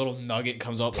 like, little nugget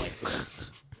comes up, like,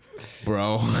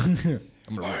 bro, I'm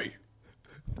gonna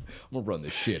run the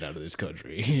shit out of this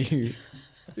country.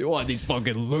 You want these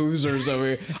fucking losers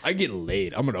over here? I get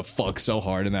laid. I'm gonna fuck so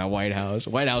hard in that White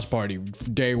House party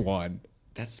day one.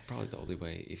 That's probably the only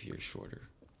way if you're shorter.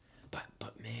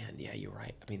 But man, yeah, you're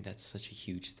right. I mean, that's such a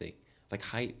huge thing. Like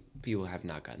height, people have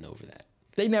not gotten over that.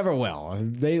 They never will.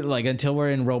 They like until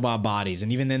we're in robot bodies,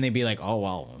 and even then they'd be like, "Oh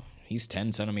well, he's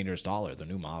 10 centimeters taller, the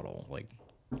new model." Like,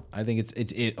 I think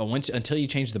it's until you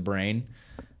change the brain,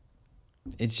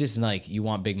 it's just like you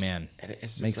want big man. And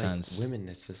it's just Makes like sense. Women,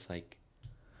 it's just like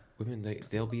women.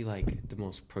 They'll be like the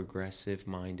most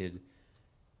progressive-minded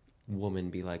woman.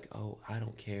 Be like, "Oh, I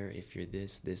don't care if you're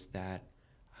this, that.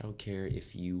 I don't care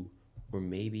if you were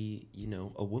maybe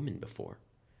a woman before."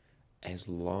 As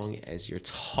long as you're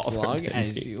taller, As long than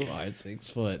as me. you are 6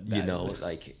 foot, that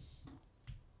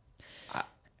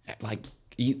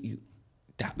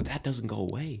doesn't go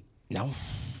away. no.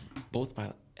 Both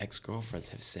my ex-girlfriends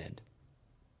have said,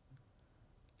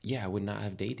 "Yeah, I would not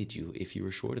have dated you if you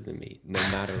were shorter than me, no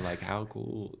matter like how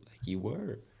cool like you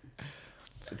were."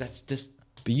 That's just.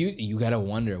 But you gotta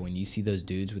wonder when you see those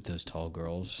dudes with those tall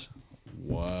girls.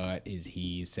 What is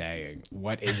he saying?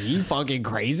 What is he fucking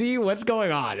crazy? What's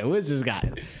going on? Who is this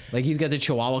guy? Like he's got the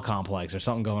Chihuahua complex or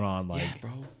something going on. Like, Yeah,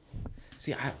 bro.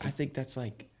 See, I think that's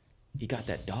like he got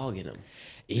that dog in him.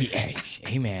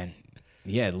 hey man,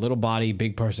 yeah, little body,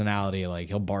 big personality. Like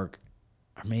he'll bark.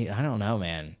 I mean, I don't know,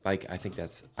 man. Like I think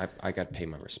that's I got to pay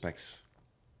my respects.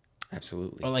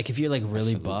 Absolutely. Or like if you're like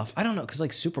really Absolutely. buff, I don't know, because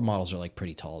like supermodels are like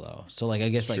pretty tall though. So like I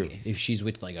guess True. like if she's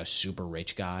with like a super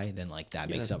rich guy, then like that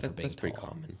makes up for being that's pretty tall.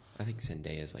 common. I think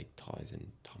Zendaya is like taller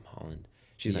than Tom Holland.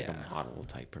 She's like Yeah. a model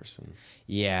type person.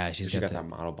 Yeah, She's got that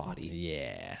model body.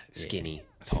 Yeah, Skinny, yeah.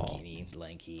 tall. Skinny,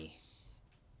 lanky.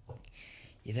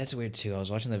 Yeah, that's weird too. I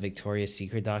was watching the Victoria's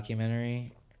Secret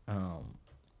documentary, and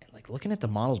like looking at the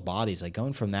models' bodies, like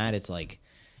going from that, it's like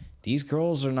these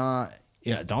girls are not,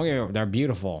 don't get me wrong, they're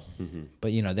beautiful, but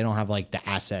they don't have like the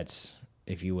assets,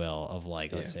 if you will, of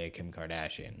like let's say Kim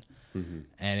Kardashian, and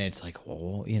it's like,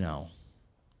 well,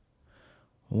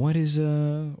 what is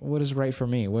right for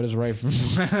me? What is right for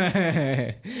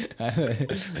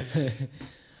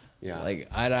Yeah. Like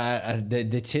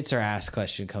the tits or ass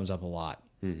question comes up a lot,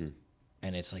 and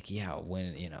it's like, yeah,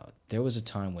 when there was a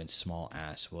time when small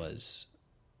ass was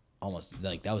almost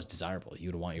like that was desirable. You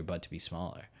would want your butt to be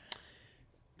smaller,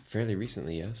 Fairly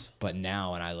recently, yes. but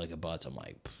now when I look at butts, I'm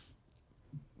like,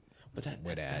 But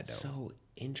Would add, that's though. so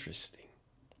interesting.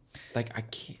 Like I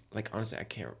can't, like honestly, I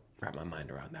can't wrap my mind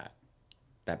around that.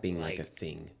 That being like a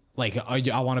thing.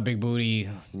 I want a big booty.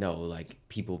 No, like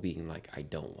people being like, I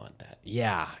don't want that.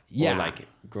 Yeah, Or like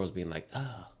girls being like,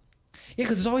 oh. yeah,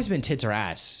 because it's always been tits or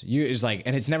ass. It's like,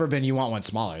 and it's never been you want one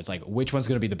smaller. It's like which one's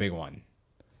gonna be the big one.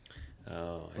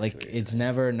 Oh, I see Like what you're it's saying.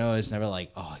 never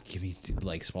like, oh, give me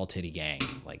like small titty gang.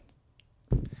 Like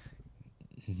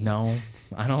no,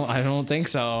 I don't think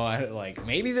so. Like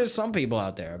maybe there's some people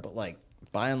out there, but like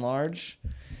by and large,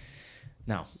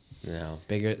 no. No.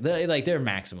 Bigger, like they're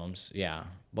maximums, yeah.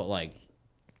 But like,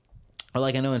 or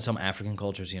like I know in some African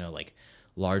cultures, you know, like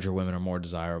larger women are more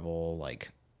desirable, like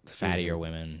fattier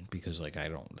women, because like I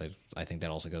think that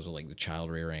also goes with like the child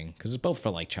rearing, because it's both for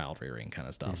like child rearing kind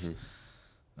of stuff.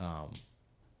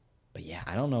 But yeah,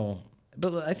 I don't know,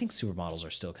 but I think supermodels are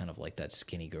still kind of like that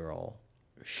skinny girl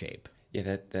shape.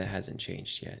 Yeah, that hasn't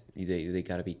changed yet. They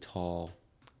got to be tall.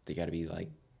 They got to be like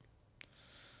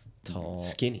Tall,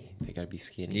 skinny. They got to be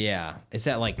skinny. yeah. It's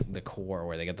that like the core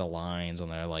where they get the lines on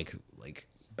their like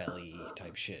belly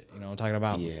type shit. You know what I'm talking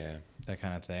about? Yeah. That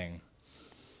kind of thing.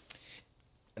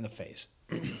 And the face.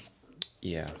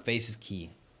 Yeah. Face is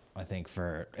key, I think,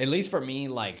 for at least for me.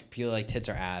 Like people like tits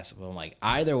or ass, but I'm like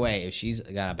either way, if she's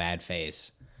got a bad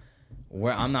face,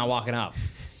 I'm not walking up.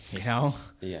 You know,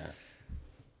 Yeah.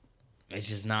 it's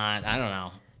just not. I don't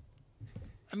know.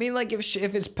 I mean, like if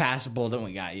it's passable, then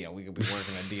we got, you know, we could be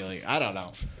working a deal. I don't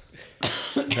know.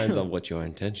 Depends on what your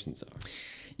intentions are.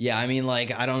 Yeah, I mean,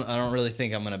 like I don't really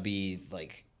think I'm gonna be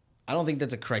like. I don't think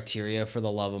that's a criteria for the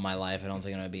love of my life. I don't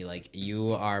think I'm gonna be like,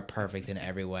 you are perfect in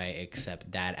every way except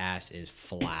that ass is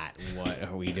flat. What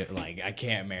are we doing? Like, I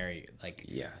can't marry you. Like,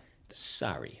 Yeah.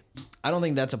 Sorry. I don't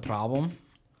think that's a problem.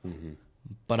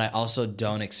 But I also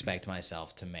don't expect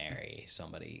myself to marry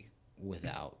somebody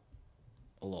without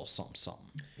a little something, something.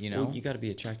 You know, Well, you got to be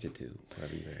attracted to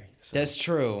whoever you marry. So that's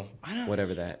true. I don't.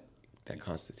 whatever that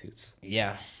constitutes.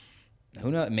 Yeah.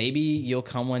 Who knows? Maybe you'll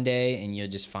come one day and you'll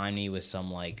just find me with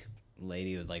some like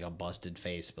lady with like a busted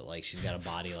face, but like she's got a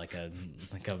body like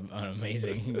an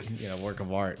amazing, you know, work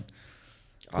of art.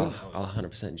 I'll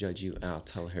 100% judge you, and I'll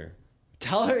tell her.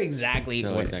 Tell her exactly.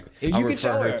 Tell her what, exactly. If I'll you can refer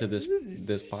show her her to this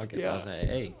podcast. I'll say,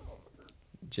 hey,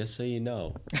 just so you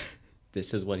know,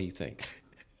 this is what he thinks.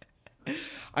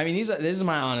 I mean, this is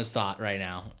my honest thought right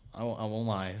now. I won't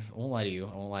lie. I won't lie to you.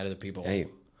 I won't lie to the people. Hey,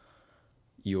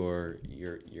 you're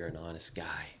an honest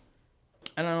guy.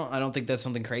 And I don't think that's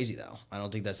something crazy though. I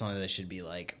don't think that's something that should be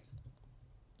like,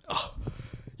 oh,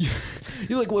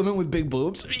 you like women with big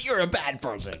boobs? You're a bad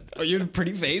person. Oh, you have a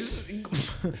pretty face?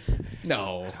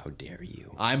 No. How dare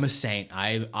you? I'm a saint.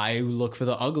 I look for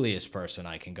the ugliest person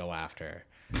I can go after.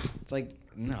 It's like,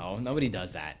 no, nobody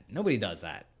does that. Nobody does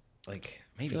that. Like,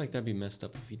 I maybe. feel like that'd be messed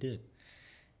up if you did.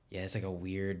 Yeah, it's like a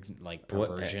weird, like, What-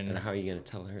 perversion. and how are you gonna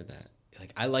tell her that?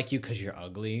 Like, I like you because you're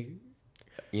ugly.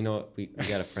 You know what? We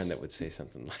got a friend that would say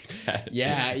something like that.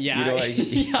 Yeah, yeah. You know what?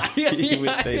 He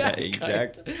would say that yeah.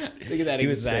 exact. Think of that He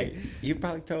would exact. say, you'd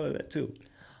probably tell her that too.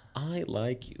 I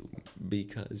like you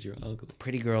because you're ugly.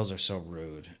 Pretty girls are so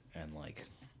rude, and like,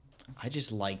 I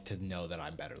just like to know that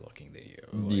I'm better looking than you.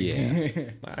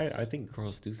 Like, Yeah. I think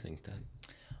girls do think that.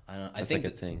 I don't. I That's think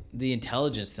like a thing. the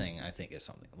intelligence thing, I think, is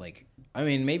something like. I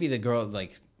mean, maybe the girl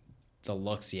like, the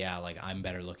looks. Yeah, like I'm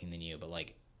better looking than you, but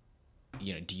like,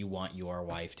 you know, do you want your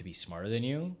wife to be smarter than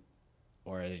you,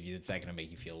 or is that gonna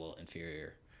make you feel a little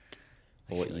inferior?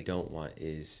 Well, what feel you like- don't want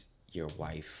is your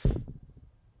wife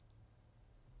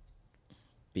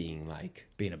being like,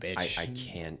 Being a bitch. I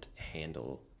can't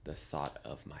handle the thought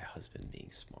of my husband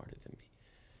being smarter than me.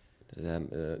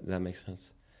 Does that make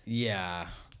sense? Yeah.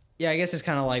 Yeah, I guess it's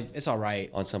kind of like it's all right.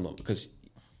 On some level, because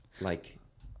like,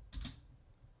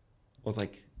 well, it's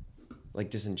like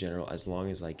just in general, as long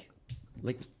as like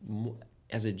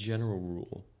as a general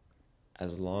rule,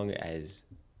 as long as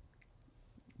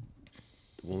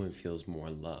the woman feels more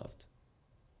loved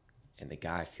and the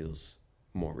guy feels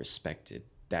more respected,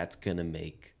 that's gonna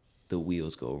make the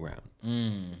wheels go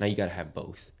around. Now you gotta have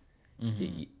both.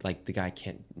 Like the guy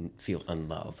can't feel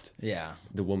unloved. Yeah.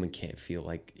 The woman can't feel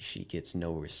like she gets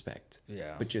no respect.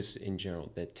 Yeah. But just in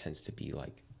general, that tends to be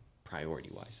like priority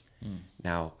wise.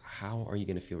 Now, how are you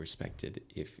going to feel respected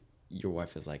if your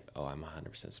wife is like, oh, I'm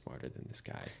 100% smarter than this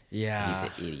guy? Yeah.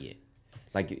 He's an idiot.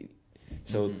 Like,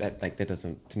 so that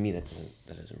doesn't, to me, that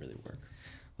doesn't really work.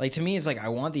 Like to me, it's like I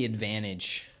want the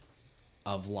advantage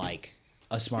of like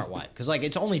a smart wife because like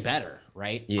it's only better,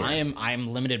 right? Yeah. I'm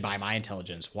limited by my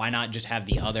intelligence. Why not just have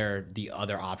the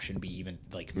other option be even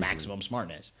like maximum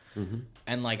smartness?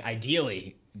 And like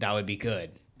ideally that would be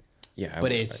good Yeah.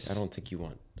 But it's- I don't think you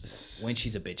want. when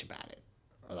she's a bitch about it,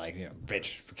 or like, you know,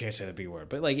 bitch. We can't say the B word,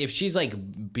 but like if she's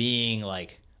like being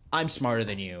like, I'm smarter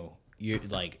than you, you're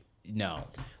like, no.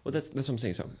 Well, that's what I'm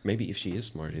saying. So maybe if she is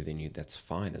smarter than you, that's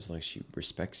fine as long as she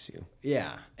respects you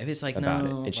Yeah. If it's like about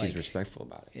no, it and she's like, respectful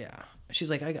about it. yeah. She's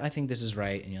like, I think this is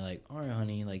right, and you're like, all right,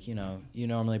 honey, like you're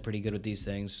normally pretty good with these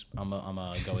things. I'm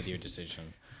gonna go with your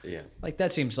decision. Yeah. Like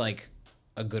that seems like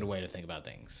a good way to think about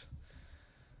things.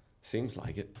 Seems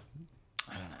like it.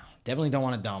 I don't know. Definitely don't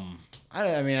want a dumb.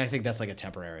 I mean, I think that's like a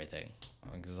temporary thing.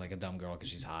 Because like a dumb girl because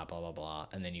she's hot, blah blah blah,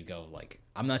 and then you go like,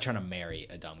 I'm not trying to marry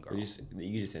a dumb girl. You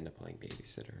just end up playing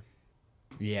babysitter.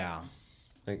 Yeah.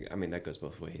 Like, I mean, that goes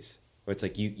both ways. Or it's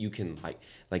like you can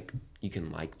like you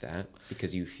can like that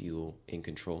because you feel in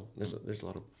control. There's a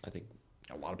lot of, I think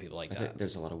a lot of people like I that. think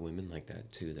there's a lot of women like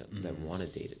that too that want to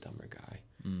date a dumber guy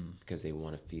because they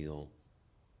want to feel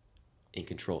in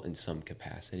control in some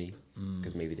capacity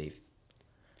because maybe they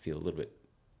feel a little bit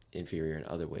inferior in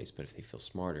other ways, but if they feel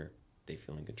smarter, they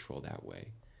feel in control that way.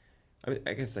 I mean,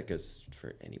 I guess that goes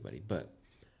for anybody, but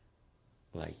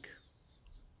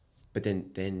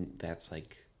then that's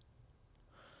like,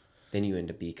 then you end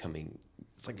up becoming.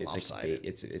 It's like lopsided.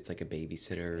 It's like a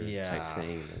babysitter type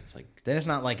thing. And it's like, then it's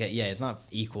not like it's not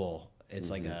equal. It's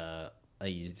like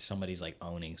somebody's like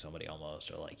owning somebody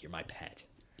almost, or like you're my pet.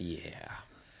 Yeah.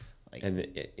 Like, And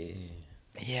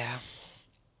yeah.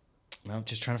 I'm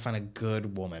just trying to find a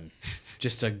good woman.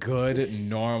 Just a good,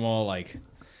 normal, like,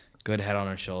 good head on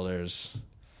her shoulders.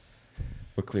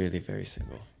 we're clearly very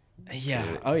single.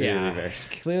 Yeah. Clearly Yeah. very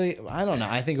single. Clearly, I don't know.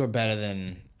 I think we're better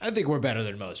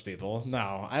than most people.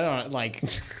 No, I don't like.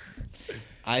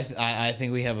 I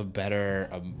think we have a better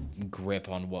grip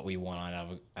on what we want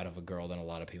out of a girl than a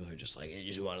lot of people who are just like, I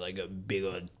just want like a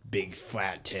big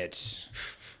flat tits,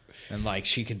 and like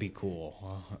she could be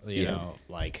cool, you know.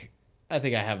 Like, I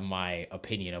think I have my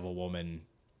opinion of a woman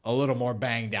a little more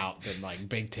banged out than like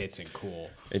big tits and cool.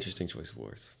 Interesting choice of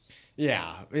words.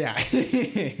 Yeah. Yeah.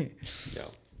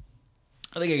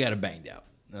 I think I got it banged out.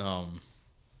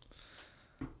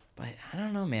 But I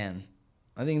don't know, man.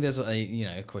 I think there's,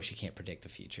 of course you can't predict the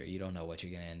future. You don't know what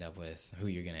you're going to end up with, who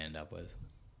you're going to end up with.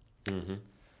 Mm-hmm.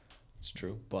 It's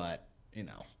true. But,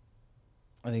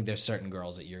 I think there's certain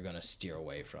girls that you're going to steer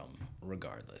away from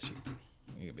regardless.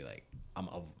 You could be like,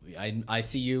 I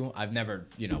see you. I've never,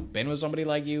 been with somebody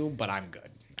like you, but I'm good.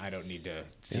 I don't need to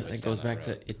see what's it goes down that back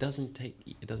road. to it doesn't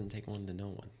take one to know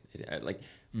one.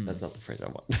 That's not the phrase I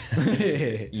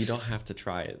want. You don't have to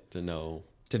try it to know.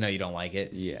 To know you don't like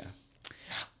it? Yeah.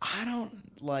 I don't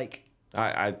like...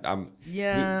 I'm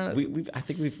Yeah. I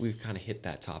think we've kind of hit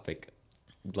that topic,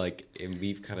 and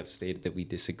we've kind of stated that we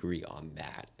disagree on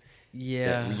that.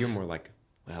 Yeah. That you're more like,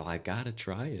 well, I gotta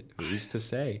try it. Who's to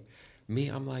say? Me,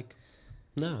 I'm like,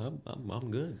 no,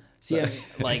 I'm good. See, So,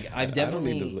 I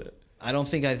definitely... don't need to I don't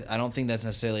think that's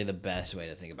necessarily the best way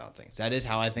to think about things. That is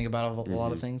how I think about a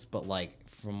lot of things, but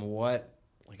from what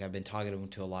I've been talking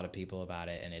to a lot of people about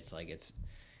it, and it's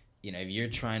if you're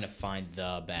trying to find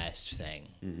the best thing,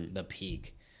 the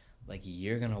peak,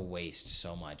 you're gonna waste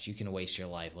so much. You can waste your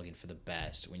life looking for the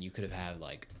best when you could have had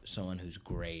someone who's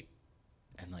great,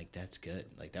 and that's good.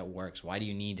 That works. Why do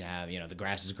you need to have the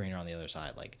grass is greener on the other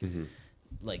side?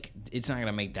 It's not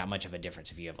gonna make that much of a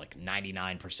difference if you have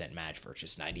 99% match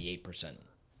versus 98%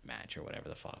 match or whatever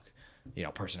the fuck,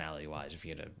 personality wise. If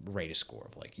you had to rate a score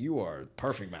of you are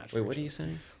perfect match. Wait, what are you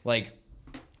saying?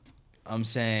 I'm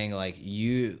saying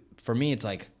for me it's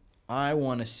I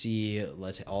want to see,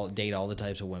 let's say, date all the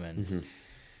types of women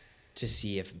to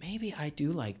see if maybe I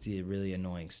do like the really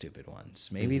annoying stupid ones.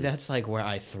 Maybe that's where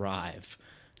I thrive.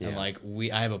 And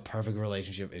I have a perfect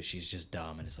relationship if she's just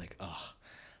dumb and it's oh,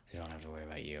 I don't have to worry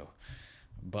about you.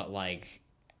 But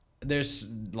there's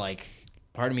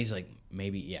part of me is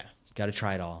maybe got to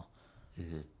try it all.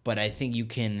 But I think you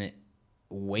can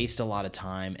waste a lot of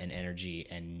time and energy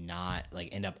and not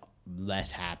end up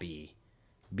less happy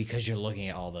because you're looking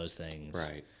at all those things,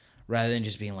 Right. rather than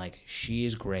just being she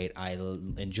is great, I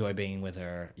enjoy being with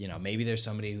her. Maybe there's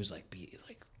somebody who's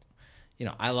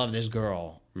I love this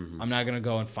girl. I'm not gonna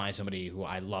go and find somebody who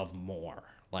I love more.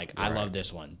 I love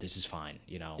this one. This is fine.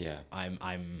 Yeah.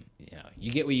 I'm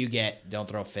you get what you get. Don't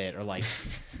throw a fit, or I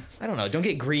don't know. Don't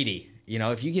get greedy.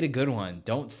 If you get a good one,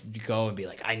 don't go and be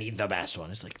I need the best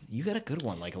one. It's you got a good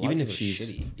one. A lot Even of if people are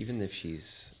she's shitty. even if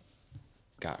she's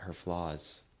got her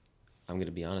flaws, I'm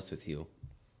gonna be honest with you.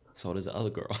 So does the other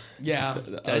girl. Yeah,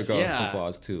 The other girl has some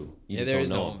flaws too. You just don't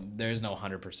know. There's no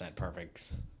 100%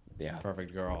 perfect. Yeah.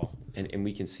 Perfect girl. And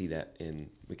we can see that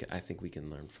I think we can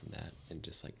learn from that, and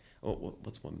just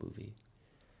what's one movie?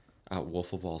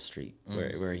 Wolf of Wall Street,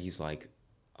 where he's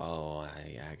oh,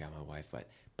 I got my wife, but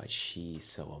she's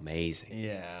so amazing.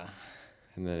 Yeah.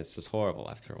 And then it's just horrible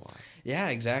after a while. Yeah,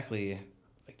 exactly.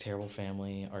 Terrible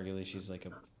family. Arguably, she's I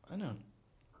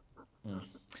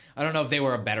don't know if they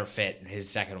were a better fit, his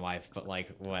second wife, but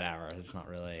whatever. It's not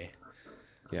really.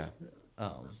 Yeah.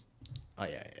 Oh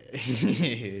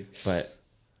yeah. But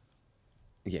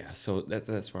yeah, so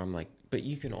that's where I'm but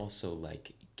you can also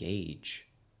gauge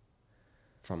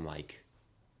from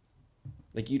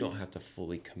you don't have to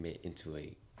fully commit into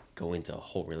a go into a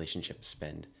whole relationship,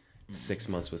 spend 6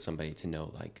 months with somebody to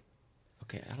know, like,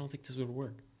 okay, I don't think this would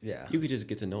work. Yeah. You could just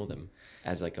get to know them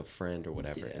as like a friend or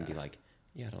whatever and be like,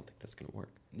 yeah, I don't think that's gonna work.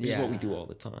 Which is what we do all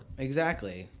the time.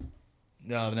 Exactly.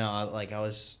 No. Like I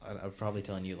was probably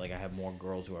telling you, like I have more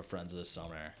girls who are friends this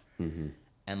summer,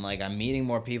 and like I'm meeting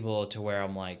more people to where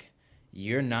I'm like,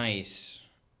 you're nice,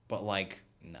 but like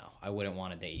no, I wouldn't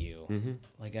want to date you.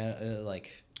 Like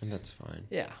And that's fine.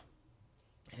 yeah,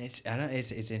 and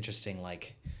it's interesting.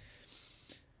 Like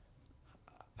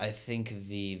I think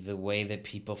the way that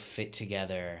people fit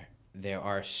together, there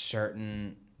are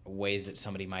certain ways that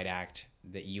somebody might act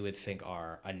that you would think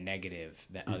are a negative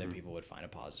that other people would find a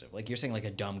positive. Like you're saying, like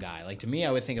a dumb guy. Like to me,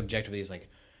 I would think objectively, he's like,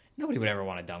 nobody would ever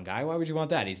want a dumb guy. Why would you want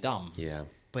that? He's dumb. Yeah.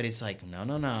 But it's like,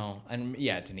 no. And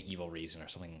yeah, it's an evil reason or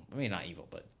something. I mean, not evil,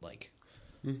 but like,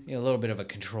 you know, a little bit of a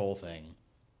control thing.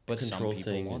 But Control some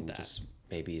people thing want and that. just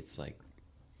maybe it's like,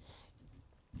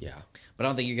 yeah. But I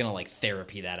don't think you're gonna like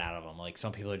therapy that out of them. Like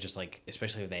some people are just like,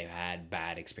 especially if they've had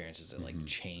bad experiences that like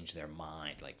change their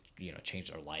mind, like you know, change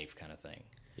their life, kind of thing.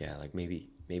 Yeah, like maybe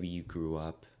you grew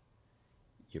up,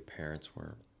 your parents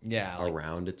were Like,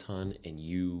 around a ton, and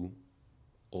you,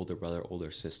 older brother,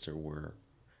 older sister, were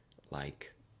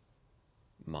like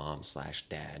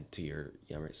mom/dad to your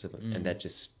younger siblings, and that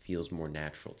just feels more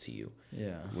natural to you.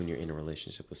 Yeah. When you're in a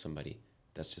relationship with somebody,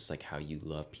 that's just like how you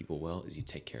love people well, is you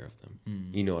take care of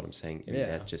them. You know what I'm saying? And Yeah.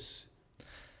 that just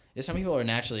Yeah, some people are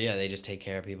naturally, they just take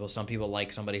care of people. Some people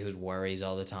like somebody who worries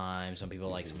all the time. Some people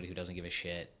like somebody who doesn't give a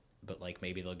shit. But like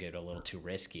maybe they'll get a little too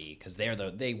risky because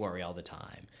they worry all the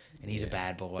time, and he's a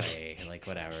bad boy, like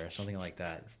whatever, something like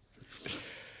that.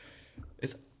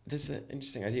 this is an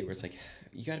interesting idea where it's like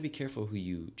you got to be careful who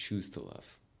you choose to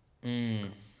love,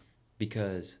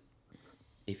 because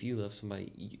if you love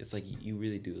somebody, it's like you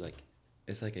really do, like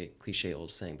it's like a cliche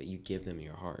old saying, but you give them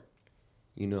your heart.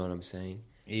 You know what I'm saying?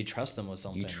 You trust them with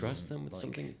something. You trust them with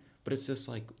something, but it's just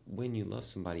like when you love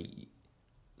somebody,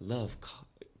 love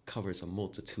covers a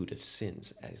multitude of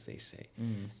sins, as they say.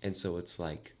 And so it's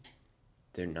like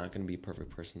they're not going to be a perfect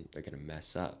person. They're going to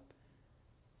mess up.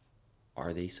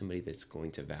 Are they somebody that's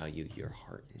going to value your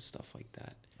heart and stuff like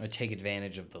that? Or take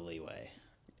advantage of the leeway.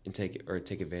 And take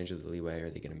advantage of the leeway? Or are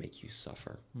they going to make you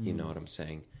suffer? You know what I'm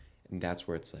saying? And that's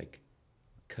where it's like,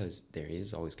 because there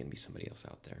is always going to be somebody else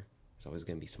out there. There's always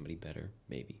going to be somebody better,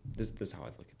 maybe. This is how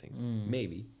I look at things.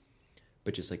 Maybe.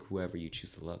 But just like whoever you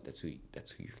choose to love, that's who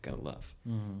you're gonna love.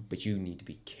 But you need to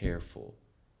be careful.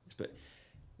 But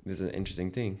this is an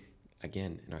interesting thing.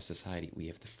 Again, in our society, we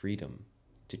have the freedom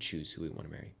to choose who we want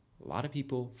to marry. A lot of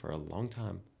people, for a long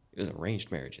time, it was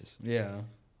arranged marriages. Yeah.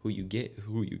 Who you get.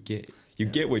 You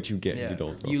get what you get. Yeah. You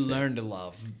don't. You learn to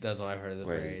love. That's what I've heard of the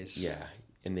phrase. Yeah,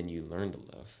 and then you learn to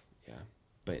love. Yeah,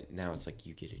 but now it's like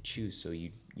you get to choose, so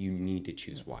you need to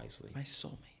choose wisely. My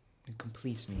soulmate. It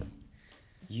completes me.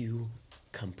 You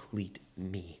complete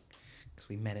me. Because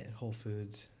we met at Whole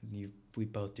Foods. And we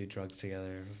both do drugs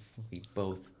together. We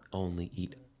both only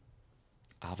eat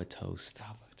Avatoast.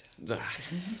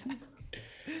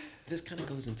 This kind of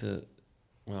goes into,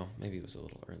 well, maybe it was a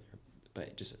little earlier,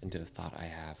 but just into a thought I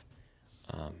have.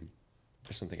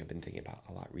 There's something I've been thinking about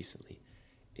a lot recently,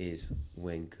 is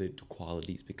when good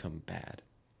qualities become bad.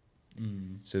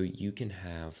 So you can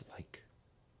have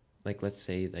like let's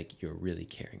say like you're a really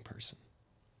caring person.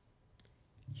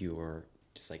 You're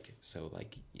just like so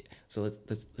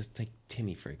let's take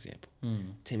Timmy for example.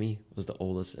 Timmy was the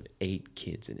oldest of 8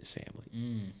 kids in his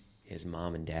family. His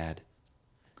mom and dad,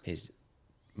 his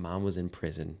mom was in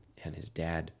prison and his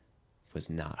dad was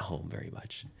not home very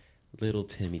much. Little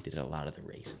Timmy did a lot of the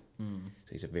raising.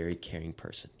 So he's a very caring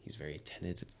person. He's very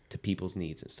attentive to people's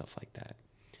needs and stuff like that.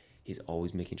 He's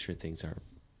always making sure things are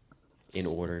in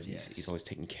order. He's always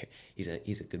taking care. He's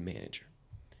a good manager.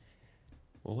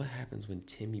 Well, what happens when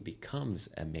Timmy becomes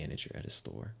a manager at a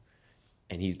store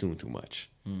and he's doing too much?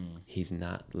 He's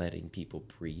not letting people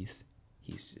breathe.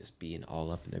 He's just being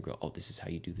all up in their grill. Oh, this is how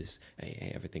you do this.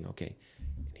 Hey, everything okay?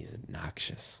 And he's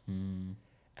obnoxious.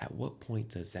 At what point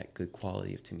does that good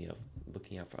quality of Timmy of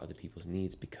looking out for other people's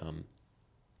needs become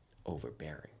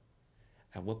overbearing?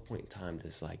 At what point in time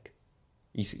does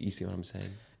you see what I'm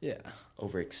saying? Yeah.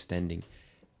 Overextending.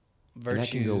 Virtues And that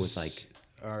can go with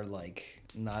are like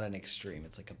not an extreme.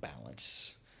 It's like a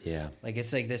balance. Yeah. Like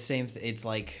it's like the same. It's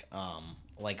like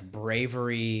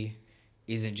bravery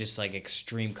isn't just like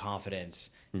extreme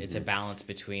confidence. It's a balance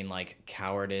between like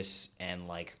cowardice and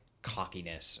like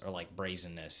cockiness or like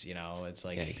brazenness. You know, it's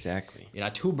like Yeah, exactly. You're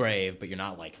not too brave, but you're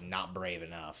not like not brave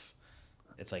enough.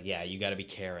 It's like you got to be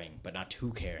caring, but not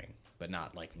too caring, but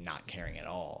not like not caring at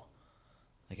all.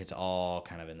 Like it's all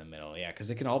kind of in the middle, yeah, because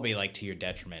it can all be like to your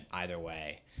detriment either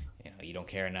way. you know, you don't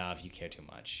care enough, you care too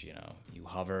much, you know, you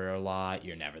hover a lot,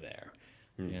 you're never there.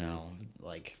 You know,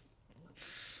 like,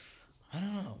 I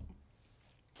don't know.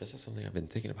 This is something I've been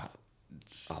thinking about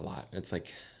a lot. It's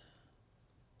like,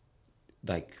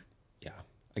 yeah.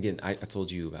 Again, I told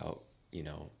you about, you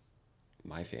know,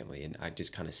 my family, and I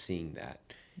just kind of seeing that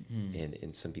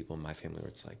in some people in my family where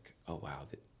it's like, oh, wow,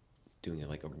 doing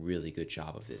like a really good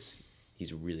job of this.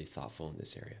 He's really thoughtful in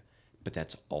this area. But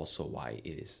that's also why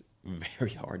it is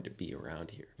very hard to be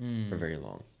around here for very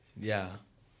long. Yeah.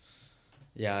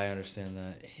 Yeah, I understand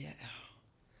that. Yeah.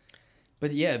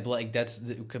 But yeah, like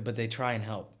but they try and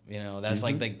help, you know. That's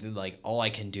like all I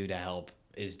can do to help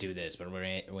is do this. But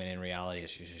when in reality,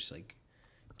 it's just like,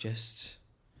 just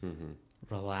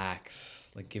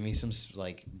relax. Like, give me some,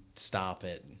 like, stop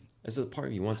it. And so part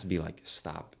of you wants to be like,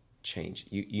 stop, change.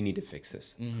 You need to fix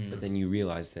this. But then you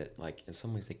realize that, like, in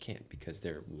some ways they can't because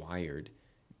they're wired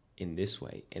in this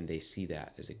way, and they see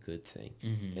that as a good thing.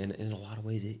 And in a lot of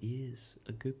ways, it is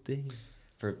a good thing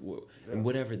for and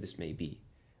whatever this may be.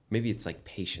 Maybe it's like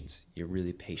patience. You're a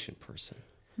really patient person.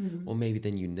 Well, maybe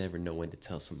then you never know when to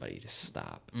tell somebody to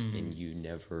stop, and you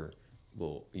never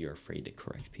you're afraid to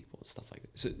correct people and stuff like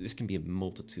that. So this can be a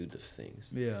multitude of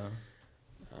things. Yeah.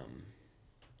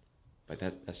 But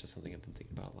that's just something I've been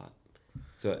thinking about a lot.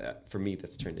 So for me,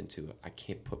 that's turned into, I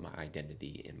can't put my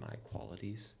identity in my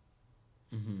qualities.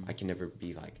 I can never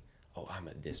be like, oh, I'm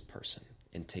this person,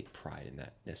 and take pride in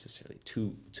that necessarily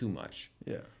too much.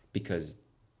 Yeah. Because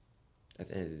at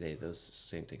the end of the day, those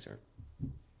same things are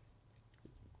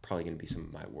probably going to be some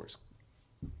of my worst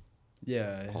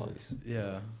qualities.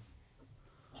 Yeah.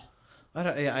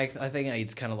 I think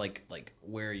it's kind of like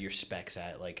where are your specs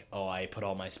at? Like, oh, I put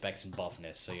all my specs in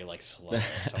buffness, so you're like slow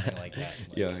or something like that.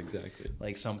 Like, yeah, exactly.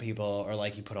 Like some people, or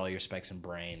like you put all your specs in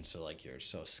brain, so like you're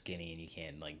so skinny and you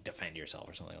can't like defend yourself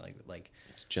or something like that. Like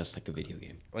it's just like a video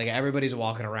game. Like everybody's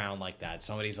walking around like that.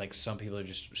 Somebody's like, some people are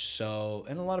just so,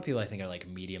 and a lot of people I think are like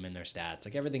medium in their stats.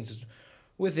 Like everything's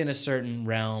within a certain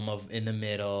realm of in the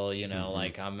middle, you know,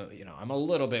 like I'm a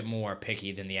little bit more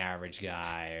picky than the average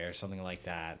guy or something like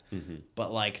that.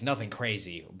 But like nothing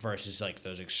crazy versus like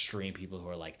those extreme people who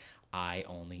are like, I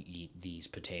only eat these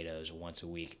potatoes once a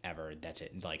week ever. That's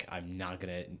it. Like I'm not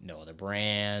gonna, no other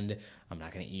brand. I'm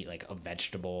not gonna eat like a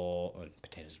vegetable, or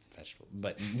potatoes vegetable,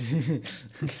 but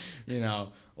you know,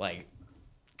 like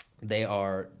they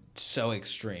are so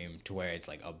extreme to where it's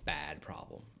like a bad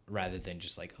problem, rather than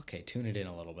just like, okay, tune it in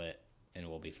a little bit and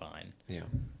we'll be fine. Yeah.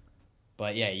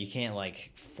 But yeah, you can't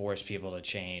like force people to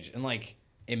change. And like,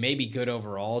 it may be good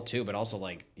overall too, but also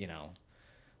like, you know,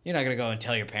 you're not going to go and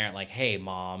tell your parent like, hey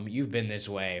mom, you've been this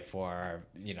way for,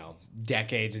 you know,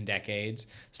 decades and decades.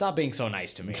 Stop being so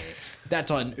nice to me. That's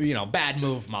on, you know, bad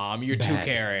move, mom. You're too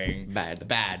caring.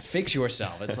 Bad. Fix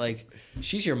yourself. It's like,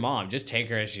 she's your mom. Just take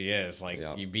her as she is. Like,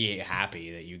 you be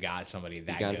happy that you got somebody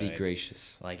that good. You gotta be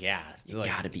gracious. Like, yeah. You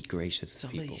like, gotta be gracious some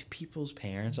to people. of these people's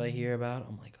parents I hear about,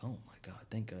 I'm like, oh my God,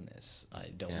 thank goodness. I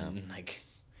don't, like,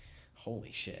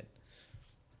 holy shit.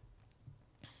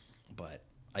 But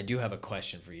I do have a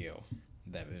question for you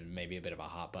that may be a bit of a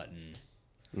hot button.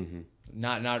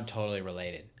 Not totally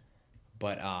related,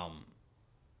 but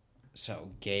so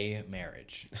gay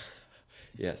marriage.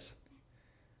 Yes.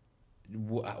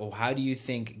 How do you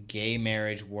think gay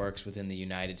marriage works within the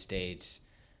United States,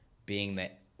 being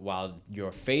that while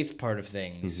your faith part of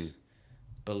things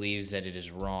believes that it is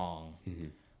wrong,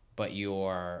 but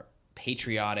your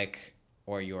patriotic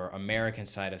or your American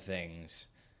side of things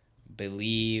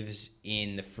believes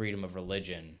in the freedom of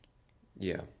religion?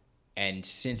 Yeah. And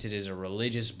since it is a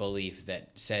religious belief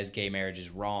that says gay marriage is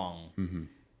wrong,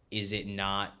 is it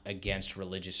not against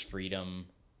religious freedom,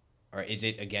 or is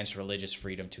it against religious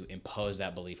freedom to impose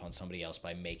that belief on somebody else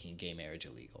by making gay marriage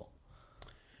illegal?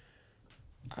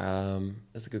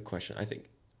 That's a good question. I think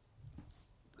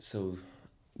so.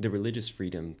 The religious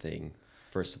freedom thing,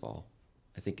 first of all,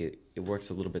 I think it works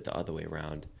a little bit the other way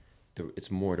around.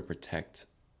 It's more to protect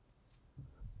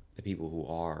the people who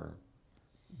are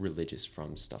religious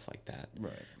from stuff like that.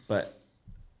 Right. But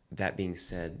that being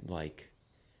said, like,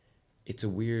 it's a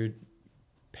weird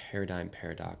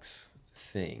paradox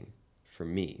thing for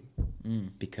me,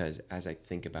 because as I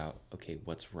think about, okay,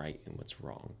 what's right and what's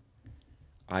wrong,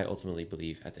 I ultimately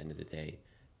believe at the end of the day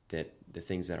that the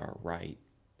things that are right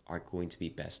are going to be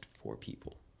best for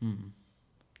people. And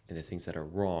the things that are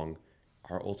wrong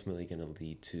are ultimately going to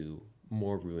lead to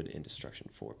more ruin and destruction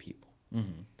for people.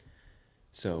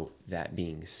 So that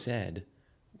being said,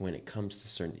 when it comes to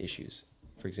certain issues,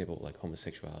 for example, like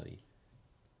homosexuality,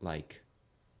 like,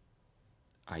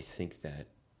 I think that,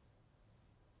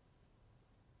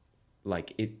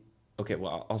 like, okay,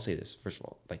 well, I'll say this first of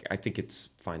all. Like, I think it's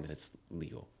fine that it's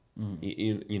legal.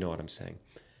 You know what I'm saying?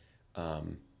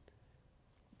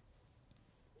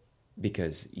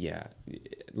 Because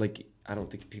like, I don't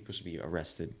think people should be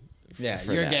arrested. Yeah,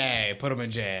 for you're that. gay. Put them in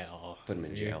jail. Put 'em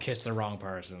in You jail. kissed the wrong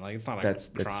person. Like, it's not a That's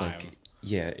crime. like,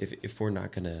 yeah. If we're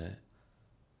not gonna,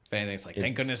 If anything, it's like,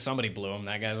 thank goodness somebody blew him.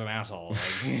 That guy's an asshole.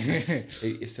 Like,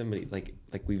 if somebody like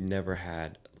we've never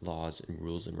had laws and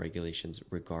rules and regulations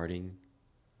regarding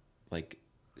like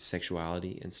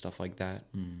sexuality and stuff like that,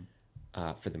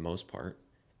 for the most part,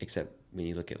 except when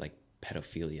you look at like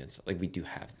pedophilia and stuff. Like, we do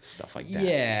have stuff like that.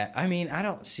 yeah, I mean, I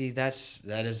don't see that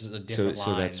is a different line.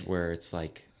 So that's where it's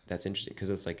like, that's interesting, because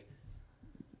it's like,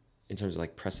 in terms of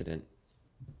like precedent,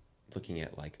 looking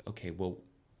at like, okay, well,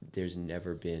 there's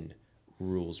never been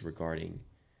rules regarding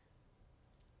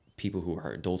people who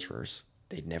are adulterers.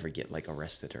 They'd never get like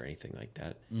arrested or anything like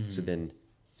that. So then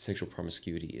sexual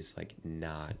promiscuity is like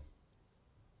not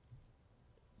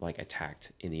like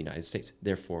attacked in the United States.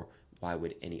 Therefore, why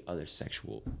would any other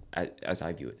sexual, as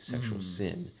I view it, sexual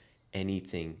sin,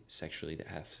 anything sexually that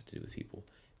has to do with people,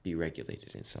 be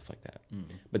regulated and stuff like that?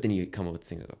 But then you come up with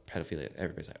things like pedophilia.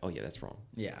 Everybody's like, oh yeah, that's wrong.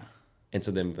 Yeah. And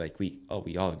so then like we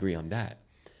all agree on that.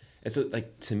 And so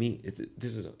like, to me,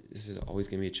 this is always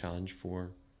going to be a challenge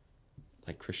for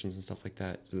like Christians and stuff like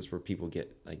that. So this is where people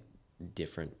get like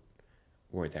different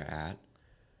where they're at.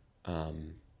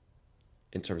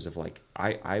 In terms of like,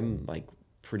 I'm like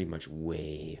pretty much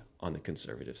way on the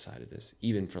conservative side of this,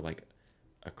 even for like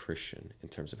a Christian, in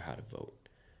terms of how to vote.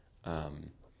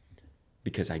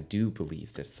 Because I do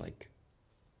believe that it's like,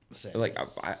 Same. like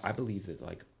I believe that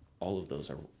like all of those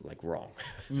are like wrong.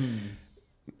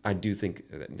 I do think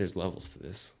that there's levels to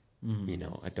this. You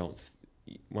know, I don't.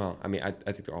 Well, I mean, I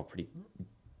think they're all pretty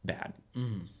bad.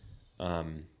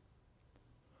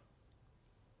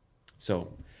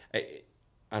 So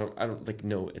I don't like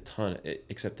know a ton,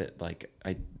 except that like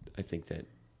I think that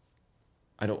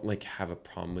I don't like have a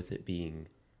problem with it being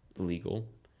legal,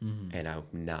 and I'm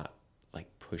not like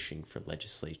pushing for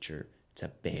legislature to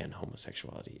ban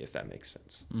homosexuality, if that makes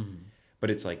sense. But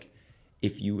it's like,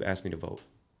 if you ask me to vote,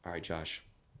 all right, Josh,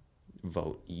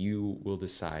 vote. You will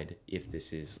decide if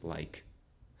this is like,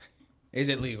 Is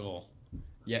it legal?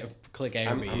 Yeah, click A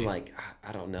or B. I'm like,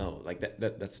 I don't know. Like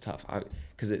that's tough.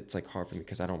 Because it's like hard for me,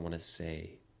 because I don't want to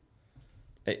say.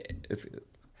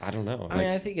 I don't know. I mean,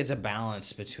 I think it's a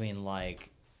balance between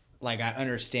like I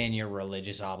understand your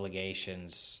religious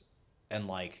obligations, and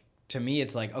like, to me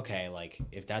it's like, okay, like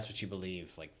if that's what you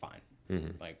believe, like fine.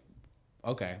 Like,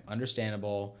 okay,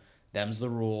 understandable. Them's the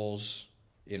rules.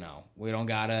 You know, we don't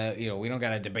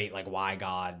gotta debate like why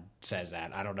God says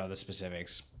that. I don't know the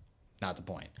specifics. Not the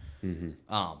point.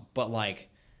 But like,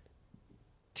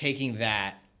 taking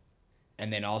that,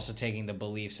 and then also taking the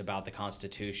beliefs about the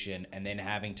Constitution, and then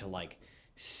having to like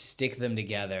stick them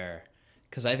together,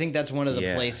 because I think that's one of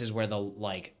the places where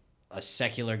a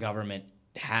secular government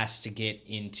has to get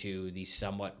into the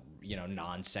somewhat,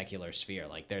 non-secular sphere.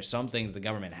 Like, there's some things the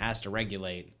government has to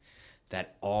regulate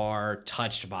that are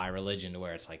touched by religion, to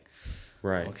where it's like,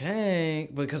 right, okay,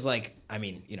 because like, I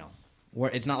mean,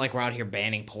 it's not like we're out here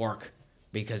banning pork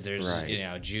because there's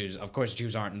Jews. Of course,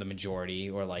 Jews aren't the majority,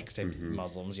 or like say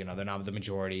Muslims. They're not the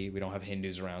majority. We don't have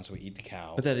Hindus around, so we eat the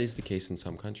cow. But that is the case in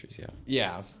some countries, yeah.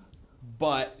 Yeah,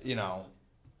 but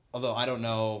although I don't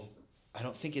know, I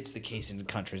don't think it's the case in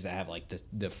countries that have like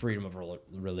the freedom of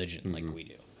religion like we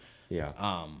do. Yeah.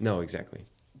 No, exactly.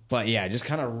 But yeah, just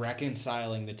kind of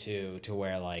reconciling the two, to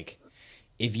where like,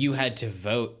 if you had to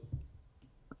vote,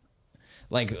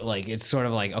 like it's sort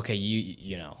of like, okay,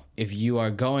 if you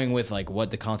are going with like what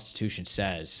the Constitution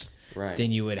says, right,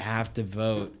 then you would have to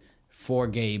vote for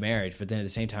gay marriage. But then at the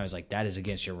same time, it's like, that is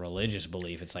against your religious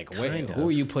belief. It's like, wait, who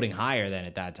are you putting higher than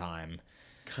at that time?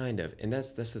 Kind of. And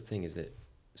that's the thing, is that,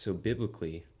 so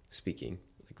biblically speaking,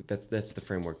 like that's the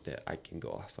framework that I can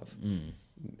go off of.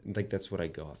 Like, that's what I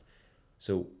go off.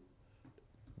 So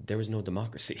there was no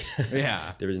democracy.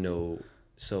 Yeah. There was no,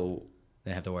 so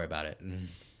They don't have to worry about it.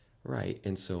 right.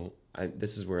 And so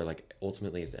this is where, like,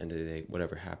 ultimately at the end of the day,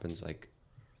 whatever happens, like,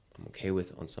 I'm okay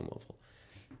with on some level.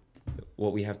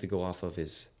 What we have to go off of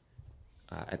is,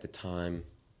 at the time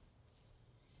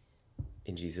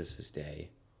in Jesus's day,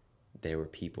 there were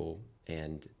people,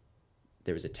 and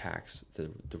there was a tax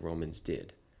the Romans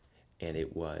did, and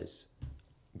it was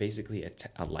basically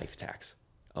a life tax.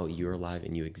 Oh, you're alive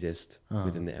and you exist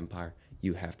within the empire,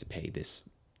 you have to pay this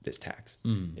tax.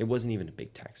 It wasn't even a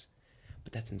big tax,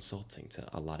 but that's insulting to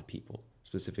a lot of people,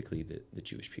 specifically the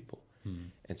Jewish people.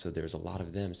 And so there's a lot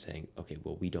of them saying, okay,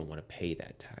 well, we don't want to pay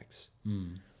that tax.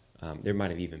 There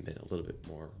might have even been a little bit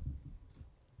more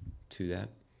to that.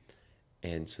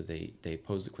 And so they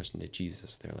pose the question to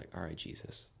Jesus. They're like, all right,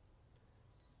 Jesus,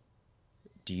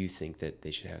 do you think that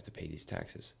they should have to pay these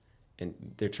taxes? And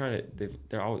they're trying to,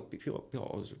 people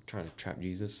always are trying to trap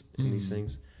Jesus in these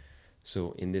things.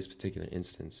 So in this particular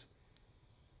instance,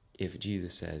 if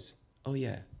Jesus says, oh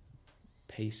yeah,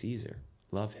 pay Caesar,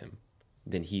 love him,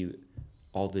 then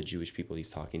all the Jewish people he's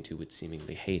talking to would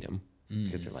seemingly hate him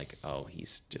because they're like, oh,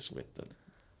 he's just with the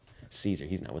Caesar,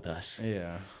 he's not with us.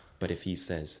 Yeah. But if he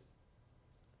says,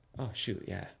 oh shoot,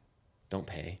 yeah, don't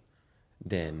pay,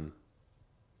 then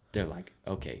they're like,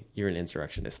 okay, you're an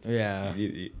insurrectionist. Yeah.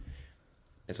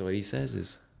 And so what he says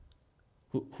is,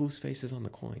 whose face is on the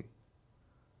coin?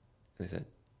 And they said,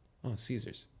 oh,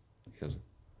 Caesar's. He goes,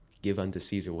 give unto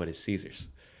Caesar what is Caesar's.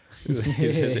 It's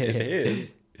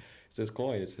his. It's his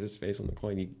coin. It's his face on the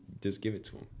coin. You just give it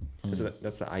to him. And so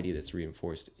that's the idea that's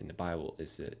reinforced in the Bible,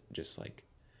 is that just like,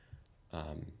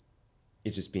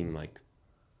 it's just being like,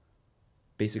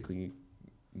 basically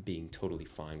being totally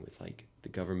fine with like the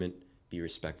government, be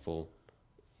respectful,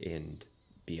 and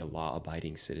be a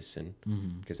law-abiding citizen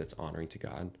because that's honoring to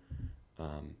God.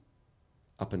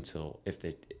 Up until if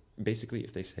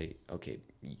they say, okay,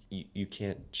 you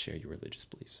can't share your religious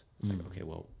beliefs. It's like, okay,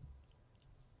 well,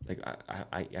 like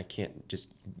I can't just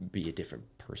be a different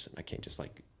person. I can't just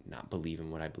like not believe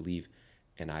in what I believe,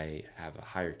 and I have a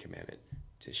higher commandment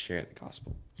to share the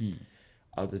gospel.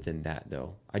 Other than that,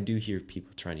 though, I do hear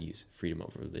people trying to use freedom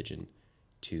of religion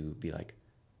to be like,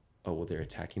 oh, well, they're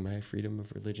attacking my freedom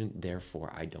of religion,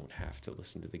 therefore I don't have to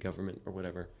listen to the government or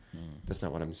whatever. That's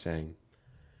not what I'm saying.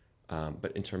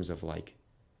 But in terms of like,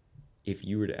 if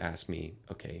you were to ask me,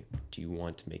 okay, do you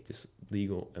want to make this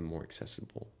legal and more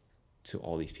accessible to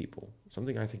all these people?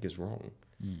 Something I think is wrong.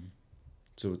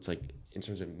 So it's like, in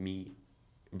terms of me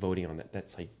voting on that,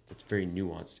 that's very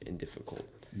nuanced and difficult.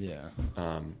 Yeah.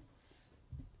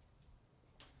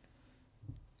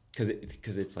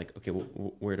 Because it's like, okay,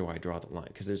 well, where do I draw the line?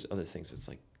 Because there's other things that's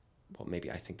like, well, maybe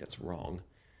I think that's wrong,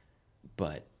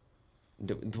 but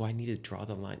do I need to draw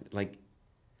the line? Like,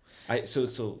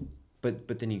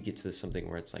 but then you get to something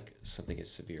where it's like something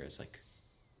as severe as like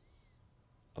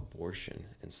abortion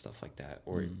and stuff like that,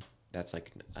 or that's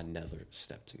like another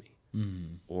step to me.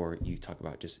 Or you talk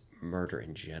about just murder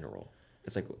in general.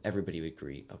 It's like everybody would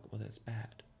agree, oh, well, that's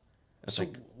bad. That's So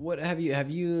what have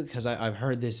you, because I've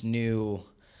heard this new,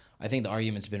 I think the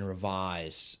argument's been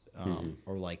revised,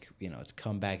 or like, it's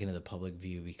come back into the public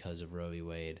view because of Roe v.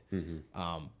 Wade.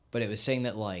 But it was saying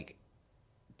that like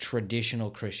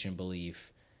traditional Christian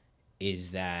belief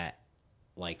is that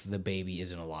like the baby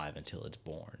isn't alive until it's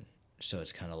born. So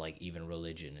it's kind of like even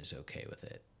religion is okay with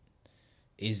it.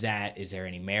 Is there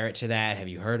any merit to that? Have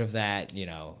you heard of that?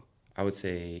 I would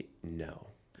say no.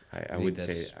 I would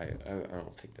say I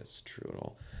don't think that's true at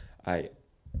all.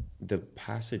 The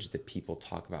passage that people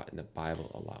talk about in the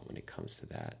Bible a lot when it comes to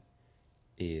that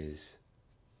is,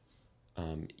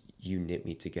 you knit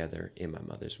me together in my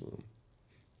mother's womb.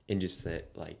 And just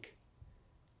that, like,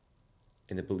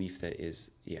 and the belief that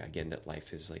is, again, that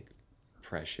life is like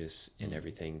precious and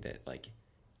everything, that like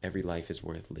every life is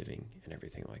worth living and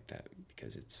everything like that,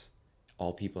 because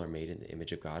all people are made in the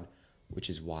image of God, which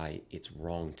is why it's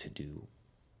wrong to do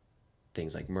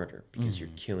things like murder, because you're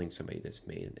killing somebody that's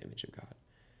made in the image of God.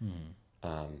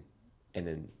 And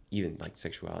then even like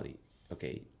sexuality,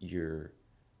 okay, you're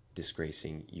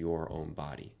disgracing your own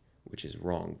body, which is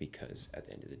wrong, because at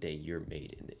the end of the day, you're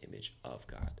made in the image of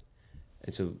God.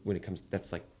 And so when it comes,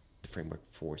 that's like the framework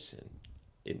for sin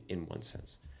in one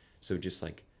sense. So just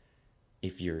like,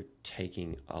 if you're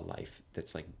taking a life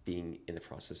that's like being in the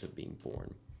process of being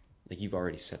born, like you've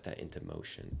already set that into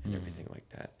motion and everything like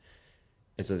that.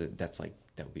 And so that's like,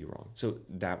 that would be wrong. So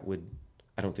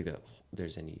I don't think that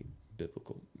there's any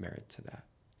biblical merit to that.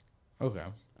 Okay.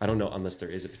 I don't know, unless there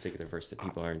is a particular verse that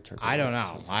people are interpreting. I don't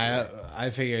know. I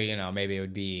figure, maybe it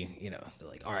would be, they're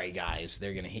like, all right, guys,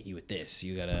 they're going to hit you with this.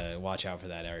 You got to watch out for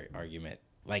that argument.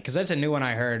 Like, because that's a new one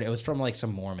I heard. It was from like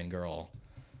some Mormon girl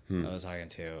I was talking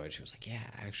to. And she was like, yeah,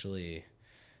 actually.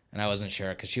 And I wasn't sure,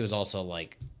 because she was also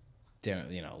like,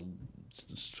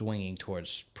 swinging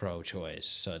towards pro-choice.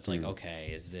 So it's like,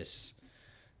 okay, is this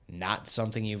not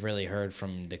something you've really heard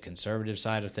from the conservative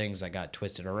side of things that got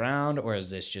twisted around, or is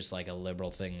this just like a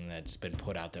liberal thing that's been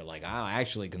put out there like, oh,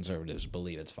 actually conservatives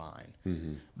believe it's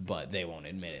fine, but they won't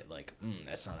admit it, like,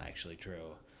 that's not actually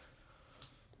true?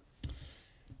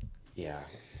 Yeah,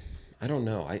 I don't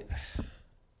know. I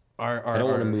I don't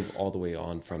want to move all the way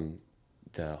on from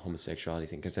the homosexuality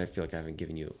thing, because I feel like I haven't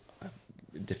given you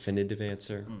a definitive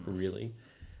answer, really,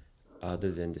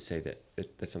 other than to say that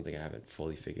that's something I haven't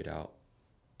fully figured out.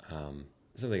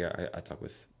 Something I talk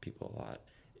with people a lot,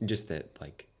 just that,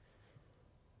 like,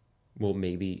 Well,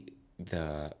 maybe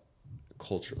the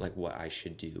culture, like what I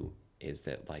should do is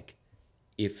that, like,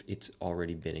 if it's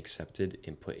already been accepted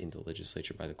and put into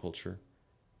legislature by the culture,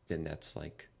 then that's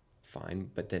like fine.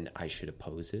 But then I should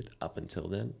oppose it up until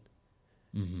then,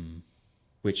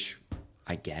 which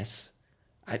I guess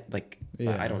I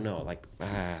don't know, like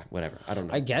whatever. I don't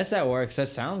know. I guess that works. That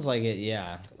sounds like it.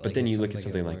 Yeah. But then you look at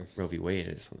something like Roe v. Wade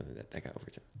is something that got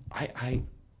overturned. I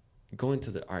go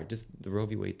into the just the Roe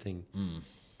v. Wade thing.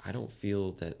 I don't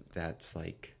feel that's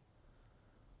like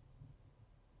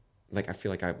I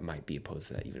feel like I might be opposed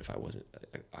to that even if I wasn't.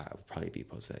 I would probably be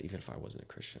opposed to that even if I wasn't a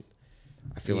Christian.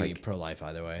 I feel You'd like be pro-life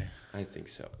either way. I think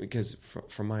so, because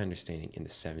from my understanding, in the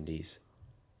 70s,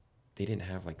 they didn't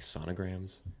have like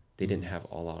sonograms. They didn't have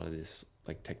a lot of this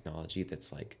like technology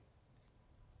that's like,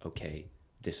 okay,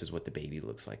 this is what the baby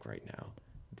looks like right now.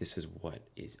 This is what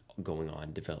is going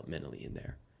on developmentally in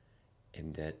there.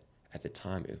 And that at the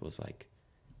time it was like,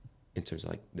 in terms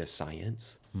of like the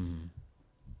science,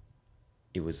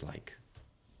 it was like,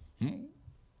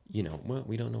 you know, well,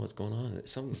 we don't know what's going on.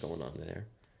 Something's going on there.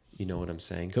 You know what I'm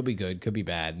saying? Could be good, could be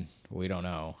bad. We don't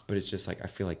know. But it's just like, I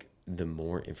feel like the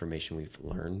more information we've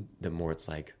learned, the more it's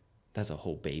like, that's a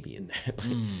whole baby in there.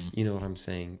 Like, you know what I'm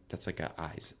saying? That's like got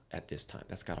eyes at this time.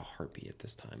 That's got a heartbeat at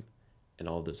this time. And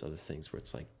all those other things where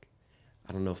it's like,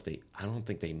 I don't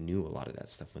think they knew a lot of that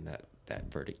stuff when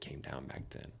that verdict came down back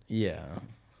then. Yeah.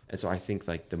 And so I think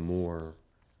like the more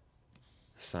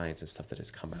science and stuff that has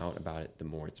come out about it, the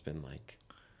more it's been like,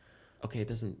 okay, it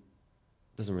doesn't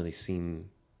really seem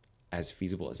as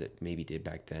feasible as it maybe did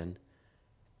back then.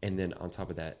 And then on top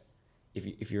of that,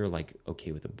 if you're like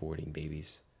okay with aborting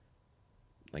babies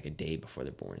like a day before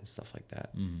they're born and stuff like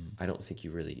that, I don't think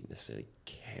you really necessarily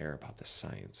care about the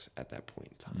science at that point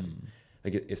in time.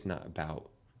 Like it's not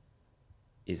about,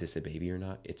 is this a baby or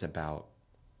not? It's about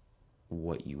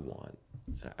what you want.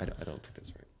 I don't think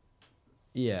that's right.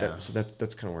 Yeah. So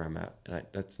that's kind of where I'm at. And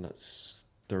that's not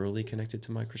thoroughly connected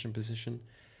to my Christian position.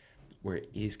 Where it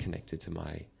is connected to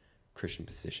my Christian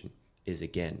position is,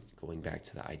 again, going back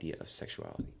to the idea of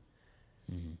sexuality.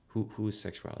 Who is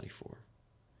sexuality for?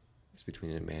 It's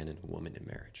between a man and a woman in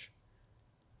marriage.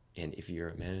 And if you're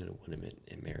a man and a woman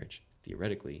in marriage,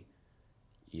 theoretically,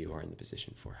 you are in the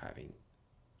position for having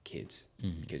kids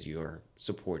because you're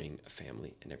supporting a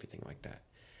family and everything like that.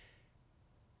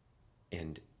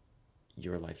 And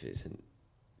your life isn't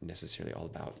necessarily all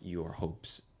about your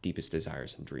hopes, deepest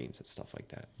desires and dreams and stuff like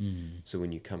that. So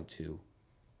when you come to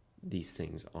these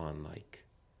things on like,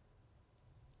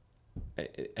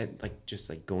 and like just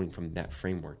like going from that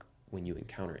framework, when you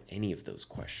encounter any of those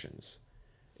questions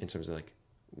in terms of like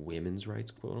women's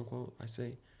rights, quote unquote, I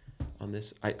say on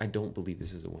this, I don't believe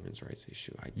this is a women's rights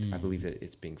issue. I believe that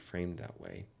it's being framed that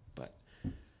way, but.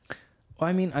 Well,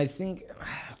 I mean, I think,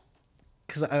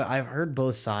 because I've heard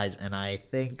both sides, and I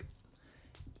think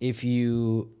if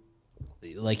you,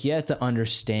 like, you have to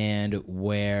understand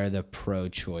where the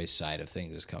pro-choice side of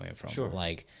things is coming from. Sure.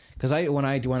 Like, because when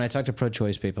I talk to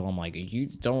pro-choice people, I'm like,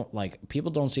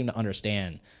 people don't seem to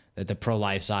understand that the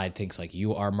pro-life side thinks like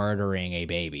you are murdering a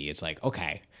baby. It's like,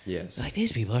 okay. Yes. Like,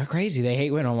 these people are crazy. They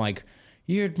hate women. I'm like,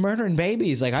 you're murdering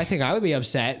babies. Like, I think I would be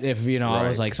upset if, I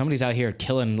was like, somebody's out here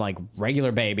killing like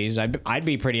regular babies. I'd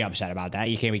be pretty upset about that.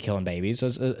 You can't be killing babies. So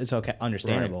it's okay.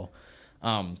 Understandable.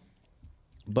 Right.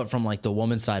 But from like the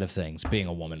woman side of things, being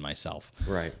a woman myself.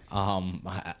 Right.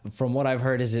 From what I've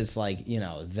heard is it's like,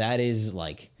 that is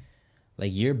like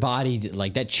your body,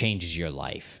 like that changes your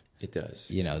life. It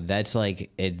does. That's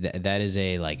like that is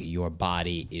a like your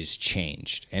body is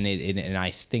changed, and and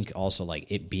I think also like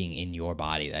it being in your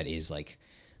body, that is like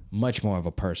much more of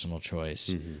a personal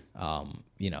choice.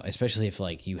 Especially if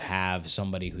like you have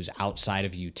somebody who's outside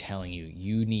of you telling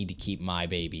you need to keep my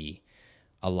baby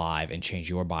alive and change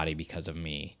your body because of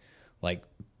me. Like,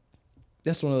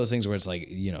 that's one of those things where it's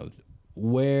like,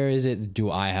 where is it do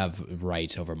I have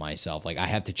rights over myself? Like, I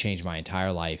have to change my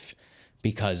entire life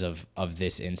because of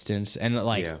this instance. And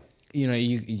like, you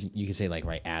can say like,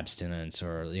 right, abstinence,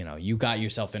 or, you got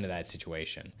yourself into that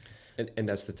situation. And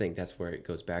that's the thing. That's where it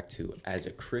goes back to as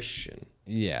a Christian.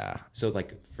 Yeah. So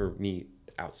like for me,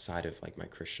 outside of like my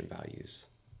Christian values,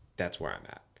 that's where I'm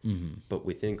at. But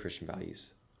within Christian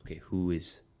values, okay,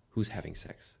 who's having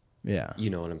sex? Yeah.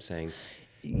 You know what I'm saying?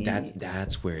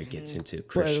 That's where it gets into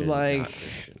Christian, but like, not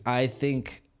Christian. I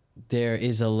think there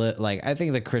is I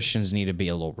think the Christians need to be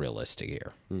a little realistic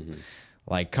here.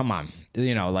 Like, come on.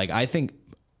 Like, I think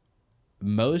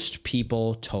most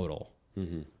people total,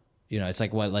 it's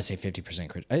like, what, let's say 50%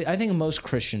 Christian. I think most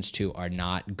Christians too are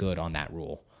not good on that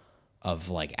rule of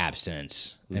like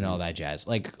abstinence and all that jazz.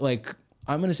 Like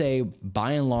I'm going to say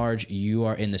by and large, you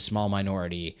are in the small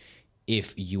minority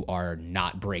if you are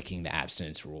not breaking the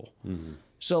abstinence rule.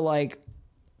 So like,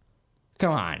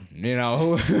 come on,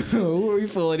 who are we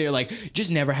fooling here? Like,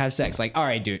 just never have sex. Like, all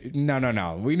right, dude,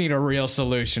 no. We need a real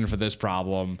solution for this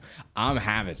problem. I'm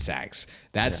having sex.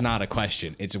 That's not a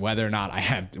question. It's whether or not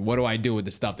what do I do with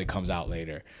the stuff that comes out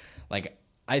later? Like,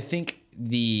 I think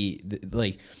the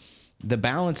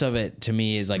balance of it to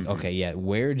me is like, okay, yeah,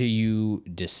 where do you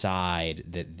decide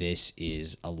that this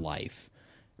is a life?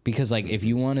 Because like, if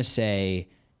you want to say,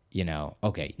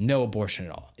 okay, no abortion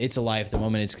at all. It's a life the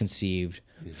moment it's conceived.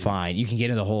 Fine. You can get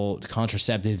into the whole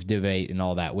contraceptive debate and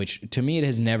all that, which to me, it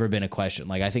has never been a question.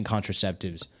 Like, I think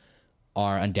contraceptives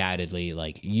are undoubtedly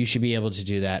like, you should be able to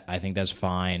do that. I think that's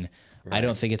fine. Right. I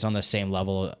don't think it's on the same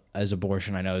level as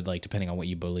abortion. I know, like, depending on what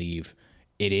you believe,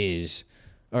 it is,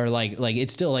 or like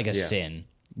it's still like a sin.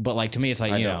 But like, to me, it's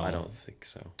like, I don't think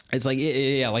so. It's like,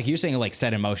 yeah, like you're saying, like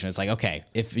set in motion. It's like, okay,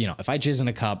 if I jizz in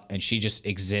a cup and she just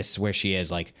exists where she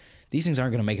is, like, these things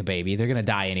aren't going to make a baby. They're going to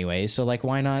die anyway. So like,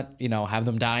 why not, have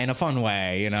them die in a fun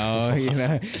way? Why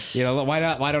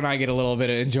not? Why don't I get a little bit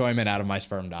of enjoyment out of my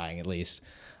sperm dying at least?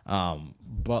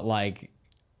 But like,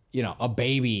 a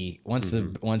baby, once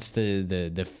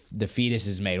the fetus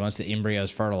is made, once the embryo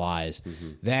is fertilized,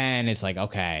 then it's like,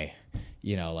 okay,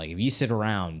 like if you sit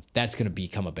around, that's going to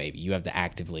become a baby. You have to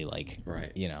actively like,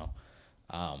 right.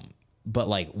 But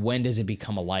like, when does it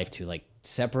become a life to like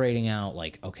separating out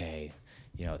like, okay,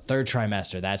 third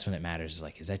trimester, that's when it matters. Is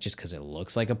like, is that just because it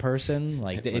looks like a person?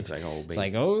 Like, it's like,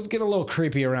 it's getting a little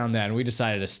creepy around then. We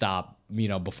decided to stop,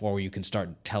 before you can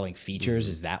start telling features.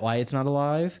 Is that why it's not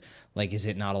alive? Like, is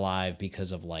it not alive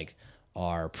because of like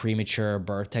our premature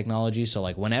birth technology? So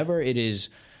like, whenever it is,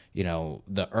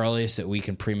 the earliest that we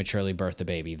can prematurely birth the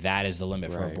baby, that is the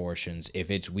limit for abortions.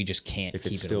 We just can't keep it alive.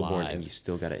 If it's stillborn and you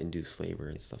still got to induce labor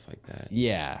and stuff like that.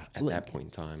 Yeah. At that point in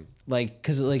time. Like,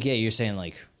 cause like, yeah, you're saying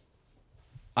like,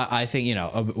 I think,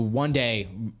 one day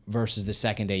versus the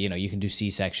second day, you can do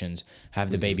C-sections,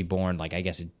 have the baby born. Like, I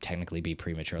guess it'd technically be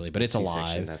prematurely, but it's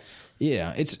alive.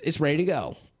 It's ready to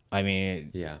go. I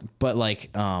mean, yeah. But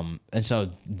like, and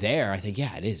so there, I think,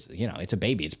 yeah, it is, it's a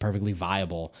baby. It's perfectly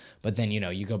viable. But then,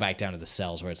 you go back down to the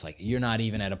cells where it's like, you're not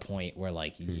even at a point where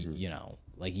like,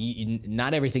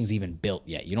 not everything's even built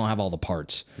yet. You don't have all the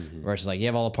parts. Where it's like, you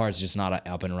have all the parts, just not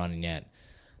up and running yet.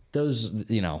 Those,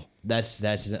 that's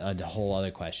a whole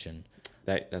other question.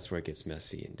 That's where it gets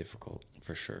messy and difficult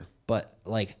for sure. But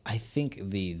like, I think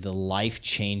the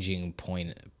life-changing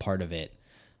part of it,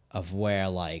 of where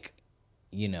like,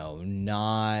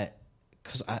 not,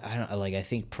 because I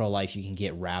think pro-life, you can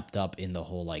get wrapped up in the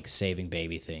whole like saving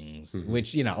baby things,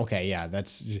 which okay, yeah,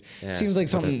 seems like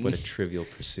something. What a trivial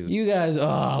pursuit. You guys,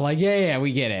 like yeah,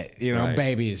 we get it. Right.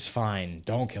 Babies, fine,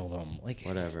 don't kill them. Like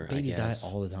whatever. Babies die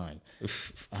all the time.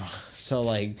 So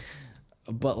like,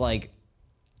 but like,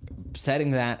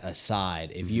 setting that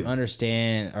aside, if you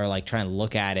understand or like try and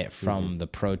look at it from the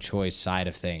pro-choice side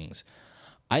of things,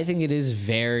 I think it is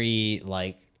very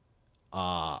like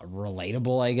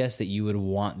relatable, I guess, that you would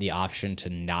want the option to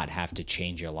not have to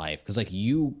change your life, because like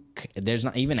there's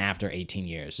not even after 18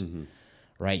 years,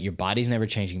 right? Your body's never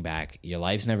changing back, your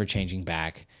life's never changing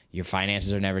back, your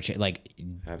finances are never like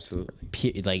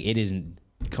absolutely, like it is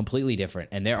completely different.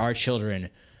 And there are children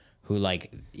who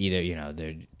like either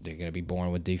they're gonna be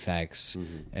born with defects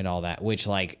and all that, which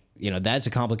like that's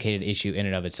a complicated issue in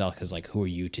and of itself, because like, who are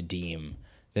you to deem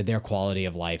that their quality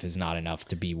of life is not enough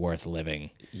to be worth living?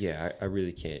 Yeah, I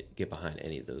really can't get behind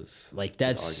any of those like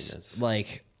that's arguments.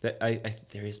 Like that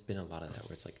there has been a lot of that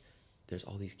where it's like there's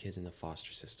all these kids in the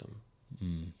foster system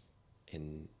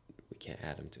and we can't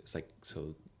add them to. It's like,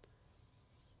 so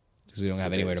because we don't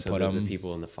have anywhere to put them. The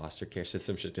people in the foster care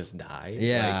system should just die.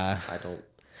 Yeah, like, I don't.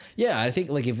 Yeah, I think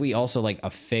like if we also like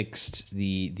affixed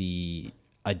the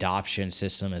adoption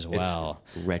system as well,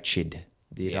 it's wretched.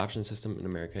 The adoption system in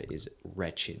America is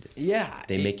wretched. Yeah,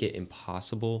 they make it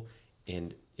impossible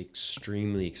and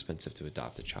extremely expensive to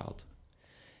adopt a child.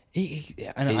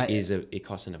 It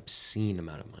costs an obscene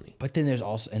amount of money. But then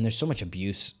there's so much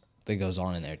abuse that goes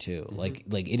on in there too. Like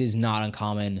it is not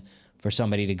uncommon for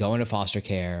somebody to go into foster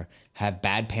care, have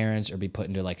bad parents, or be put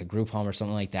into like a group home or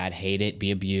something like that, hate it,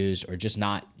 be abused, or just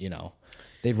not,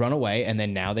 they run away, and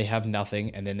then now they have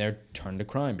nothing, and then they're turned to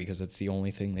crime because that's the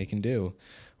only thing they can do.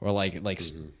 Or like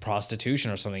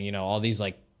prostitution or something, all these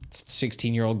like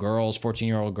 16-year-old girls,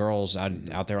 14-year-old girls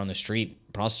out there on the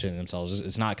street prostituting themselves.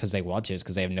 It's not because they want to, it's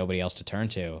because they have nobody else to turn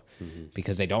to,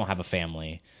 because they don't have a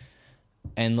family.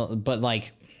 But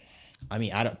like, I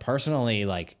mean, I don't personally,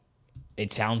 like,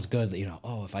 it sounds good that,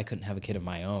 if I couldn't have a kid of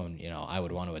my own, I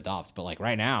would want to adopt. But like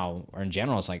right now, or in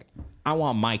general, it's like, I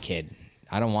want my kid.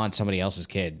 I don't want somebody else's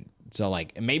kid. So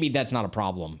like maybe that's not a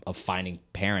problem of finding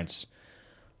parents,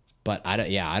 but I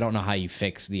don't know how you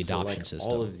fix the So adoption like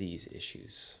system. all of these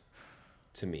issues,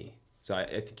 to me. So I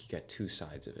think you got two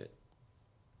sides of it.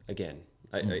 Again,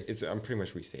 I'm pretty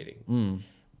much restating,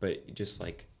 but just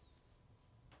like,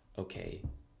 okay.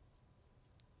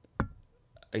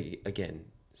 Again,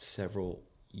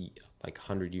 like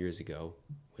 100 years ago,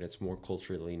 when it's more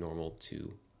culturally normal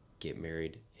to get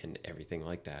married and everything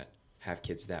like that, have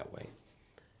kids that way,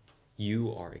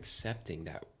 you are accepting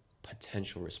that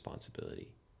potential responsibility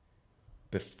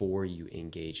before you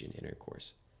engage in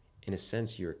intercourse. In a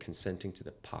sense, you're consenting to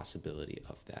the possibility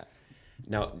of that.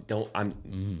 Now,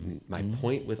 my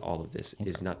point with all of this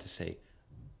is not to say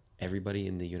everybody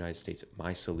in the United States,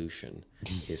 my solution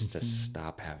is to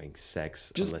stop having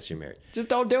sex unless you're married. Just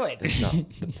don't do it. That's not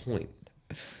the point.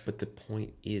 But the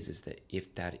point is that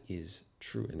if that is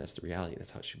true, and that's the reality,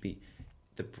 that's how it should be,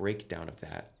 the breakdown of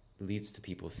that leads to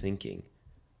people thinking,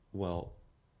 well,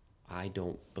 I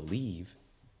don't believe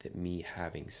that me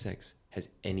having sex has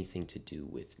anything to do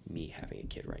with me having a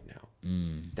kid right now.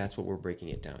 That's what we're breaking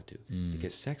it down to.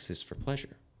 Because sex is for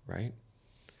pleasure, right?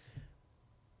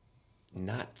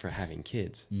 Not for having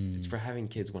kids. It's for having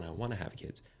kids when I want to have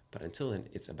kids. But until then,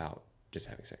 it's about just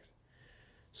having sex.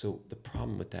 So the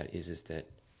problem with that is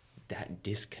that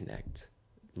disconnect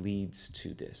leads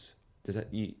to this. Does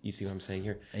that you see what I'm saying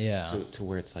here? Yeah. So to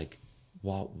where it's like,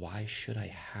 well, why should I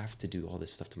have to do all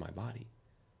this stuff to my body?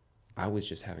 I was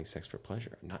just having sex for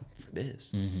pleasure, not for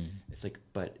this. It's like,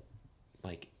 but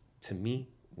like to me,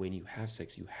 when you have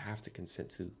sex, you have to consent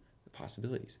to the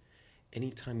possibilities.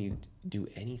 Anytime you do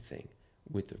anything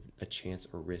with a chance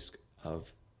or risk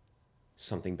of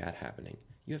something bad happening,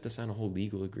 you have to sign a whole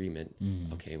legal agreement.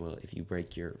 Okay, well, if you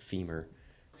break your femur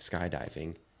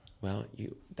skydiving, well,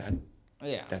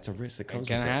 that's a risk that comes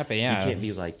with it. It can happen, yeah. You can't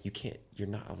be like, you're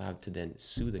not allowed to then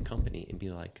sue the company and be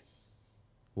like,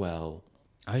 well,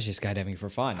 I was just skydiving for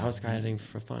fun. I was skydiving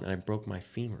for fun and I broke my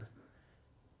femur.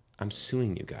 I'm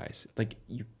suing you guys. Like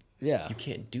you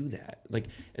can't do that. Like,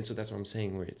 and so that's what I'm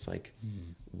saying, where it's like,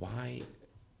 why,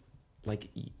 like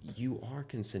you are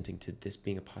consenting to this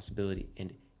being a possibility.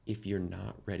 And if you're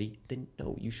not ready, then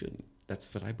no, you shouldn't.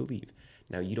 That's what I believe.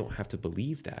 Now you don't have to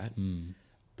believe that,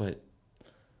 but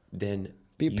then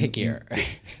be pickier.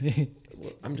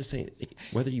 Well, I'm just saying,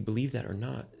 whether you believe that or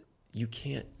not, you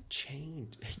can't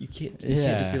change. You can't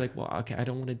just be like, well, okay, I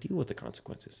don't want to deal with the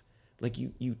consequences. Like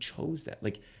you chose that.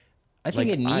 Like I think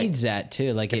it needs that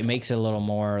too. Like it makes it a little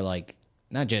more like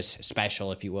not just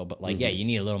special, if you will, but like you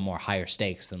need a little more higher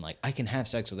stakes than like I can have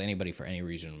sex with anybody for any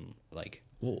reason. Like,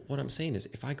 well, what I'm saying is,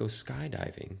 if I go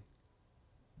skydiving,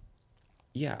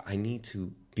 I need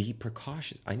to be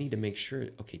precautious. I need to make sure.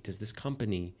 Okay, does this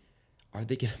company, are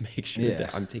they going to make sure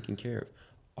that I'm taken care of?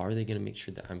 Are they going to make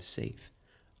sure that I'm safe?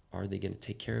 Are they going to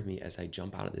take care of me as I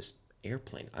jump out of this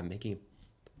airplane? I'm making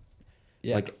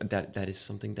like that. That is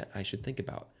something that I should think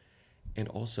about. And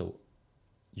also,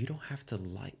 you don't have to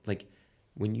like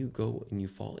when you go and you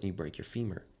fall and you break your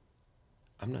femur.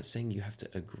 I'm not saying you have to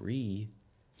agree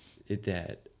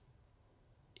that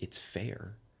it's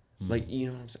fair. Like, you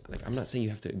know what I'm saying? Like, I'm not saying you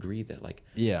have to agree that like,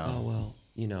 oh, well,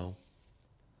 you know,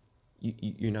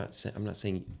 you're not saying, I'm not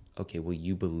saying, okay, well,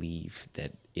 you believe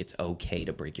that it's okay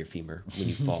to break your femur when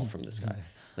you fall from the sky.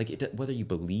 Like, whether you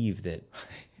believe that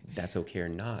that's okay or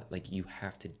not, like, you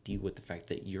have to deal with the fact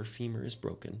that your femur is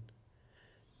broken.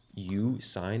 You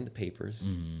signed the papers.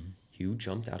 You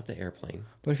jumped out of the airplane.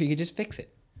 but if you could just fix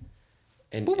it,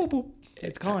 And boop, boop, boop.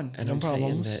 It's gone. And No I'm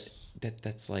problems. saying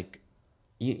that's like,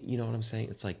 you know what I'm saying?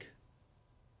 It's like,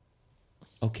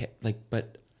 okay, like,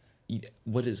 but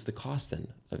what is the cost then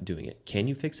of doing it? Can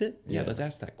you fix it? Yeah, let's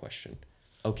ask that question.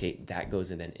 Okay, that goes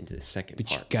into the second But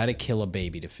part. you gotta kill a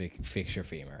baby to fix your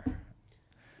femur.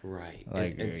 Right.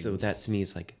 Like, and so that to me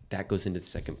is like, that goes into the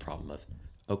second problem of,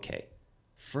 okay,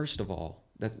 first of all,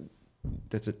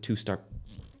 that's a two-step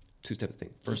thing.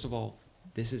 First of all,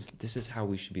 this is how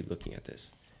we should be looking at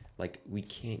this. Like, we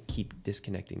can't keep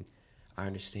disconnecting. I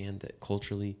understand that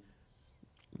culturally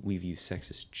we view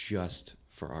sex as just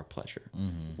for our pleasure.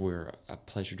 We're a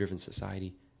pleasure-driven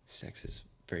society. Sex is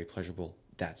very pleasurable.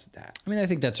 That's that. I mean, I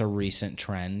think that's a recent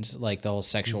trend, like the whole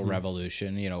sexual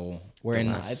revolution. You know,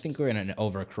 I think we're in an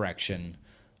overcorrection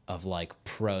of like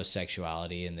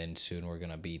pro-sexuality, and then soon we're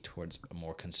gonna be towards a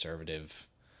more conservative.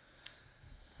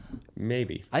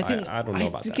 Maybe. I think I don't know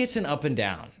about I think that. it's an up and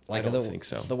down. Like, I don't think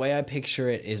so. The way I picture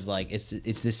it is like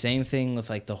it's the same thing with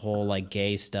like the whole like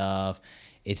gay stuff.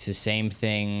 It's the same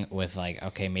thing with like,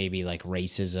 okay, maybe like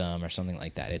racism or something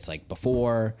like that. It's like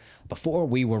before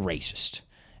we were racist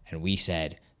and we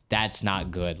said that's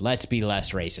not good. Let's be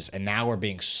less racist. And now we're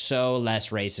being so less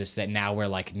racist that now we're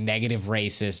like negative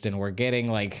racist, and we're getting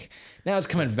like, now it's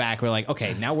coming back. We're like,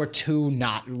 okay, now we're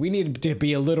we need to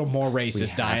be a little more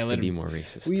racist. We have to be more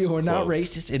racist. We are not Quote.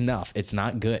 racist enough. It's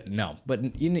not good. No,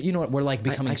 but you know what? We're like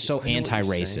becoming so I know what you're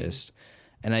anti-racist.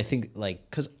 And I think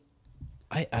like, cause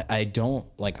I don't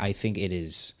like, I think it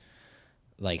is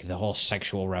like the whole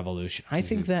sexual revolution. I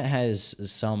think that has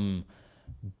some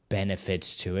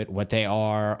benefits to it. What they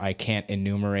are, I can't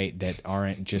enumerate that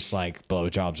aren't just like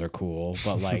blowjobs are cool,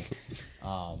 but like,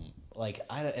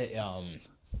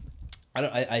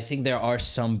 I think there are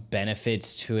some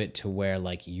benefits to it to where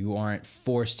like you aren't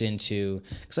forced into,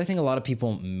 because I think a lot of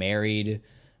people married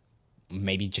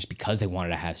maybe just because they wanted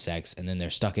to have sex, and then they're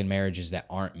stuck in marriages that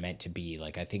aren't meant to be.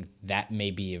 Like I think that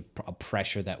may be a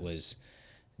pressure that was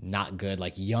not good.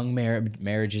 Like young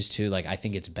marriages too. Like I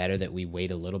think it's better that we wait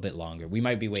a little bit longer. We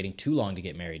might be waiting too long to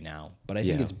get married now, but I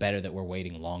think it's better that we're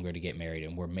waiting longer to get married,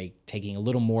 and we're taking a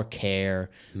little more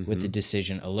care with the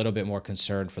decision, a little bit more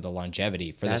concerned for the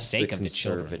longevity, for the sake of the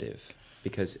children.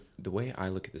 Because the way I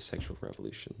look at the sexual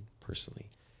revolution personally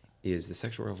is the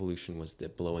sexual revolution was the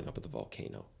blowing up of the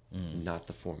volcano, not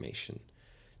the formation.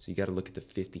 So you got to look at the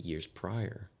 50 years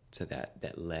prior to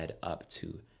that led up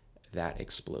to that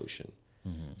explosion.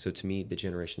 So to me, the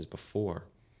generations before,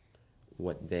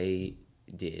 what they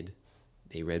did,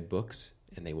 they read books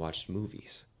and they watched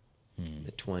movies.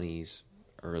 The 20s,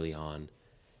 early on.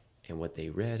 And what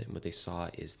they read and what they saw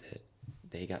is that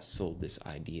they got sold this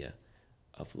idea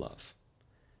of love.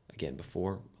 Again,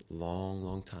 before,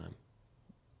 long time.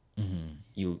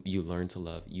 You learned to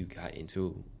love. You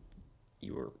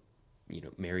were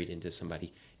married into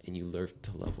somebody, and you learned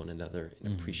to love one another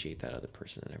and appreciate that other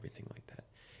person and everything like that.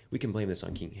 We can blame this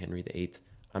on King Henry VIII.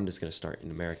 I'm just going to start in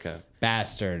America.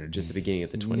 Bastard. Just the beginning of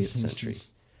the 20th century.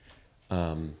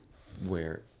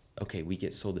 Where, okay, we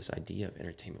get sold this idea of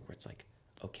entertainment where it's like,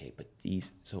 okay, but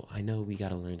so I know we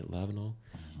got to learn to love and all,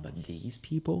 but these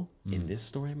people in this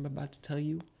story I'm about to tell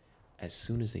you, as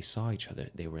soon as they saw each other,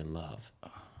 they were in love.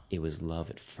 It was love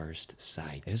at first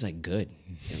sight. It was like good.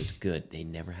 It was good. They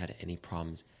never had any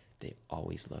problems. They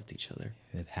always loved each other.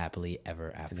 They lived happily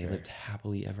ever after. And they lived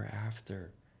happily ever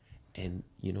after. And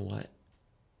you know what?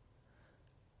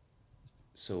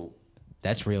 So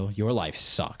that's real. Your life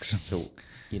sucks. So,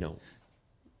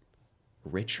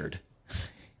 Richard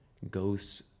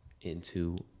goes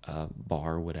into a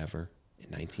bar or whatever in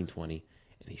 1920,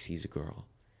 and he sees a girl.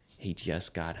 He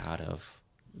just got out of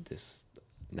this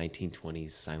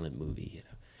 1920s silent movie.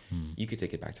 You could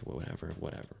take it back to whatever. And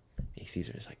he sees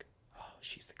her, and it's like, oh,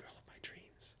 she's the girl of my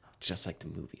dreams. It's just like the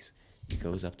movies. He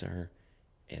goes up to her,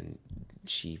 and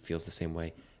she feels the same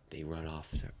way. They run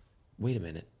off. Wait a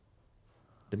minute.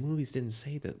 The movies didn't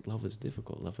say that love was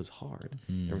difficult. Love was hard.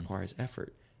 It requires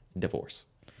effort. Divorce.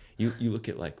 You look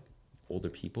at like older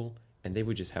people, and they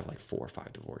would just have like 4 or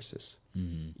 5 divorces.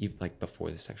 Like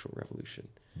before the sexual revolution.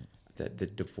 That the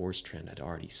divorce trend had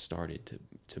already started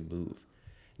to move.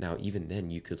 Now, even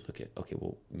then, you could look at, okay,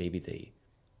 well, maybe they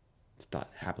thought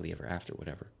happily ever after,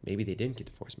 whatever. Maybe they didn't get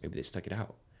divorced. Maybe they stuck it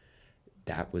out.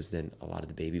 That was then a lot of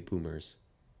the baby boomers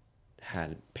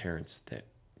had parents that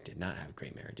did not have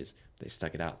great marriages. They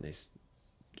stuck it out and they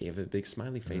gave a big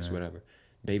smiley face, whatever.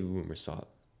 Baby boomers saw,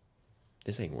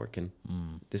 this ain't working.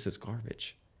 This is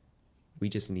garbage. We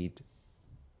just need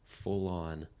full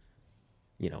on,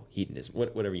 hedonism,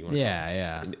 whatever you want to call it.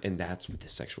 Yeah. And that's with the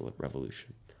sexual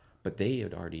revolution. But they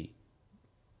had already,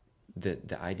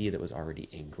 the idea that was already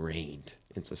ingrained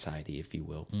in society, if you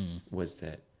will, was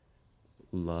that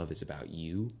love is about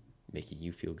you, making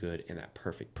you feel good, and that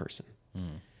perfect person.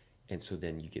 And so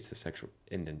then you get to sexual,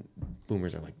 and then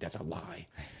boomers are like, that's a lie.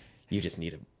 You just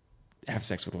need to have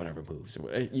sex with whatever moves.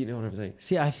 You know what I'm saying?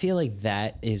 See, I feel like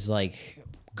that is like,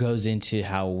 goes into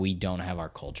how we don't have our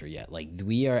culture yet. Like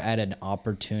we are at an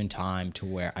opportune time to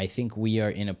where I think we are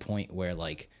in a point where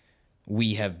like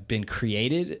we have been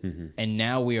created and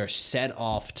now we are set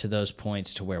off to those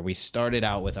points to where we started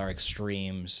out with our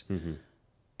extremes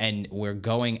and we're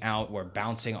going out, we're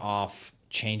bouncing off,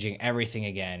 changing everything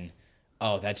again.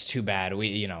 Oh, that's too bad.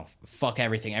 We, fuck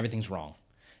everything. Everything's wrong.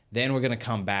 Then we're going to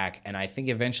come back. And I think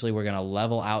eventually we're going to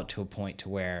level out to a point to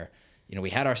where, we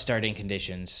had our starting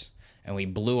conditions and we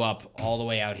blew up all the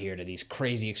way out here to these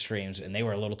crazy extremes, and they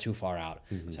were a little too far out.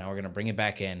 So now we're going to bring it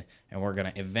back in, and we're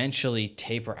going to eventually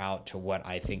taper out to what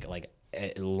I think like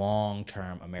a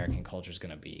long-term American culture is going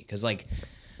to be. Because like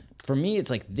for me, it's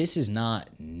like this is not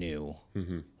new.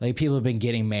 Like people have been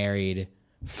getting married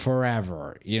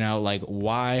forever. Like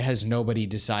why has nobody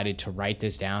decided to write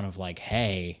this down of like,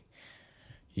 hey,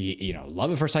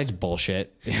 love at first sight's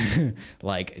bullshit.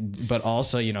 Like, but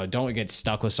also, don't get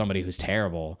stuck with somebody who's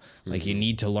terrible. Like, you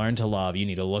need to learn to love. You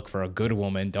need to look for a good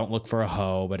woman. Don't look for a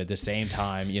hoe. But at the same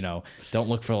time, don't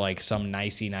look for like some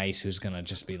nicey nice who's gonna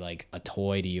just be like a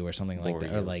toy to you or something like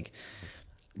that. Or like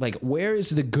where is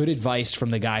the good advice from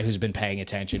the guy who's been paying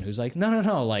attention? Who's like,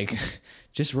 no, like,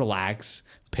 just relax,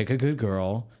 pick a good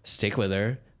girl, stick with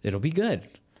her. It'll be good.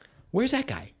 Where's that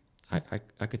guy?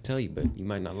 I could tell you, but you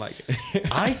might not like it.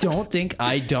 I don't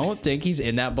think he's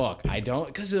in that book. I don't,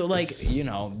 because like,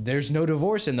 there's no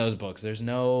divorce in those books. There's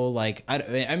no like, I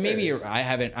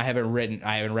haven't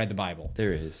read the Bible.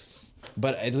 There is,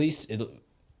 but at least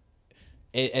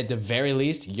at the very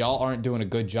least, y'all aren't doing a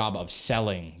good job of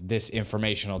selling this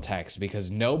informational text,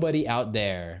 because nobody out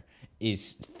there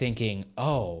is thinking,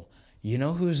 oh,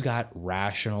 who's got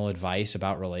rational advice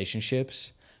about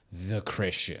relationships? The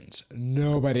Christians.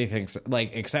 Nobody thinks,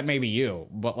 like, except maybe you,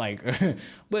 but like,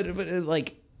 but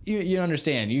like, you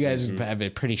understand, you guys have a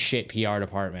pretty shit PR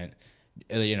department,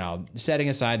 setting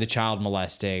aside the child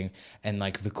molesting and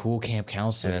like the cool camp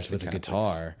counselors with a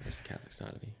guitar. That's the Catholics,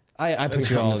 not me. I put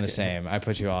you all in the same. I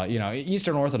put you all,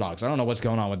 Eastern Orthodox. I don't know what's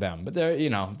going on with them, but they're,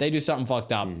 they do something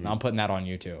fucked up. I'm putting that on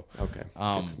you too. Okay.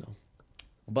 Good to know.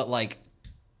 But like,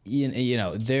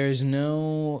 there's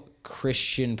no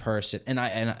Christian person,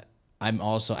 and I'm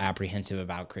also apprehensive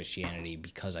about Christianity,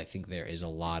 because I think there is a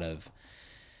lot of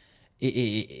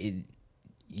you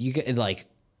get like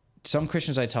some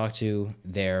Christians I talk to,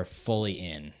 they're fully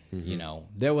in.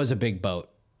 There was a big boat.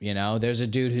 There's a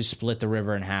dude who split the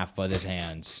river in half with his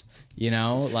hands.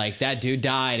 Like that dude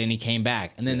died and he came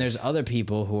back. And then there's other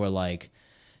people who are like,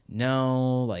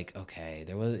 no, like, okay,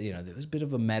 there was a bit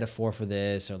of a metaphor for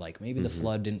this, or like maybe the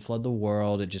flood didn't flood the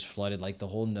world, it just flooded like the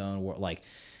whole known world. Like,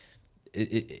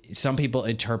 some people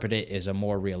interpret it as a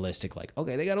more realistic, like,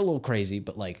 okay, they got a little crazy,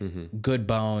 but like good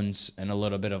bones and a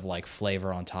little bit of like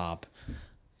flavor on top.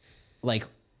 Like,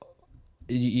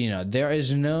 there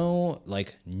is no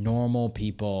like normal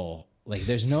people. Like,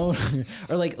 there's no,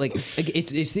 or like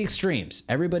it's the extremes.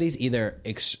 Everybody's either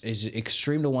is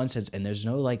extreme to one sense, and there's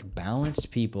no like balanced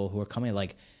people who are coming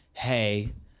like,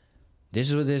 hey, this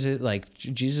is what this is, like,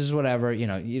 Jesus is whatever,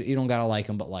 you don't gotta like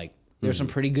him, but like there's some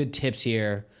pretty good tips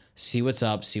here. See what's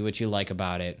up, see what you like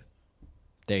about it.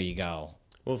 There you go.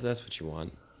 Well, if that's what you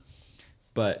want.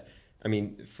 But I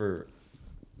mean, for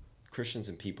Christians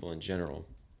and people in general,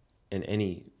 in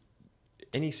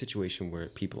any situation where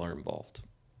people are involved,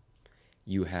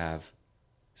 you have,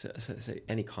 say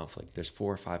any conflict, there's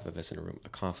 4 or 5 of us in a room, a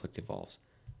conflict evolves.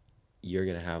 You're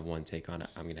going to have one take on it,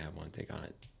 I'm going to have one take on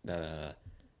it.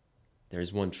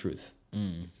 There's one truth,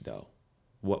 though.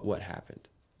 What happened?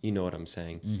 You know what I'm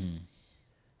saying? Mm-hmm.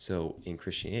 So in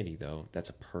Christianity, though, that's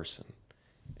a person,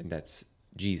 and that's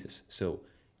Jesus. So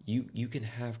you can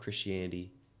have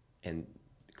Christianity, and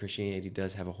Christianity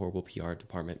does have a horrible PR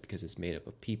department because it's made up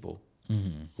of people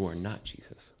who are not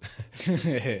Jesus,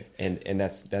 and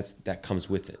that comes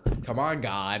with it. Come on,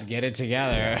 God, get it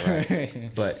together. Yeah,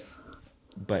 right.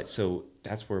 But so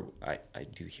that's where I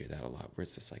do hear that a lot, where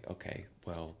it's just like, okay,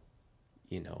 well,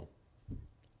 I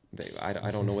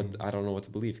don't know what to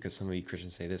believe, because some of you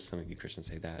Christians say this, some of you Christians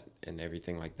say that, and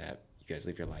everything like that. You guys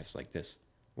live your lives like this.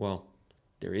 Well,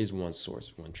 there is one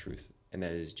source, one truth, and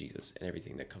that is Jesus, and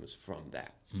everything that comes from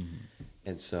that.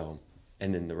 And so,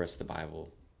 and then the rest of the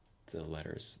Bible, the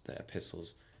letters, the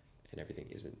epistles, and everything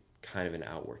isn't kind of an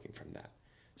outworking from that.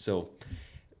 So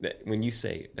when you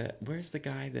say, where's the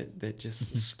guy that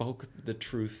just spoke the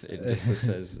truth and just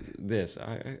says this,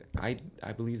 I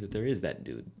believe that there is that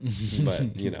dude, but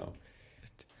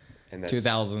and that's,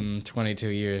 2022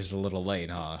 years a little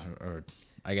late, huh? Or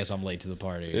I guess I'm late to the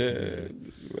party.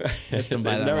 It's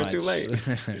never too late.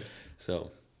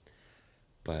 So,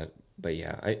 but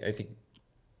yeah, I think,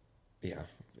 yeah,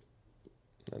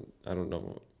 I don't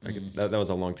know. That was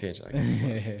a long tangent, I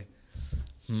guess.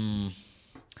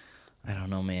 I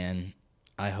don't know, man.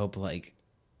 I hope we're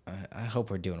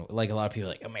doing, like, a lot of people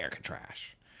are like, America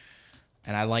trash.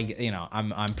 And I like,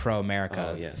 I'm pro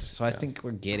America. Oh, yes. So I think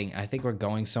we're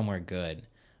going somewhere good.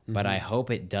 But I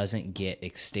hope it doesn't get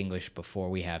extinguished before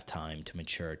we have time to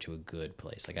mature to a good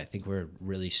place. Like, I think we're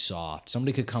really soft.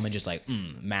 Somebody could come and just like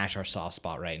mash our soft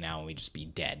spot right now and we'd just be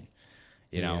dead.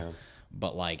 Yeah.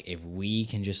 But like, if we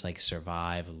can just like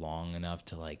survive long enough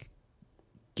to like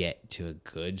get to a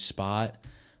good spot,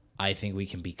 I think we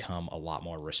can become a lot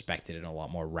more respected and a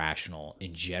lot more rational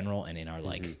in general, and in our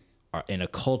like in a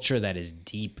culture that is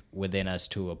deep within us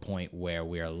to a point where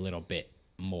we're a little bit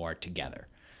more together.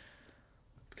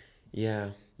 Yeah.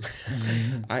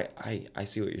 I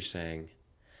see what you're saying.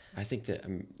 I think that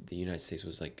the United States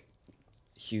was like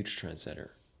a huge trendsetter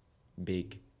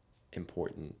big,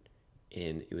 important,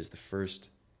 and it was the first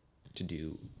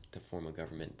to form a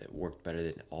government that worked better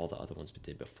than all the other ones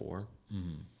did before.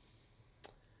 Mm-hmm.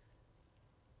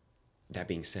 That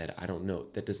being said, I don't know.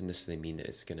 That doesn't necessarily mean that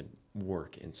it's going to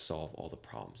work and solve all the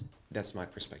problems. That's my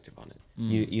perspective on it.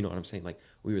 You know what I'm saying? Like,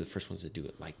 we were the first ones to do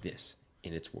it like this,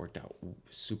 and it's worked out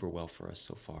super well for us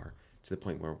so far, to the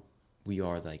point where we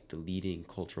are like the leading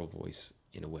cultural voice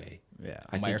in a way. Yeah,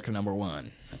 I America think #1.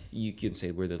 you can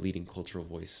say we're the leading cultural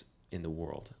voice in the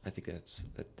world. I think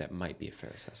that might be a fair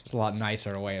It's assessment. a lot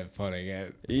nicer way of putting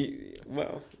it.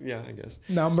 Well, yeah, I guess.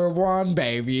 #1,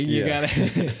 baby. You Yeah.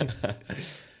 gotta.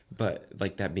 But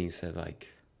like, that being said, like,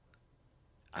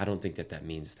 I don't think that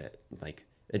means that, like,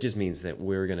 it just means that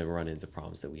we're gonna run into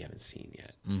problems that we haven't seen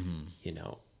yet. Mm-hmm. You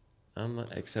know,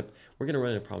 except we're gonna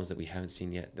run into problems that we haven't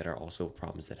seen yet that are also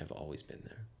problems that have always been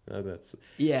there. That's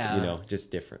Yeah. you know,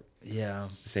 just different. Yeah.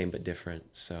 Same but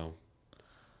different. So.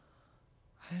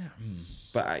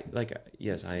 But I like,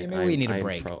 yes, Maybe we need a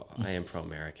break. I am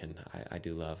pro-American. I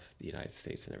do love the United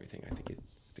States and everything. I think it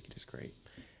is great.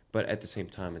 But at the same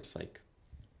time, it's like,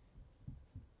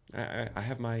 I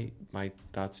have my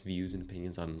thoughts, views, and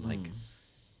opinions on like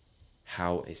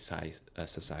how a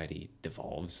society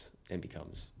devolves and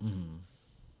becomes, and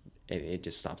it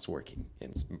just stops working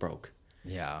and it's broke.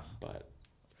 Yeah. But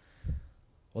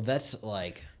Well, that's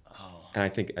like. and I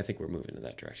think we're moving in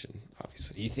that direction.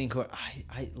 Obviously, You think we're,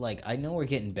 I know we're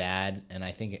getting bad, and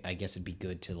I guess it'd be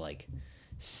good to like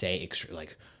say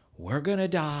like we're gonna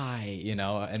die, you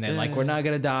know, and then like we're not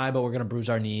gonna die, but we're gonna bruise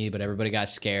our knee, but everybody got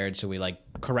scared, so we like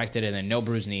corrected it, and then no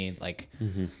bruise knee. Like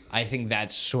I think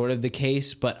that's sort of the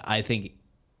case, but I think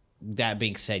that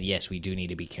being said, yes, we do need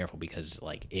to be careful because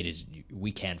like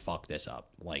we can fuck this up.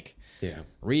 Like yeah.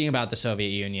 reading about the Soviet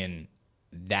Union,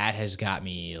 that has got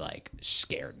me like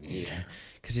scared.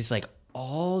 Because it's like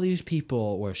all these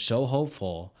people were so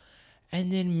hopeful,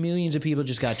 and then millions of people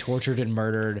just got tortured and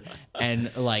murdered,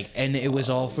 and it was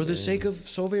all for the sake of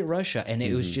Soviet Russia, and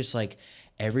it was just like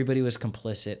everybody was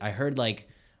complicit. I heard like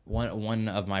one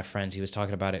of my friends, he was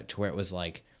talking about it to where it was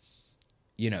like,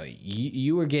 you know,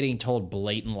 you were getting told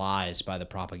blatant lies by the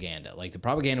propaganda. Like the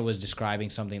propaganda was describing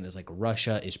something that's like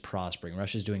Russia is prospering,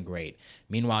 Russia's doing great.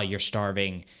 Meanwhile, you're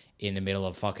starving in the middle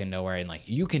of fucking nowhere, and like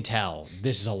you can tell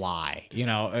this is a lie. You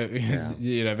know,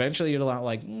 you know. Eventually, you're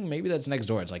like, maybe that's next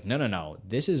door. It's like, no,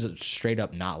 this is a straight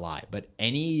up not lie. But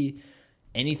anybody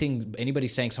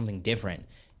saying something different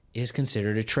is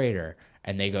considered a traitor,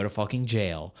 and they go to fucking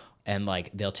jail. And like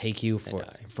they'll take you for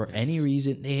any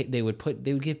reason. They would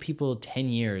give people 10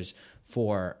 years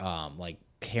for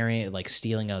like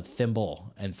stealing a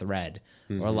thimble and thread,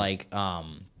 or like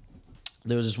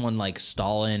there was this one like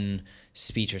Stalin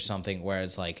speech or something where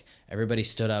it's like everybody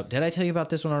stood up. Did I tell you about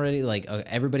this one already? Like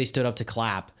everybody stood up to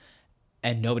clap,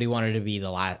 and nobody wanted to be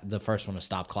the first one to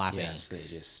stop clapping.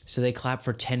 Yes, So they clapped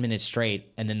for 10 minutes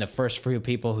straight, and then the first few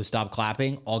people who stopped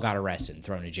clapping all got arrested and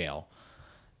thrown to jail.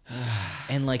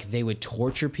 And like they would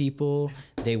torture people.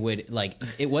 They would like,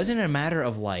 it wasn't a matter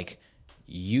of like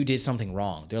you did something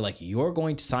wrong. They're like, you're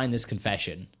going to sign this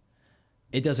confession.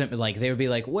 It doesn't like, they would be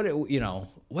like, what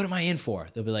am I in for?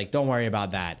 They'll be like, don't worry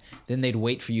about that. Then they'd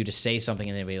wait for you to say something,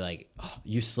 and they'd be like, oh,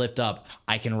 you slipped up.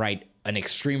 I can write an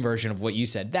extreme version of what you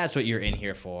said. That's what you're in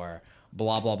here for.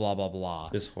 Blah blah blah blah blah.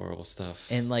 This horrible stuff.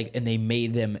 And like, and they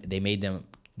made them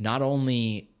not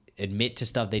only admit to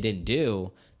stuff they didn't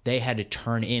do, they had to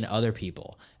turn in other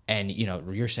people. And, you know,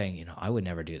 you're saying, you know, I would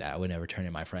never do that. I would never turn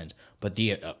in my friends. But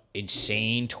the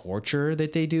insane torture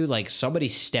that they do, like somebody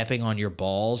stepping on your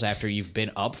balls after you've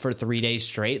been up for 3 days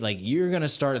straight, like you're going to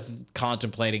start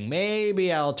contemplating,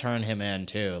 maybe I'll turn him in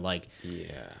too. Like,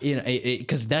 yeah, you know,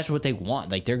 because that's what they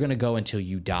want. Like they're going to go until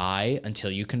you die,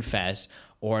 until you confess,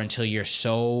 or until you're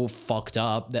so fucked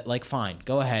up that like, fine,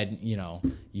 go ahead. You know,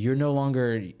 you're no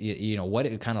longer, you know,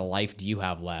 what kind of life do you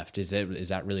have left? Is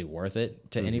that really worth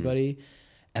it to anybody?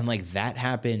 And like that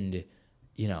happened,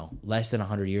 you know, less than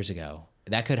 100 years ago.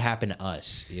 That could happen to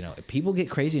us. You know, if people get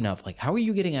crazy enough, like how are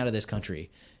you getting out of this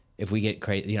country if we get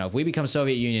crazy? You know, if we become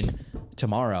Soviet Union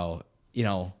tomorrow, you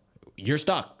know, you're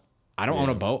stuck. I don't own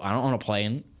a boat. I don't own a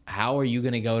plane. How are you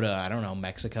going to go to, I don't know,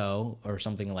 Mexico or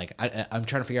something? Like I'm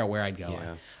trying to figure out where I'd go.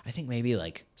 Yeah. I think maybe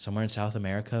like somewhere in South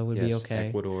America would be okay.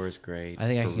 Ecuador is great. I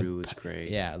think Peru is great.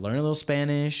 Yeah, learn a little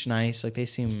Spanish. Nice. Like they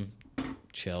seem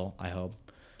chill, I hope.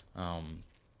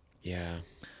 Yeah,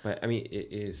 but I mean, it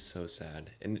is so sad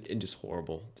and just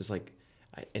horrible. Just like,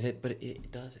 but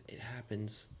it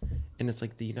happens, and it's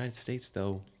like the United States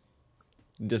though.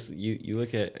 Just you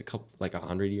look at a couple like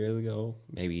 100 years ago,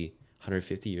 maybe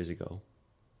 150 years ago.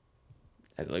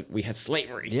 And like we had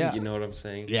slavery. Yeah, you know what I'm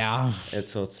saying? Yeah, And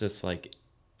so it's just like,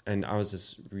 and I was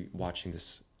just watching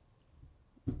this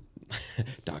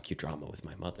docudrama with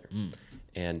my mother,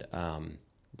 and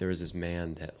there was this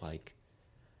man that like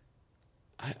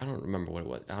I don't remember what it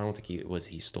was. I don't think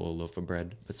he stole a loaf of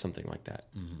bread, but something like that.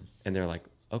 And they're like,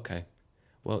 okay,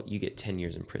 well, you get 10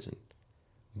 years in prison,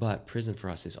 but prison for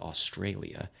us is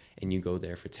Australia, and you go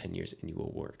there for 10 years and you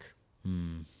will work.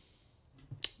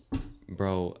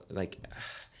 Bro, like,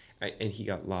 and he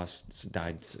got lost,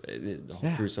 died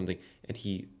through something, and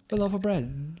A loaf of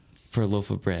bread. for a loaf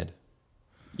of bread.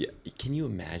 Yeah, can you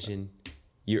imagine?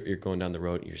 You're going down the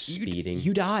road, and you're speeding.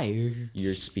 You die.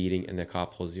 You're speeding, and the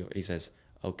cop pulls you. He says,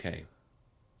 "Okay,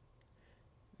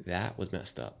 that was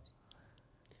messed up.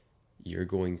 You're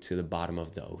going to the bottom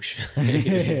of the ocean."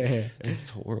 It's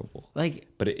horrible. Like,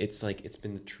 But it's like it's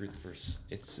been the truth for.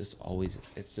 It's just always.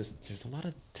 It's just there's a lot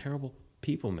of terrible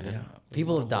people, man.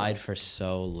 people have died for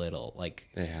so little. Like,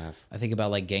 They have. I think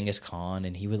about like Genghis Khan,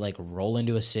 and he would like roll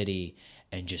into a city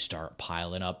and just start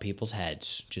piling up people's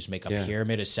heads. Just make a Yeah.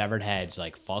 pyramid of severed heads.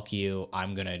 Like, fuck you,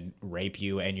 I'm gonna rape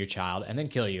you and your child, and then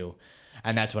kill you.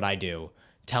 And that's what I do.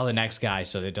 Tell the next guy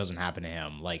so that it doesn't happen to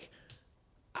him. Like,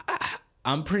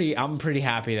 I'm pretty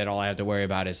happy that all I have to worry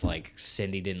about is like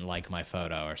Cindy didn't like my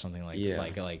photo or something like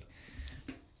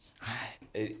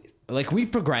like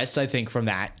we've progressed, I think, from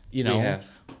that, you know. We have.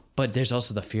 But there's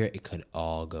also the fear it could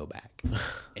all go back.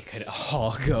 It could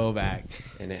all go back.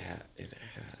 And it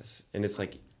has. And it's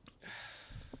like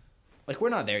Like, we're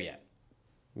not there yet.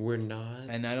 we're not.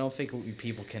 And I don't think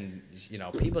people can, you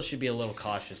know, people should be a little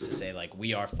cautious to say, like,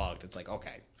 we are fucked. It's like,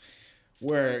 okay,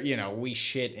 we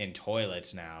shit in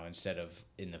toilets now instead of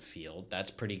in the field. That's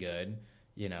pretty good.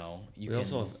 You know, We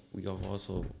have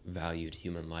also valued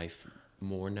human life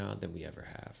more now than we ever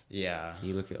have. yeah.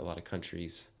 You look at a lot of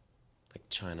countries like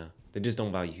China, they just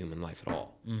don't value human life at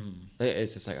all.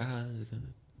 It's just like,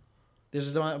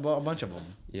 There's a bunch of them.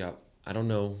 yeah, I don't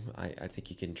know. I think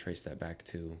you can trace that back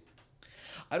to.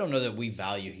 I don't know that we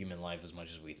value human life as much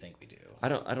as we think we do. I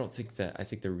don't think that. I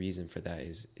think the reason for that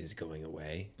is going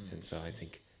away, and so I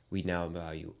think we now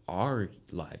value our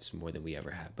lives more than we ever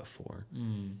have before,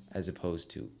 as opposed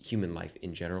to human life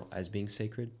in general as being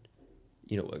sacred.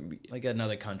 You know, Like,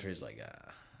 another country's like,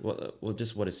 well,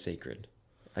 just what is sacred?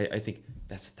 I think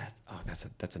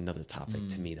that's another topic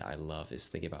to me that I love is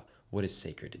thinking about what is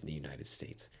sacred in the United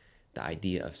States. The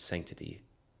idea of sanctity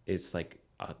is like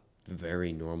a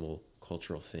very normal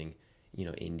cultural thing. You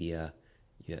know, India,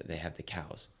 they have the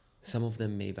cows. Some of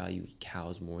them may value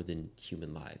cows more than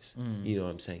human lives. You know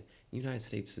what I'm saying? The United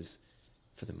States is,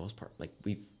 for the most part, like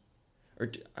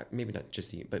maybe not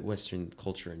just but Western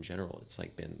culture in general, it's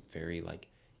like been very like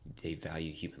they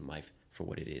value human life for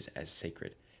what it is as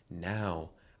sacred. Now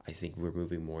I think we're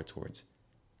moving more towards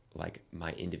like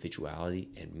my individuality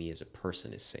and me as a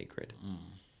person is sacred.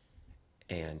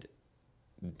 And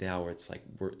now it's like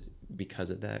because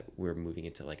of that we're moving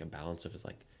into like a balance of it's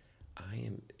like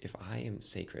if I am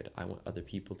sacred, I want other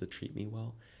people to treat me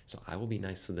well, so I will be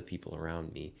nice to the people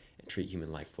around me and treat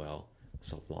human life well,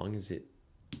 so long as it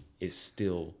is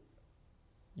still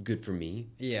good for me.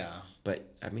 yeah.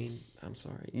 But I mean, I'm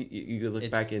sorry. You look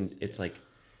back and it's like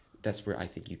that's where I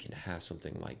think you can have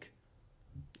something like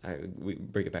we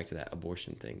bring it back to that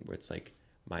abortion thing where it's like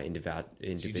my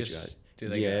individuality. Do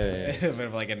like a bit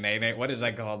of like a nay. What is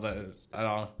that called? I don't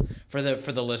know. For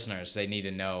the listeners, they need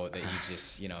to know that you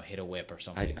just hit a whip or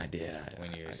something. I did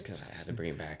when you're because I had to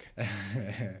bring it back.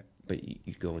 But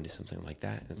you go into something like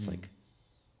that, and it's like,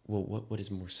 well, what is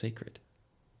more sacred?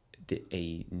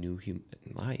 A new human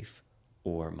life,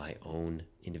 or my own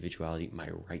individuality, my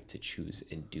right to choose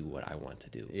and do what I want to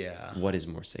do? Yeah. What is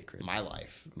more sacred? My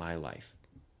life. My life.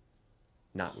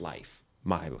 Not life.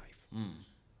 My life.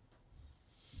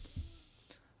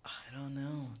 I don't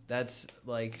know. That's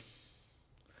like,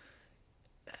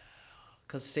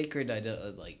 because sacred,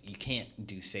 you can't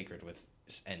do sacred with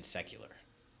and secular,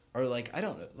 or like I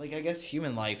don't know. Like I guess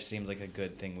human life seems like a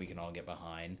good thing we can all get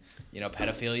behind.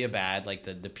 Pedophilia bad. Like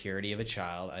the purity of a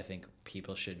child, I think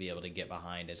people should be able to get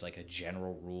behind as like a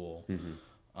general rule.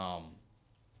 And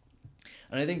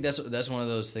I think that's one of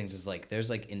those things is like there's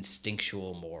like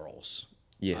instinctual morals.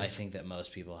 Yes. I think that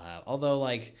most people have. Although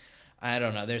like I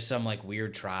don't know, there's some like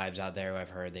weird tribes out there I've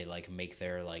heard they like make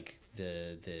their like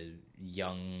the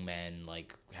young men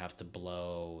like have to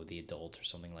blow the adults or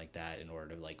something like that in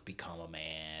order to like become a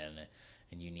man,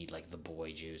 and you need like the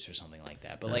boy juice or something like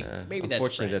that. But like maybe that's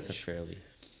unfortunately fringe. that's a fairly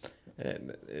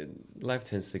life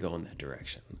tends to go in that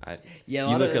direction. Yeah,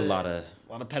 you look at a lot of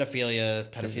pedophilia.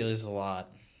 Pedophilia is a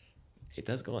lot. it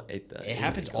does go. It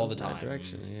happens all the goes in that time.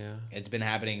 direction, yeah. It's been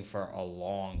happening for a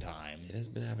long time. It has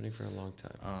been happening for a long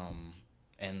time.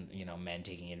 and men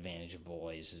taking advantage of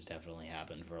boys has definitely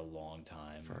happened for a long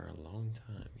time. For a long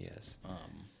time, yes.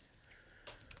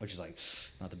 Which is like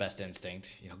not the best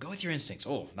instinct. Go with your instincts.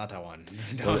 Oh, not that one.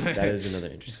 Well, that is another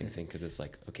interesting thing because it's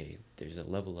like, okay, there's a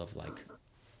level of like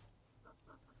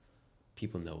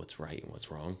people know what's right and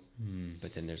what's wrong,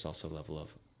 but then there's also a level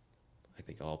of I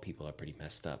think all people are pretty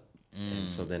messed up, and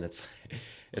so then it's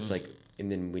like,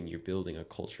 and then when you're building a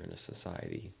culture in a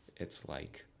society, it's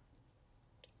like,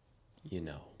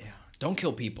 Yeah. Don't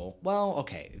kill people. Well,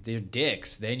 okay, if they're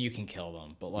dicks, then you can kill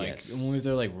them. But like, Yes. only if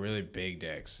they're like really big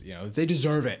dicks. If they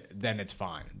deserve it, then it's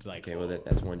fine. It's like, okay, well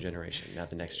that's one generation. Now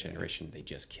the next generation, they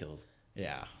just killed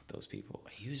yeah, those people.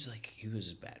 he was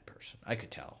a bad person. I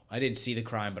could tell. I didn't see the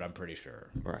crime, but I'm pretty sure.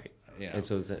 Right. Yeah. And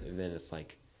so then it's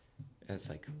like,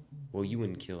 well, you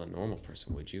wouldn't kill a normal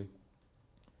person, would you?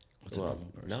 What's a normal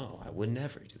person? No, I would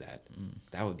never do that.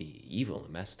 That would be evil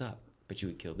and messed up. But you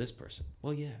would kill this person.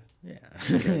 Well, yeah. Yeah.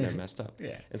 They're messed up.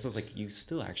 Yeah. And so it's like you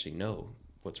still actually know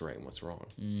what's right and what's wrong.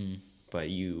 But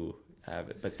you have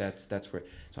it. But that's where.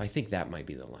 So I think that might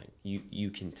be the line. You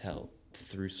can tell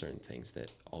through certain things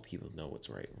that all people know what's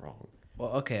right and wrong.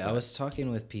 Well, okay, I was talking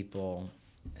with people,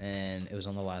 and it was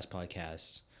on the last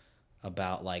podcast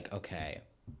about like, okay,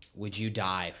 would you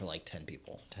die for like 10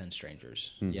 people, 10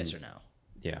 strangers? Yes or no?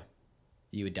 Yeah.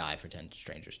 You would die for 10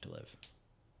 strangers to live.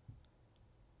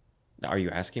 Are you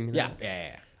asking me that?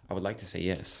 Yeah. I would like to say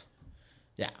yes.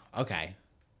 Yeah, okay.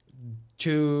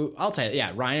 I'll tell you,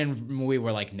 yeah, Ryan and we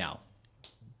were like, no,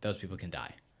 those people can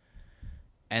die.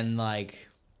 And like,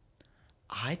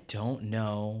 I don't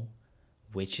know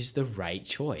which is the right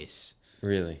choice.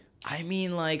 Really? I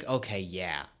mean, like, okay,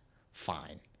 yeah,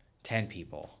 fine. 10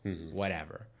 people,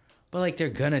 whatever. But like, they're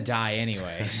gonna die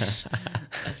anyways.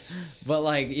 But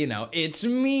like, it's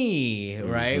me,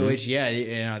 right? Which,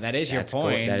 yeah, that is your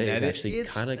point. That is That actually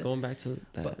kind of going back to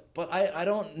that. But I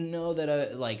don't know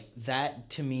that like that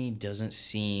to me doesn't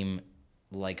seem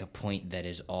like a point that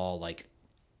is all like,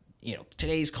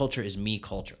 today's culture is me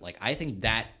culture. Like I think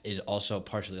that is also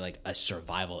partially like a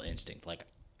survival instinct. Like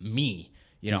me,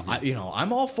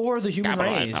 I'm all for the human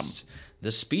race.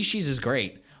 The species is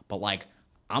great, but like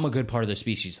I'm a good part of the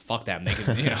species. Fuck them. They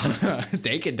could,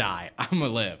 they could die. I'm gonna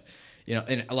live.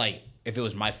 And like if it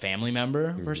was my family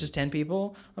member versus 10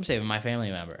 people, I'm saving my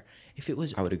family member. If it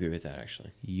was I would agree with that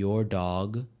actually. your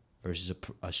dog versus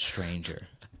a stranger.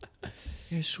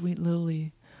 You're sweet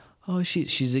Lily. Oh,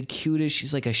 she's the cutest.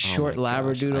 She's like a short my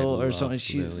gosh, Labradoodle I or love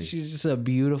something. Lily. She's just a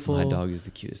beautiful. My dog is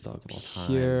the cutest dog of all time.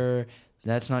 Pure.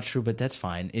 That's not true, but that's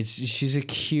fine. She's a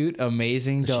cute,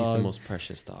 amazing dog. She's the most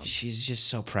precious dog. She's just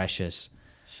so precious.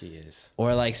 She is.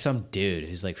 Or like some dude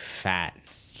who's like fat.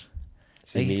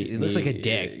 See, Like, it looks like a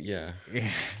dick. Yeah.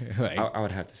 Like, I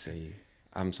would have to say,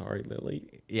 I'm sorry,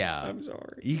 Lily. yeah. I'm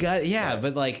sorry. You got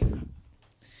but like,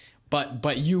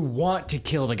 but you want to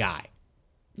kill the guy,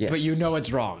 Yes. but you know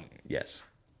it's wrong. Yes.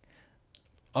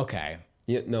 Okay.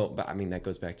 Yeah. No, but I mean that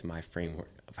goes back to my framework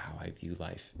of how I view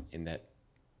life. In that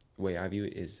way, I view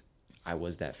it is I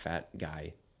was that fat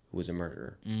guy who was a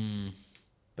murderer,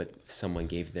 but someone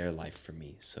gave their life for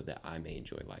me so that I may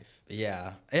enjoy life.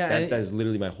 Yeah. That is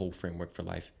literally my whole framework for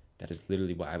life. That is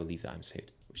literally why I believe that I'm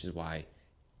saved, which is why,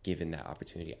 given that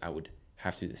opportunity, I would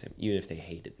have to do the same, even if they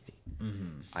hated me.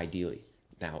 Ideally.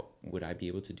 Now, would I be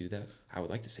able to do that? I would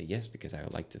like to say yes, because I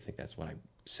would like to think that's what I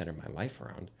center my life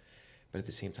around. But at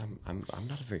the same time, I'm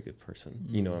not a very good person.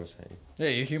 You know what I'm saying? Yeah,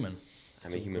 you're human.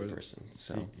 I'm a human person.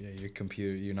 So, Yeah, your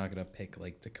computer. You're not gonna pick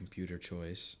like the computer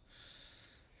choice.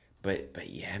 but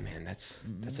yeah, man, that's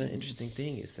an interesting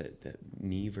thing. Is that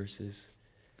me versus,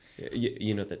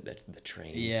 the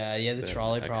train. Yeah, the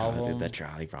trolley problem. The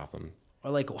trolley problem. Or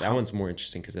like That one's more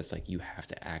interesting because that's like you have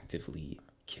to actively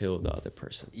kill the other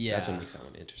person. That's what Yeah. makes that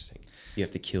one interesting. You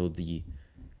have to kill the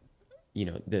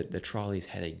trolley's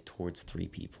heading towards 3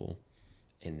 people,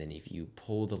 and then if you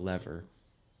pull the lever,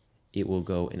 it will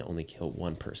go and only kill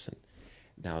 1 person.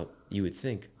 Now, you would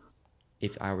think,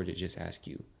 if I were to just ask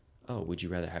you, oh, would you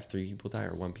rather have 3 people die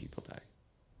or 1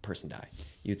 person die?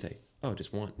 You'd say, oh,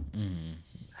 just 1.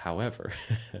 However,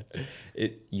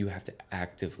 you have to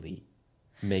actively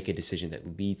make a decision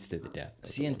that leads to the death.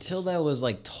 See, until that was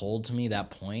like told to me,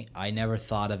 that point, I never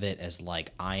thought of it as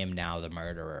like I am now the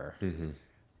murderer.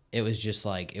 It was just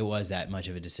like it was that much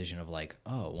of a decision of like,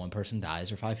 oh, 1 person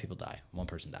dies or 5 people die. 1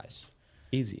 person dies.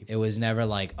 Easy. It was never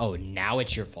like, oh, now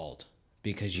it's your fault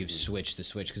because you've switched the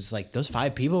switch. Because it's like those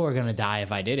 5 people were gonna die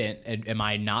if I didn't. Am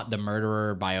I not the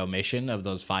murderer by omission of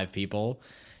those 5 people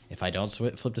if I don't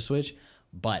flip the switch?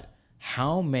 But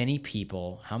how many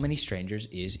people, how many strangers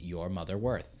is your mother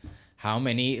worth? How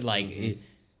many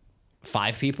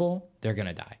 5 people, they're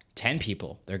gonna die. 10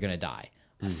 people, they're gonna die.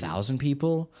 1,000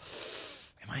 people?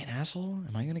 Am I an asshole?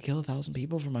 Am I going to kill 1,000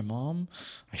 people for my mom?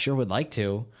 I sure would like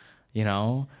to, you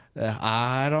know?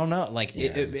 I don't know. Like,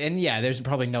 there's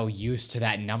probably no use to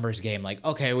that numbers game. Like,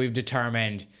 okay, we've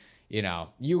determined, you know,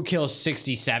 you kill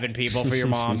 67 people for your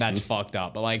mom. That's fucked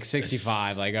up. But like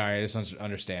 65, like, all right, it's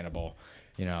understandable.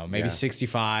 You know, maybe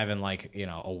 65 and like, you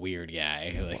know, a weird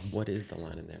guy. Like, What is the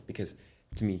line in there? Because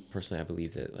to me personally, I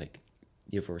believe that like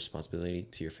you have a responsibility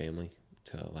to your family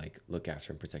to like look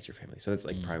after and protect your family. So that's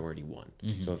like priority one.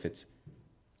 So if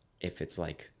it's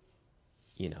like,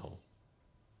 you know,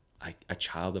 a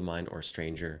child of mine or a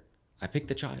stranger, I pick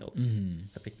the child.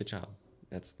 I pick the child.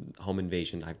 That's home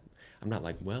invasion. I'm not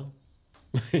like, well,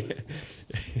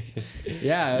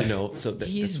 yeah, you know. So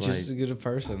he's that's why just as good a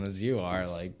person as you are.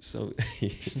 Like, so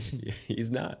he's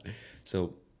not.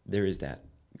 So there is that.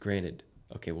 Granted,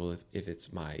 okay. Well, if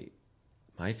it's my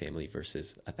family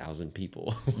versus 1,000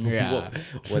 people, Yeah.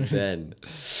 what then?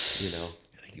 You know,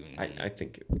 I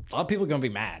think a lot of people are gonna be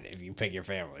mad if you pick your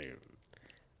family.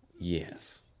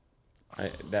 yes.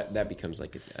 That becomes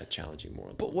like a challenging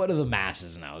moral. But what do the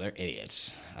masses know? They're idiots.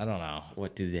 I don't know.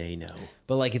 What do they know?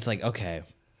 But like, it's like, okay,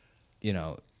 you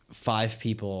know, 5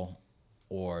 people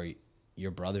or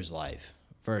your brother's life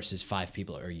versus 5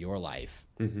 people or your life.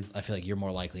 I feel like you're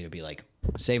more likely to be like,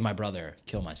 save my brother,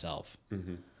 kill myself.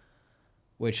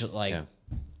 Which, like,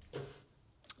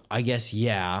 I guess,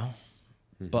 yeah.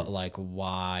 But like,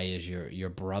 why is your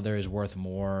brother is worth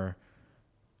more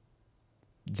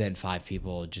than 5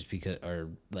 people just because, or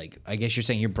like, I guess you're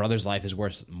saying your brother's life is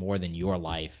worth more than your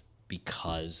life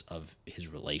because of his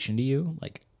relation to you?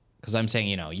 Like, because I'm saying,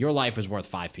 you know, your life is worth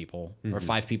 5 people, or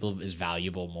 5 people is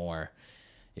valuable more.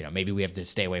 You know, maybe we have to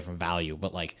stay away from value,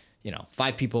 but like, you know,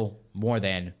 5 people more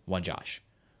than 1 Josh,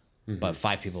 but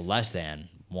 5 people less than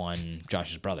 1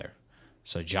 Josh's brother.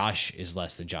 So Josh is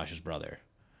less than Josh's brother,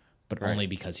 but only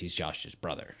because he's Josh's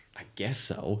brother. I guess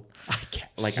so. I guess.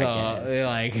 Like,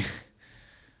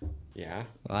 Yeah.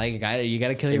 like, you got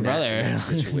to kill your In brother. that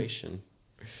situation.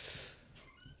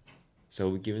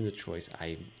 So given the choice,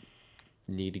 I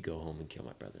need to go home and kill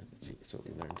my brother. That's what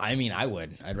we learned. I mean,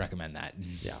 I'd recommend that.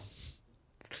 Yeah.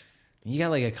 You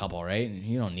got like a couple, right?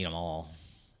 You don't need them all.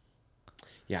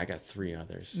 Yeah, I got 3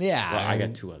 others. Yeah. Well, I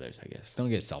got 2 others, I guess. Don't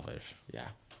get selfish. Yeah.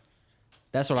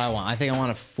 That's what I want. I think I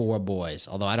want 4 boys.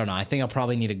 Although I don't know. I think I'll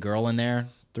probably need a girl in there.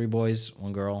 3 boys,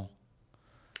 1 girl.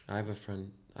 I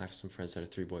have some friends that are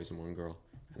 3 boys and 1 girl,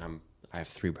 and I have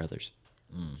 3 brothers.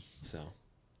 So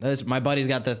My buddy's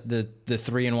got the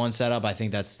 3-in-1 setup. I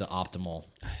think that's the optimal.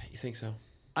 you think so?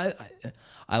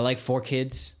 I like 4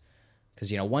 kids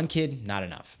because, you know, 1 kid, not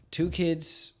enough. 2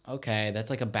 kids, okay, that's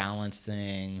like a balance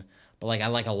thing. But like, I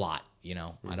like a lot, you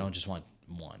know. I don't just want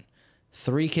 1.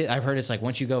 3 kids, I've heard it's like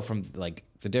once you go from like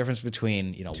the difference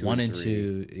between, you know, 1 and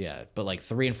 2, yeah. But like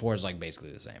 3 and 4 is like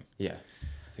basically the same. Yeah,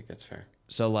 I think that's fair.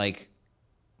 So like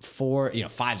 4, you know,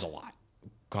 5's a lot.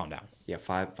 Calm down. Yeah,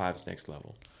 5's next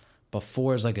level. But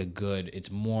 4 is like a good.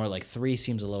 It's more like 3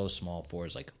 seems a little small. 4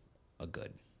 is like a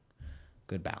good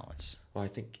balance. Well,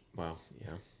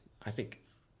 yeah.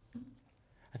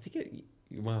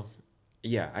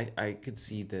 I could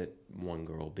see that 1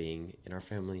 girl being in our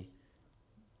family.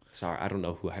 Sorry, I don't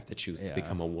know who I have to choose to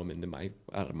become a woman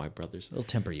out of my brothers. It'll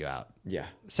temper you out. Yeah.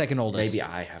 Second oldest. Maybe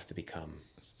I have to become.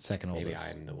 Second oldest. Maybe I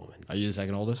am the woman. Are you the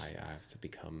second oldest? I have to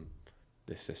become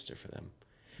the sister for them.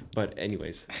 But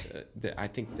anyways, I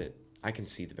think that I can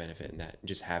see the benefit in that.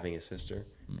 Just having a sister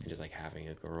and just like having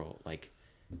a girl, like,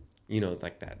 you know,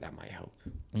 like that might help.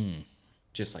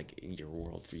 Just like your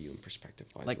world for you and perspective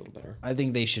wise Like, a little better. I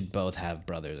think they should both have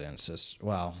brothers and sisters.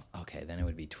 Well, okay, then it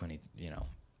would be 20, you know,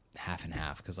 half and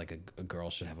half, because like a girl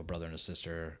should have a brother and a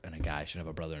sister, and a guy should have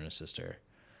a brother and a sister.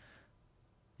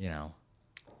 You know.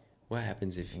 What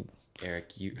happens if,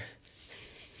 Eric, you...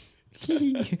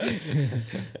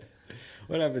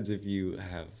 What happens if you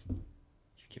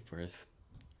give birth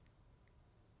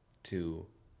to...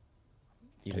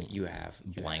 You have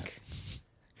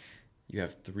You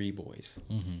have 3 boys.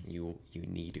 You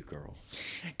need a girl.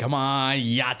 Come on,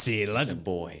 Yahtzee. It's Let's. a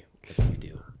boy. What do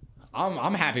you do?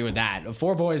 I'm happy with that.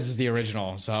 4 boys is the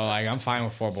original, so like I'm fine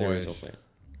with 4 It's the original boys. plan.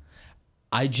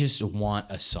 I just want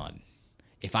a son.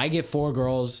 If I get 4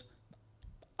 girls,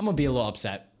 I'm gonna be a little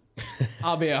upset.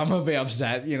 I'm gonna be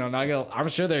upset. You know, I'm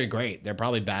sure they're great. They're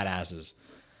probably badasses,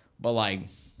 but like,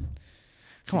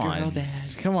 come on,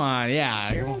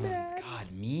 yeah.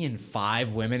 God, me and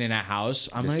 5 women in a house.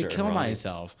 I'm gonna Mr. kill Ironic.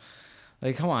 myself.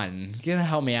 Like, come on, you're gonna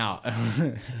help me out.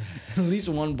 At least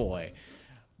 1 boy.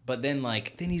 But then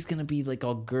he's gonna be like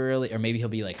all girly, or maybe he'll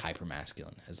be like hyper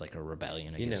masculine as like a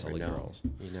rebellion You against never all the know. girls.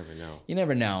 You never know. You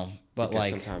never know. But Because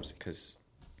like sometimes, because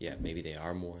yeah, maybe they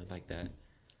are more like that.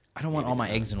 I don't want all Maybe my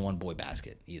not. eggs in one boy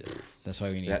basket either. That's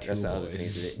why we need two That's the other boys. thing.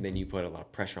 Is that then you put a lot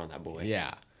of pressure on that boy.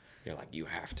 Yeah. You're like, you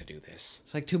have to do this.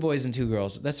 It's like 2 boys and 2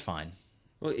 girls. That's fine.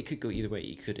 Well, it could go either way.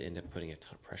 You could end up putting a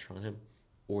ton of pressure on him,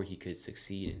 or he could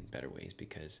succeed in better ways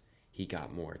because he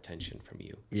got more attention from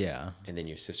you. Yeah. And then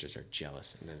your sisters are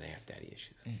jealous, and then they have daddy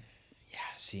issues. Yeah,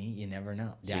 see, you never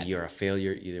know. So Yeah, you're a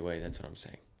failure either way. That's what I'm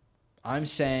saying. I'm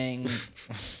saying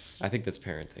I think that's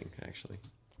parenting, actually.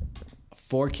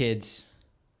 4 kids,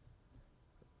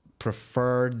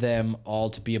 preferred them all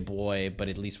to be a boy, but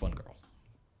at least 1 girl.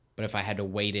 But if I had to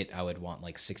weight it, I would want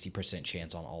like 60%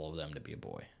 chance on all of them to be a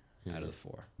boy out of the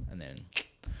 4. And then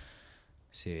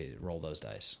roll those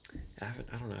dice. I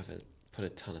don't know if I put a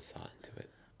ton of thought into it.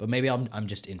 But maybe I'm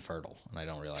just infertile and I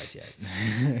don't realize yet.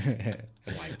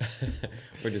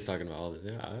 We're just talking about all this.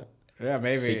 Yeah, Yeah,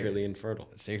 maybe. secretly infertile.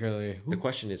 Secretly. The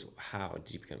question is, how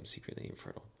did you become secretly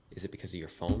infertile? Is it because of your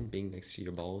phone being next to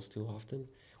your balls too often?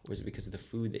 Or is it because of the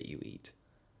food that you eat?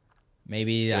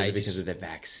 Maybe Or is I it because just, of the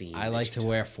vaccine? I that like you to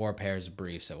wear 4 pairs of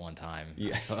briefs at one time.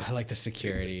 Yeah. I like the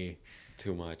security. took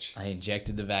too much. I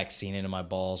injected the vaccine into my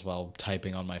balls while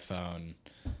typing on my phone.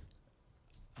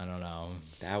 I don't know.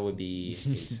 That would be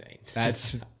insane.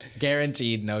 That's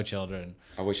guaranteed no children.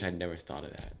 I wish I'd never thought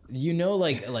of that. You know,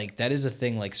 like that is a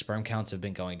thing. Like sperm counts have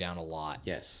been going down a lot.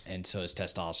 Yes, And so is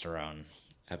testosterone.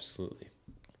 absolutely.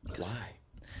 Why?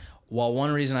 Well,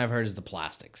 one reason I've heard is the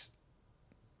plastics.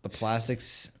 The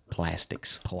plastics.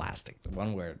 Plastics. Plastic.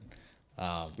 One word. You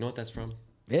know what that's from?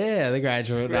 Yeah, The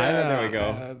Graduate. Yeah, there we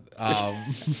go.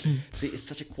 See, it's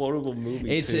such a quotable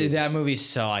movie. It's too. that movie's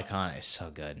so iconic. It's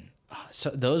so good. So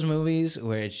those movies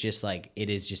where it's just like it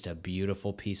is just a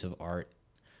beautiful piece of art.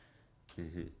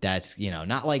 That's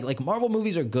not like Marvel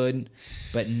movies are good,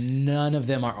 but none of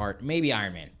them are art. Maybe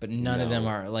Iron Man, but none of them No.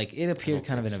 are like it appeared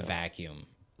kind of in think a so. vacuum.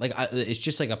 Like it's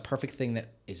just like a perfect thing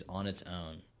that is on its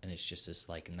own, and it's just this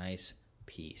like nice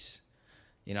piece.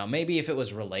 Maybe if it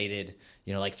was related,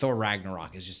 like Thor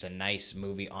Ragnarok is just a nice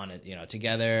movie on it,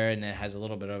 together, and it has a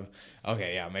little bit of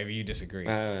okay, yeah, maybe you disagree,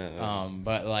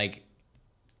 but like,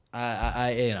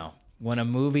 I when a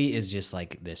movie is just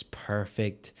like this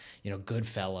perfect,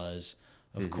 Goodfellas,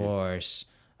 of course,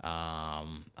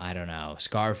 I don't know,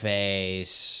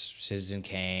 Scarface, Citizen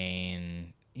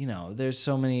Kane, there's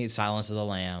so many Silence of the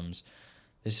Lambs,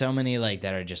 there's so many like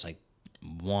that are just like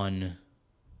one,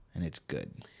 and it's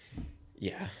good.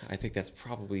 Yeah, I think that's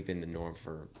probably been the norm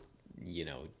for,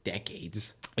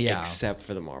 decades. Yeah. Except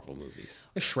for the Marvel movies.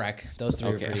 Shrek, those 3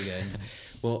 are pretty good.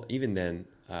 Well, even then,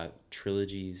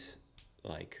 trilogies,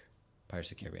 like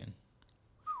Pirates of the Caribbean.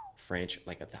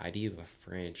 the idea of a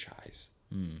franchise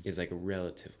is like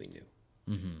relatively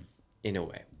new, in a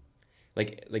way.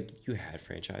 Like you had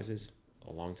franchises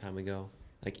a long time ago.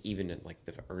 Like even in like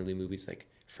the early movies, like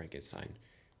Frankenstein,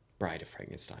 Bride of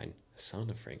Frankenstein, Son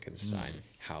of Frankenstein,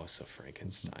 House of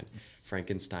Frankenstein,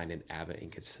 Frankenstein and Abbott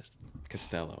and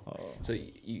Costello. So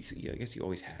I guess you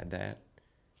always had that,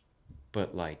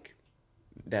 but like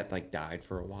that like died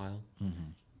for a while,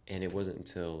 and it wasn't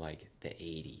until like the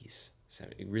 80s,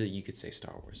 70s. Really, you could say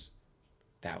Star Wars.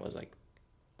 That was like,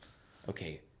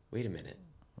 okay, wait a minute,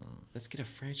 let's get a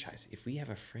franchise. If we have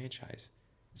a franchise,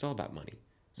 it's all about money.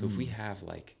 So if we have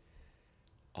like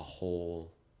a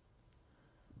whole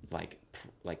like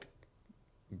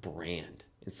brand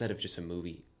instead of just a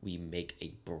movie, we make a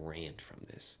brand from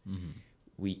this.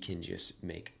 We can just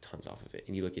make tons off of it.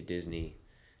 And you look at Disney,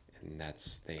 and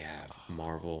they have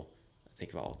Marvel.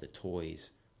 Think of all the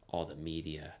toys, all the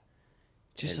media.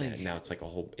 Just and like now it's like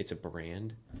it's a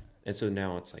brand. And so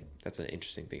now it's like that's an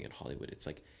interesting thing in Hollywood. It's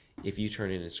like if you turn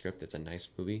in a script that's a nice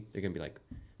movie, they're gonna be like,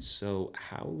 so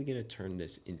how are we gonna turn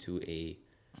this into a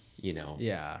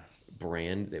yeah.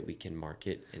 brand that we can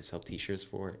market and sell t-shirts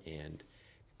for and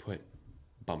put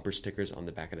bumper stickers on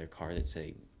the back of their car that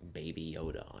say Baby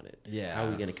Yoda on it? Yeah. How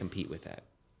are we going to compete with that?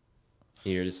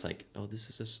 And you're just like, oh, this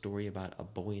is a story about a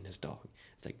boy and his dog.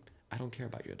 It's like, I don't care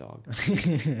about your dog.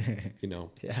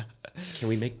 Yeah. Can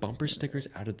we make bumper stickers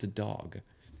out of the dog?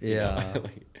 Yeah.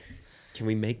 Like, can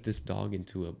we make this dog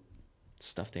into a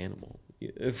stuffed animal?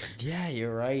 Yeah,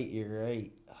 you're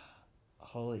right.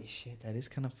 Holy shit, that is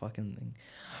kind of fucking thing.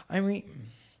 I mean,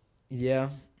 yeah.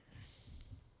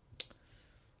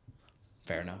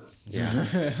 Fair enough. Yeah.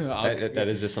 that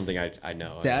is just something I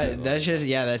know. That's just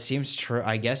that seems true.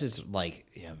 I guess it's like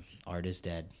art is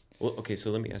dead. Well, okay,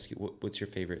 so let me ask you, what's your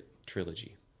favorite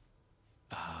trilogy?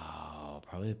 Oh,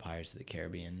 probably the Pirates of the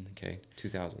Caribbean. Okay,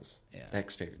 2000s. Yeah.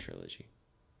 Next favorite trilogy.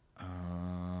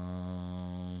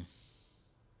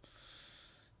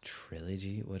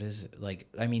 trilogy? What is it? Like,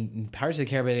 I mean, Pirates of the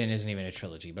Caribbean isn't even a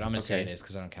trilogy, but I'm gonna say it Okay. is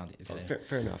because I don't count it.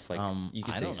 Fair enough. Like you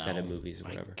could I say don't set of know. movies or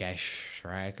Like, whatever. Guess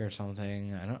Shrek or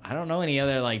something. I don't know any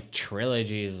other like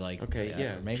trilogies. Like, Okay,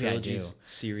 yeah. or maybe trilogies, I do.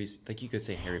 series. Like you could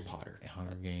say Harry Potter.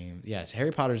 Hunger Games. Yes,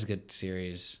 Harry Potter's a good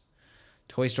series.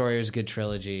 Toy Story is a good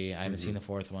trilogy. I haven't seen the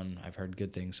fourth one. I've heard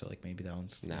good things, so like maybe that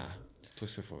one's Nah, Toy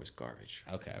Story 4 was garbage.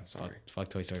 okay. Sorry. Fuck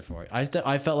Toy Story 4. I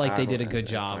felt like they did a good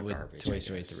That's job not with garbage, Toy I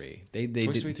Story guess. 3. They Toy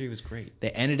did, Story 3 was great.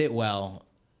 They ended it well.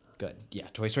 Good. Yeah,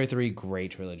 Toy Story 3,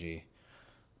 great trilogy.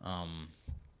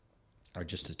 Or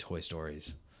just the Toy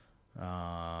Stories.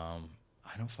 I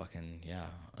don't fucking yeah.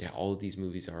 Yeah, all of these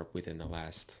movies are within the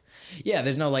last Yeah,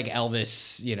 there's no like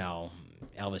Elvis,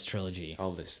 Elvis trilogy.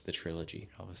 Elvis, the trilogy.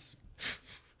 Elvis.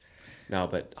 No,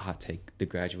 but hot take: The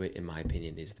Graduate, in my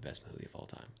opinion, is the best movie of all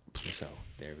time. So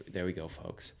there we go,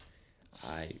 folks.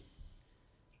 I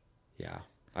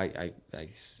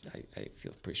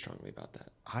feel pretty strongly about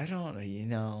that. I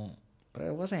don't, but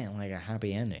it wasn't like a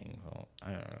happy ending. Well,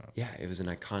 I don't know. Yeah, it was an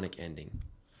iconic ending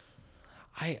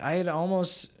I'd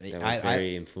almost. that was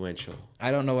very influential.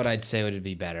 I don't know what I'd say would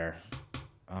be better.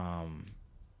 I've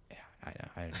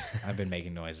been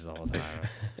making noises the whole time.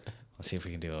 Let's see if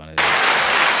we can do one of these.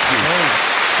 Holy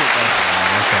shit, that's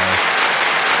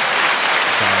loud.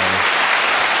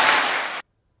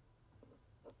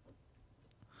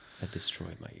 That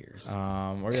destroyed my ears.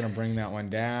 Okay. We're gonna bring that one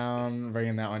down.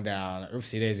 Bringing that one down.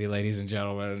 Oopsie daisy, ladies and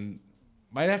gentlemen.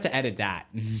 Might have to edit that.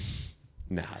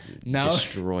 Nah, No,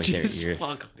 destroyed their Just ears.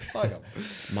 Fuck 'em.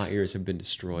 My ears have been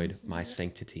destroyed. My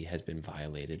sanctity has been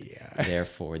violated. Yeah.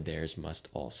 Therefore, theirs must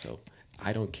also.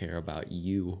 I don't care about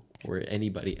you or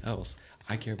anybody else.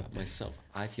 I care about myself.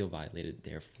 I feel violated.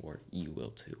 Therefore, you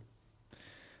will too.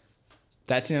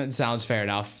 That sounds fair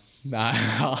enough.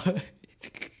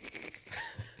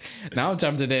 Now I'm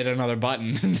tempted to hit another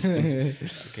button.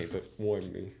 Okay, but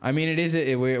warn me. I mean,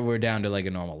 we're down to like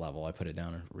a normal level. I put it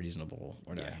down reasonable.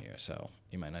 We're down here, so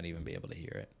you might not even be able to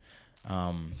hear it.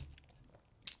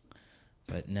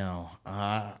 But no,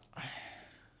 I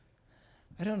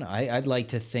don't know. I'd like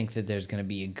to think that there's gonna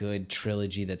be a good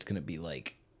trilogy that's gonna be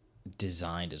like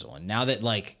designed as one. Now that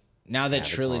Avatar.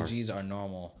 trilogies are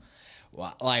normal.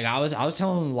 Well, like I was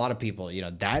telling a lot of people,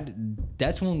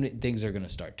 that's when things are gonna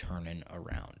start turning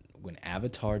around. When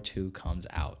Avatar 2 comes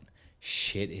out,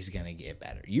 shit is gonna get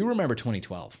better. You remember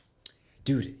 2012?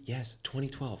 Dude, yes,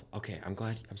 2012. Okay,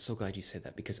 I'm so glad you said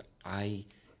that because I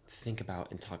think about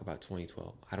and talk about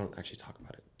 2012. I don't actually talk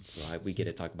about it. So we get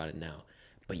to talk about it now.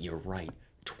 But you're right.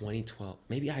 2012.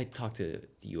 Maybe I talked to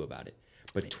you about it.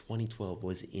 But 2012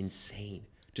 was insane.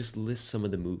 Just list some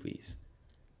of the movies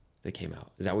that came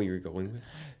out. Is that what you were going with?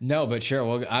 No, but sure.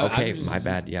 Well, Okay, my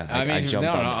bad. Yeah, I jumped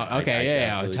on that. Okay, I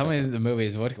yeah. absolutely Tell me jumped on the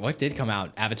movies. What did come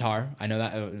out? Avatar. I know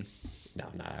that. that. No,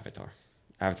 not Avatar.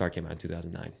 Avatar came out in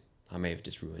 2009. I may have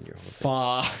just ruined your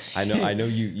whole thing. Fuck. I know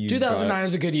you 2009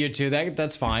 was a good year too.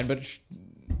 That's fine, but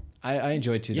I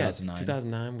enjoyed 2009.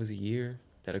 2009 was a year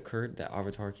that occurred that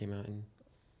Avatar came out in.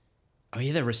 Oh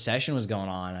yeah, the recession was going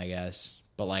on, I guess.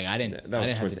 But like I didn't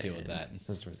have towards to the deal with end. that. That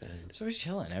was towards the end. So we're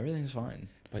chilling. Everything's fine.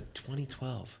 But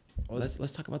 2012.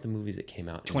 Let's talk about the movies that came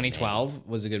out. in 2012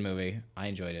 was a good movie. I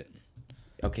enjoyed it.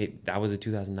 May. Okay, that was a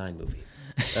 2009 movie.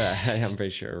 I'm pretty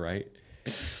sure, right?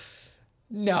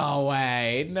 No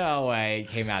way. It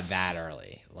came out that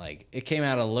early. Like it came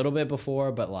out a little bit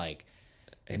before, but like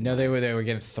no, they were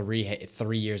getting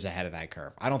 3 years ahead of that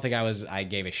curve. I don't think I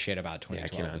gave a shit about 2012. Yeah,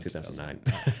 it came out in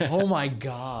 2009. Oh my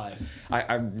god.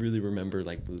 I really remember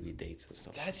like movie dates and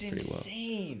stuff. That's pretty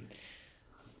insane.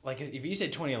 Like if you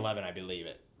said 2011, I believe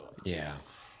it. Well. Yeah.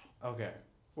 Okay.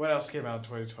 What else came out in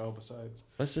 2012 besides?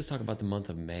 Let's just talk about the month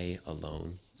of May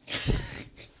alone.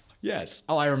 Yes.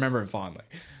 Oh, I remember it fondly.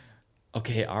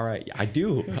 Okay, all right. I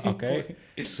do. Okay.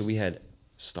 So we had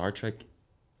Star Trek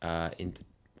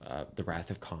The Wrath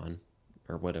of Khan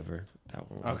or whatever that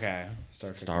one was. Okay.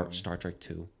 Star Trek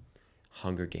 2,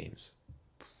 Hunger Games,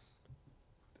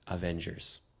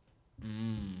 Avengers,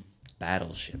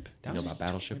 Battleship. You know about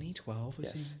Battleship? 2012 was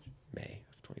Yes. May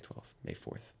of 2012. May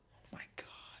 4th. Oh my god.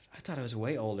 I thought I was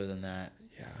way older than that.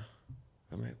 Yeah.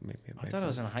 Maybe I thought I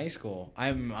was in high school.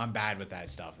 I'm bad with that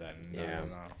stuff then. Yeah. No.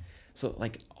 So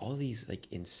like all these like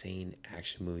insane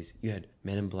action movies. You had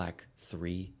Men in Black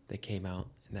 3 that came out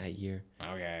in that year.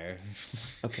 Okay.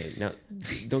 Okay, now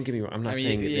don't get me wrong. I'm not I mean,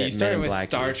 saying you that started Men in with Black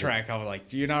Star isn't- Trek. I was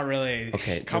like, you're not really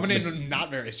coming in not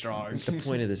very strong. The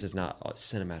point of this is not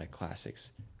cinematic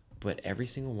classics, but every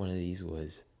single one of these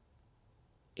was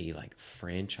a like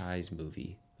franchise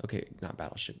movie. Okay, not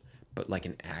Battleship, but like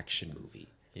an action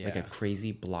movie. Like a Yeah.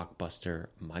 crazy blockbuster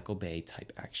Michael Bay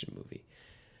type action movie.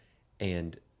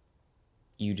 And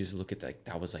you just look at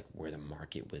that was like where the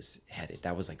market was headed.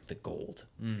 That was like the gold.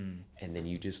 And then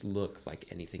you just look like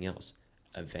anything else.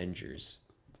 Avengers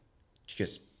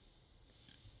just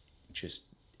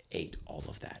ate all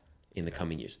of that in the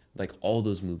coming years. Like all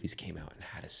those movies came out and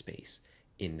had a space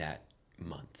in that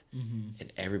month,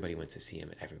 and everybody went to see him,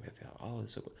 and everybody thought, "Oh,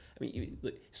 it's so cool." I mean,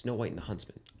 look, Snow White and the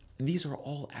Huntsman. These are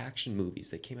all action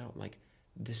movies that came out in like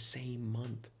the same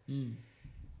month,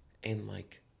 and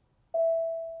like.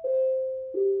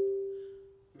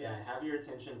 May I have your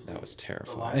attention, please? That was The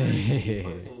terrifying. library will be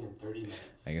closing in 30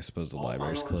 minutes. I suppose the All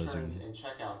library's final closing. returns and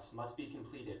checkouts must be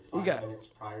completed We 5 got- minutes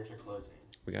prior to closing.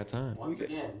 We got time. Once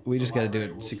again, we the just gotta do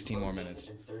library it will be 16 more closing minutes.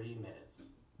 In 30 minutes.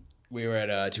 We were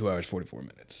at 2 hours 44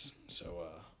 minutes. So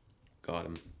Got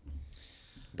him.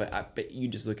 But you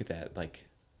just look at that, like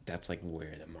that's like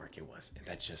where the market was, and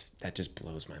that just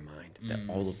blows my mind that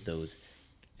all of those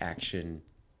action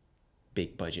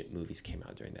big budget movies came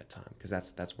out during that time, because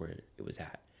that's where it was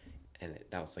at, and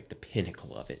that was like the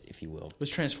pinnacle of it, if you will. was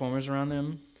Transformers around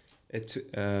them?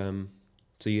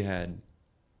 So you had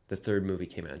the third movie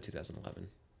came out in 2011,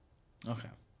 Okay.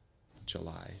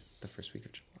 July, the first week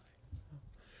of July.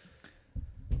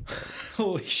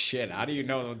 Holy shit! How do you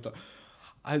know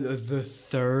the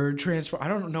third Transform? I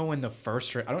don't know when the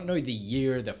first. I don't know the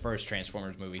year the first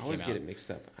Transformers movie I came always out. get it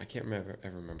mixed up. I can't ever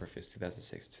remember if it's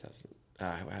 2006, 2000.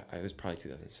 It was probably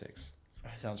 2006.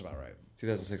 That sounds about right.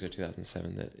 2006 or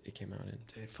 2007 that it came out in.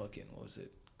 Dude, fucking what was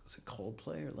it? Was it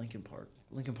Coldplay or Linkin Park?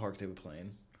 Linkin Park they were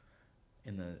playing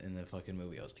in the fucking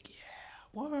movie. I was like, yeah,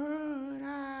 what?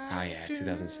 Oh yeah,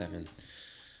 2007.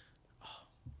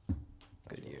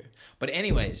 Good year. But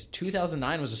anyways,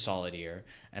 2009 was a solid year,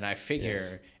 and I figure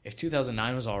Yes. if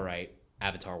 2009 was all right,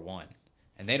 Avatar won,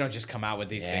 and they don't just come out with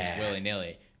these things Yeah. willy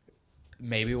nilly.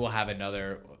 Maybe we'll have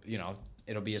another.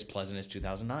 It'll be as pleasant as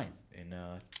 2009 in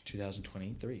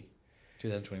 2023,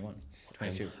 2021,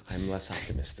 22. I'm less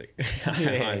optimistic.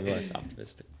 I'm less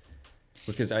optimistic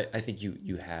because I think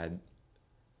you had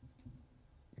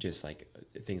just like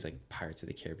things like Pirates of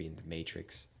the Caribbean, The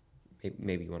Matrix.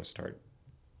 Maybe you want to start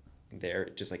there.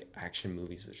 Just like action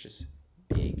movies was just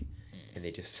big, and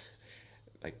they just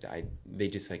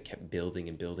kept building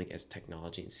and building as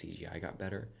technology and CGI got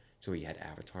better. So you had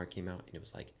Avatar came out, and it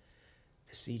was like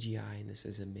the CGI and this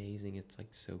is amazing. It's like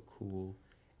so cool,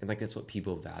 and like that's what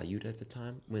people valued at the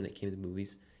time when it came to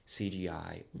movies.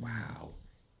 CGI, wow,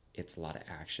 it's a lot of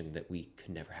action that we could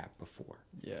never have before.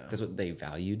 Yeah. That's what they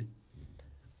valued.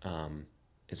 And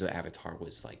so Avatar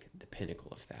was like the pinnacle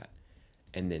of that.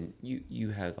 And then you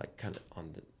have like kind of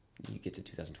you get to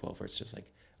 2012 where it's just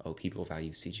like, oh, people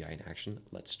value CGI in action.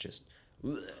 Let's just,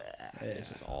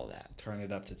 this is all that. Turn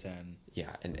it up to 10.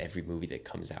 Yeah, and every movie that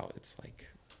comes out, it's like,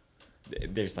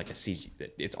 there's like a CG,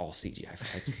 it's all CGI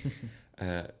fights.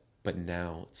 But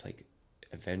now it's like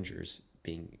Avengers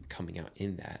coming out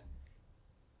in that.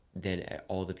 Then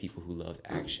all the people who love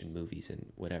action movies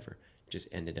and whatever just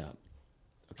ended up,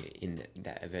 okay, in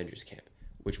that Avengers camp.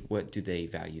 What do they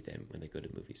value then when they go to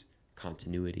movies?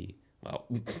 Continuity. Well,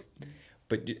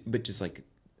 but just like,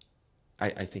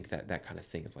 I think that kind of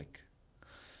thing of like,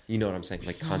 you know what I'm saying?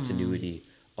 Like continuity.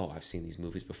 Oh, I've seen these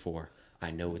movies before. I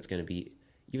know it's going to be,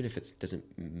 even if it doesn't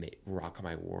rock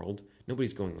my world,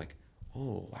 nobody's going like,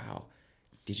 oh, wow.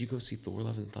 Did you go see Thor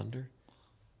Love and Thunder?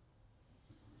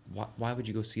 Why would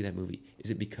you go see that movie? Is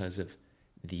it because of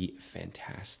the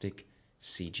fantastic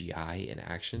CGI and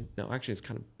action? No, actually, it's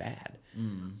kind of bad.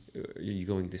 Are you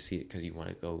going to see it because you want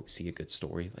to go see a good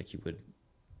story like you would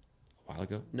a while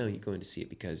ago? No, you're going to see it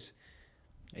because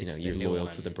you're loyal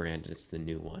to the brand and it's the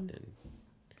new one and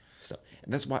stuff.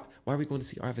 And that's why are we going to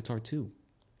see Avatar 2?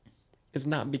 It's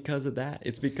not because of that.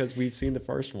 It's because we've seen the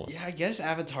first one. Yeah, I guess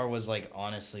Avatar was like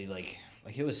honestly like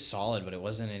it was solid, but it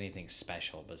wasn't anything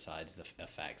special besides the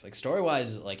effects. Like story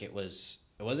wise, like it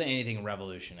wasn't anything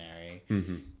revolutionary.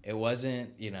 Mm-hmm. It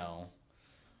wasn't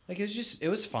like it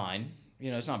was fine.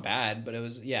 It's not bad, but it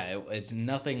was it's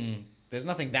nothing. There's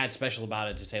nothing that special about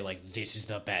it to say like this is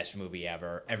the best movie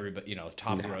ever. Everybody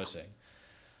top grossing.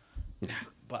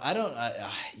 But I don't.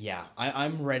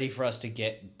 I'm ready for us to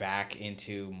get back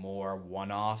into more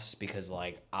one-offs because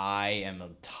like I am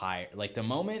tired. Like the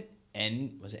moment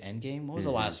was it Endgame? What was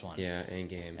the last one? Yeah,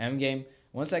 Endgame. Endgame.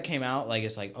 Once that came out, like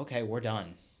it's like okay, we're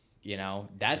done.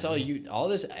 That's all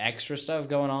this extra stuff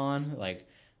going on. Like,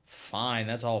 fine,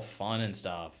 that's all fun and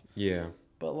stuff. Yeah.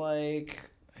 But like,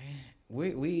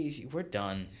 we're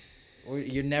done.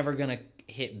 You're never gonna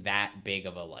hit that big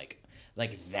of a like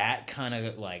that kind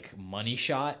of like money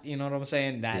shot. You know what I'm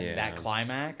saying? That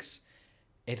climax.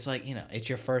 It's like it's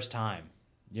your first time.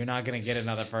 You're not gonna get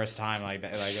another first time like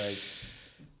that. Like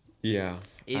yeah.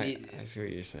 I see what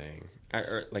you're saying.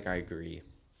 I agree.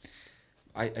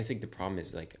 I think the problem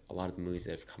is like a lot of the movies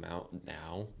that have come out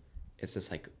now, it's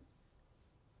just like,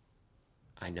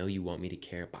 I know you want me to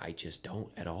care, but I just don't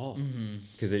at all.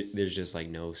 Because there's just like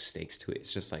no stakes to it.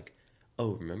 It's just like,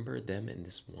 oh, remember them in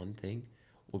this one thing?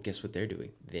 Well, guess what they're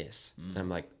doing? This. And I'm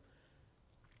like,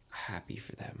 happy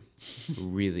for them.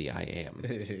 Really, I am.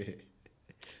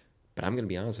 But I'm gonna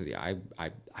be honest with you, I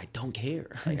don't care.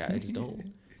 Like, I just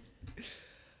don't.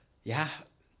 Yeah.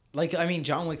 Like, I mean,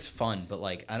 John Wick's fun, but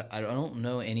like, I don't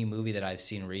know any movie that I've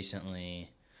seen recently.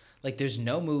 Like, there's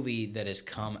no movie that has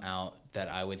come out that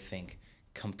I would think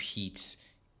competes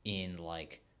in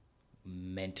like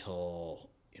mental,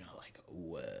 like,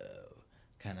 whoa,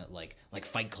 kind of like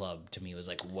Fight Club to me was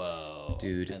like, whoa,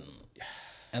 Dude.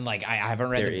 And like, I haven't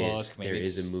read the book. There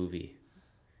is a movie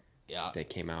yeah, that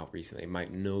came out recently. It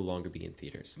might no longer be in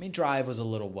theaters. I mean, Drive was a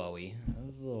little woey. It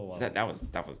was a little woey. That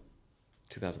was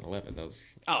 2011. That was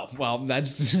Oh, well,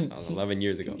 that's 11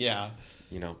 years ago. yeah.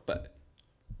 But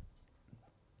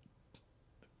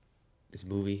this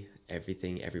movie,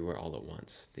 Everything Everywhere All at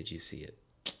Once, did you see it?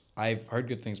 I've heard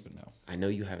good things, but no. I know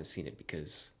you haven't seen it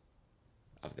because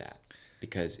of that.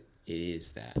 Because it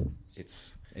is that.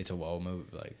 It's It's a woe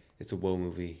movie, like. a woe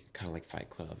movie, kind of like Fight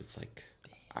Club. It's like,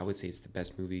 I would say it's the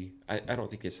best movie. I don't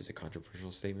think this is a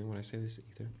controversial statement when I say this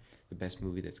either. The best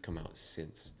movie that's come out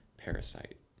since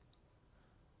Parasite.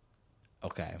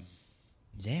 Okay.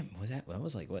 Damn, that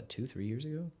was like what, 2-3 years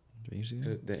ago? 3 years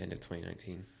ago? The end of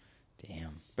 2019.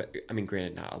 Damn. But I mean,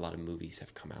 granted, not a lot of movies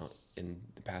have come out in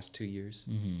the past 2 years.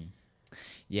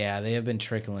 Yeah, they have been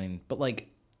trickling, but like,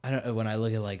 I don't know, when I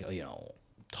look at like,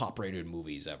 top rated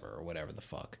movies ever or whatever the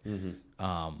fuck.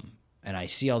 And I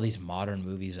see all these modern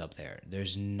movies up there.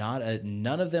 There's none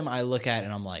of them I look at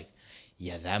and I'm like,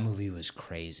 yeah, that movie was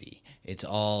crazy. It's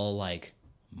all like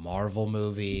Marvel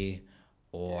movie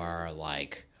or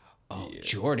like,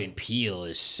 Jordan Peele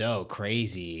is so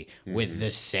crazy with the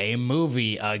same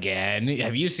movie again.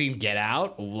 Have you seen Get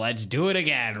Out? Let's do it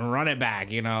again. Run it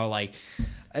back. Like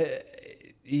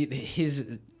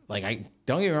his, like, I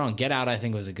don't get me wrong. Get Out, I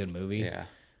think, was a good movie. Yeah.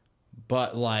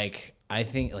 But like, I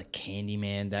think like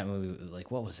Candyman, that movie,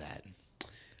 like, what was that?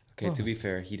 Okay, to be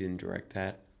fair, he didn't direct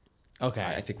that. Okay.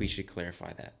 I think we should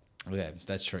clarify that. Okay,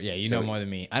 that's true. Yeah, you So- know more than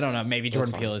me. I don't know. Maybe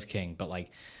Jordan fine. Peele is king, but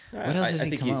like, what else has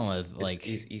he think come on with? Like,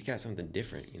 he's got something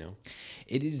different,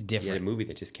 it is He had a different. movie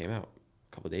that just came out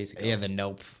a couple days ago. Yeah, the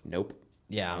Nope. Nope.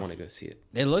 Yeah. I want to go see it.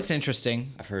 It looks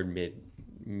interesting. I've heard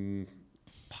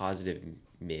positive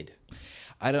mid.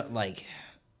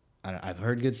 I've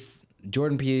heard good.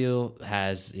 Jordan Peele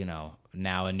has,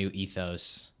 now a new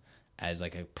ethos as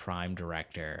like a prime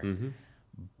director.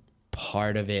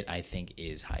 Part of it, I think,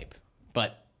 is hype,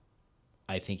 but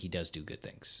I think he does do good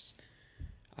things.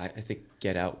 I think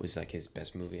Get Out was like his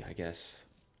best movie, I guess.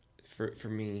 For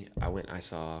me, I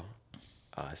saw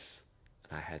Us,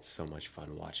 and I had so much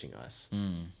fun watching Us.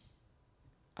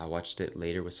 I watched it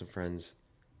later with some friends,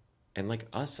 and like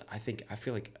Us, I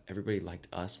feel like everybody liked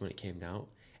Us when it came out,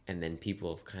 and then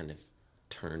people have kind of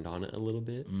turned on it a little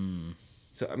bit.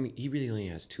 So I mean, he really only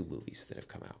has 2 movies that have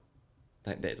come out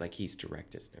that like he's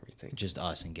directed and everything. Just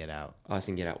Us and Get Out. Us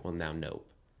and Get Out. Well, now Nope.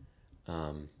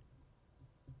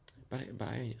 But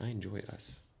I enjoyed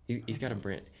Us. He's got a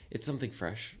brand. It's something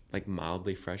fresh, like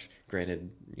mildly fresh. Granted,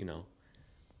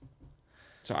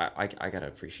 So I gotta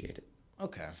appreciate it.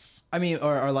 Okay. I mean,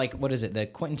 or like, what is it? The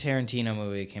Quentin Tarantino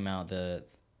movie came out. The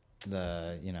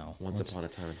Once Upon a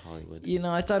Time in Hollywood.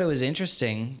 I thought it was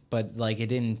interesting, but like it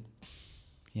didn't.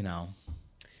 I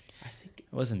think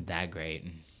It wasn't that great.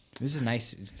 It was a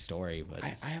nice story, but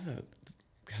I have a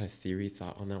kind of theory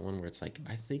thought on that one where it's like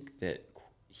I think that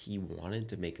he wanted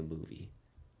to make a movie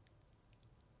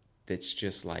that's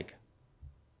just like,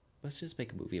 let's just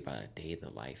make a movie about a day in the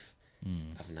life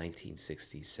of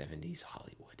 1960s, 70s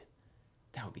Hollywood.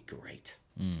 That would be great.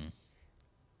 And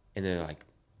they're like,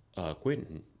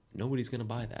 Quentin, nobody's going to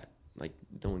buy that. Like,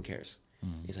 no one cares.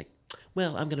 He's like,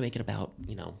 well, I'm going to make it about,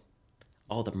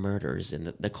 all the murders and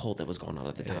the cult that was going on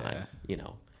at the time,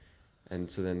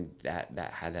 And so then that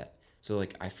had that. So,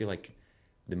 like, I feel like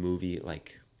the movie,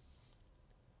 like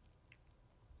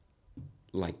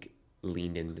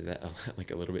leaned into that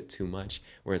like a little bit too much,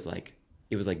 whereas like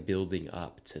it was like building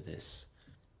up to this,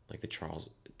 like the Charles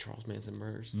Manson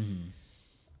murders.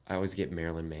 I always get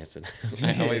Marilyn Manson.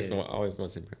 I always want to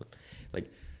say Marilyn. Like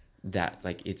that,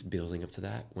 like it's building up to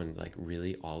that when like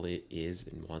really all it is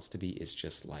and wants to be is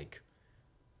just like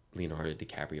Leonardo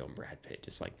DiCaprio and Brad Pitt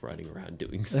just like running around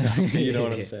doing stuff. You know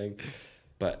what I'm saying?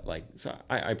 But like, so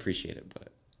I appreciate it, but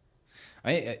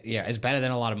it's better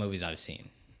than a lot of movies I've seen.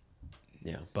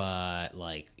 yeah. But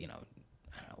like, I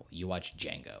don't know, you watch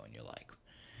Django and you're like,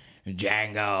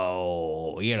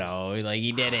 Django, you know, like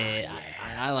he did it.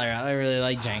 I really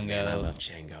like Django. Man, I love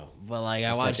Django. But like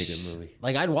That's I watched, such a good movie.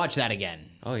 like I'd watch that again.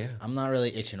 Oh yeah, I'm not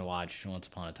really itching to watch Once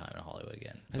Upon a Time in Hollywood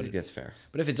again. I think that's fair.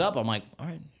 But if it's up, I'm like, all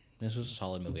right, this was a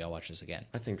solid movie. I'll watch this again.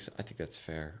 I think so. I think that's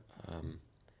fair.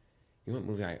 You know what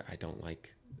movie I don't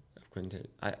like of Quentin?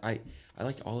 I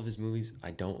like all of his movies.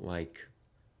 I don't like.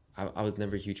 I was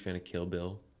never a huge fan of Kill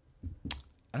Bill.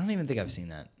 I don't even think I've seen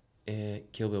that.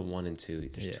 Kill Bill 1 and 2.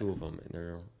 There's Yeah. 2 of them, and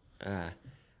they're.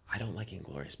 I don't like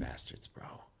Inglourious Bastards, bro.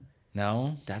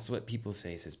 No? That's what people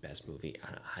say is his best movie.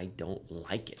 I don't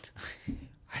like it.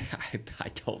 I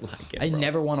don't like it. I bro.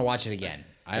 never want to watch it again.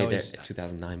 I Hey, always,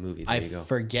 2009 movie. There I you go.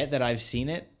 forget that I've seen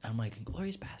it. I'm like,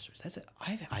 Glorious Bastards. That's it.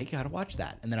 I gotta watch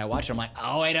that. And then I watch it. I'm like,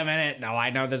 oh wait a minute. No,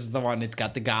 I know this is the one. It's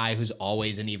got the guy who's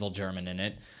always an evil German in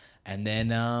it. And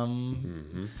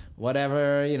then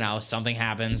whatever, you know, something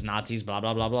happens. Nazis, blah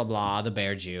blah blah blah blah. The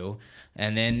bear Jew,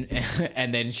 and then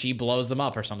and then she blows them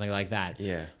up or something like that.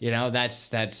 Yeah. You know,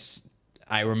 that's.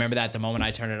 I remember that the moment I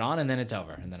turn it on, and then it's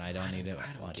over, and then I don't need to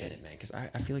I don't watch get it. it, man. Because I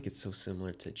feel like it's so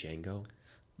similar to Django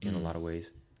in a lot of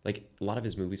ways. Like a lot of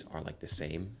his movies are like the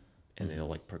same, and they'll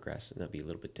like progress, and they'll be a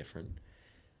little bit different.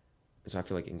 So I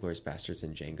feel like Inglourious Bastards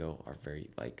and Django are very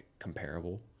like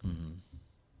comparable.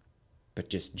 But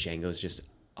just Django's just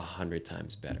 100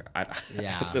 times better.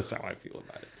 Yeah. That's how I feel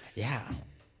about it. Yeah.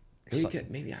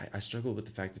 Maybe I struggled with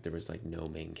the fact that there was like no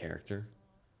main character.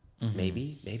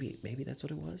 Maybe that's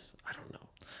what it was. I don't know.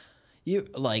 You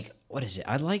like what is it?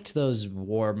 I liked those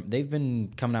war. They've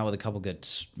been coming out with a couple good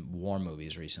war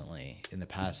movies recently in the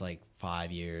past like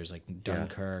 5 years, like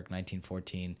Dunkirk,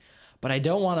 1914. But I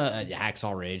don't want to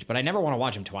Hacksaw Ridge. But I never want to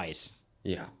watch them twice.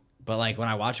 Yeah. But like when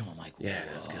I watch them, I'm like, Yeah,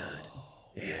 that's good.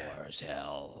 Yeah. war as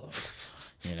hell.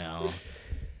 You know?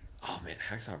 Oh man,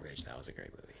 Hacksaw Ridge. That was a great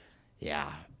movie.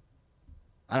 Yeah.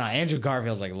 I don't know. Andrew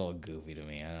Garfield's like a little goofy to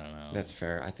me. I don't know. That's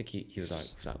fair. I think he was like,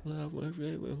 love what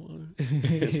we want.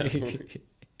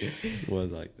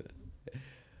 Was like that.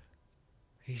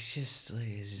 He's just like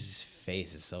his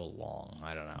face is so long.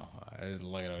 I don't know. I just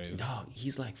look at him. Dog,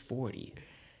 he's like 40.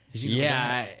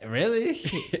 Yeah, really?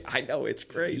 I know, it's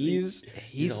crazy.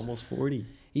 He's almost 40.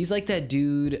 He's like that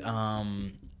dude.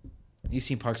 You've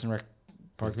seen Parks and Rec?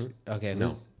 Parks? Okay, No.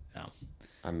 who's- no.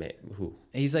 I met who?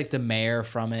 He's like the mayor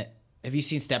from it. Have you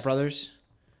seen Step Brothers?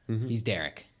 He's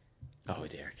Derek. Oh,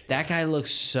 Derek. That guy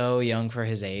looks so young for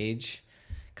his age.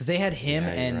 Because they had him Yeah,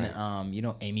 you're and right. you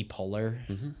know Amy Poehler.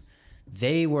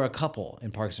 They were a couple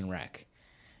in Parks and Rec.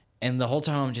 And the whole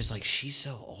time I'm just like, she's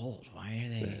so old. Why are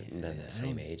they They're the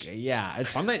same age. Yeah, it's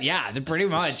something. Yeah, they're pretty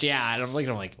much. Yeah, and I'm looking.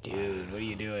 I'm like, dude, what are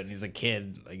you doing? He's a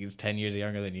kid. Like he's 10 years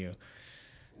younger than you.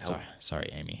 Sorry,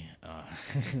 Amy.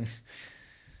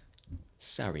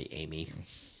 Sorry, Amy.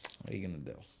 What are you gonna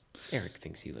do? Eric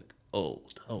thinks you look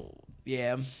old. Oh,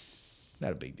 yeah,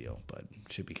 not a big deal, but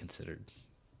should be considered.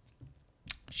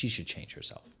 She should change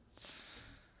herself.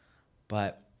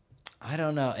 But I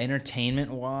don't know.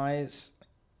 Entertainment wise,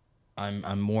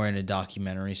 I'm more in a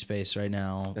documentary space right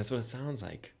now. That's what it sounds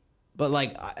like. But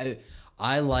like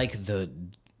I like the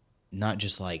not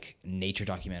just like nature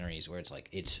documentaries where it's like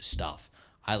it's stuff.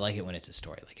 I like it when it's a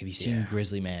story. Like, have you seen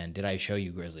Grizzly Man? Did I show you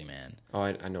Grizzly Man? Oh,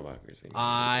 I know about Grizzly Man.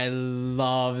 I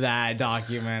love that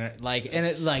documentary. Like, and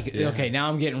it like okay, now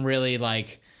I'm getting really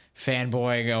like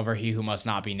fanboying over He Who Must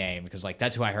Not Be Named because like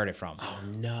that's who I heard it from. Oh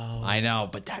no. I know,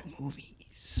 but that movie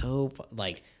is so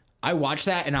like I watched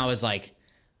that and I was like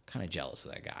kind of jealous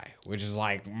of that guy, which is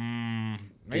like,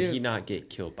 Did he not get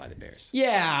killed by the bears?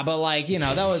 yeah, but like you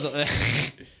know that was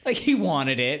like he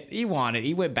wanted it. He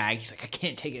went back. He's like, I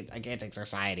can't take it. I can't take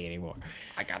society anymore.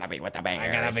 I gotta be with the bears.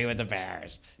 I gotta be with the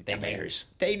bears. The bears.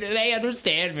 They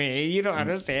understand me. You don't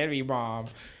understand me, Mom.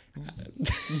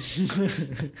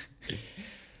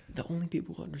 The only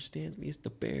people who understands me is the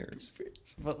bears.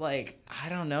 But like, I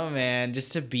don't know, man.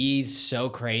 Just to be so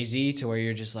crazy to where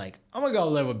you're just like, I'm gonna go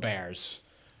live with bears,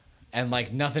 and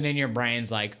like nothing in your brain's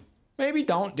like, maybe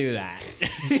don't do that.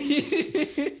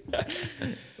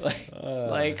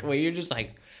 like where you're just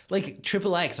like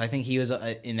Triple X. I think he was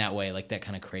in that way, like that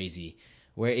kind of crazy,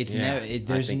 where it's Yeah, never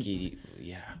there's I think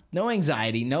no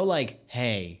anxiety, no like,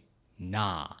 hey,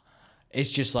 nah. It's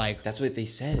just like That's what they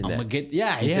said. I'm gonna get He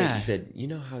said, you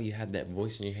know how you had that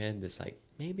voice in your head that's like,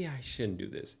 maybe I shouldn't do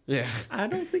this. yeah. I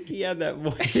don't think he had that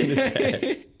voice in his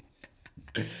head.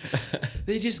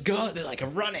 They just go. They're like,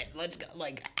 run it. Let's go.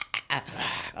 Like,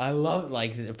 I love.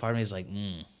 Like, part of me is like,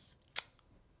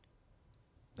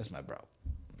 that's my bro.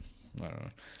 I don't know.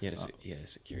 He had a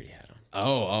security hat on.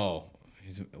 Oh.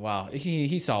 Wow.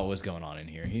 He saw what was going on in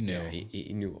here. He knew. Yeah,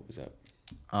 he knew what was up.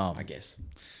 I I guess.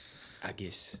 I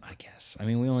guess. I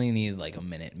mean, we only need like a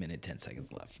minute 10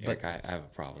 seconds left. But I have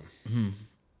a problem. You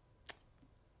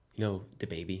know, the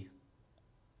baby.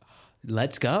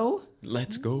 Let's go.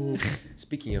 Let's go.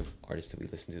 Speaking of artists that we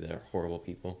listen to that are horrible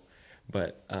people,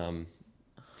 but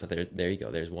so there you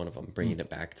go. There's one of them bringing it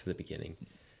back to the beginning.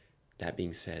 That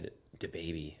being said, the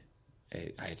baby,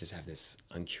 I just have this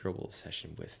uncurable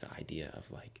obsession with the idea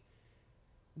of like,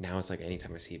 now it's like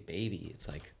anytime I see a baby, it's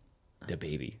like the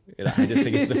baby. And I just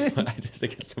think it's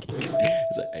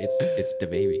the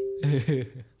baby.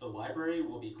 The library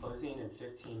will be closing in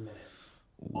 15 minutes.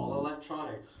 All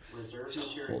electronics, reserved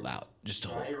materials, hold out. Just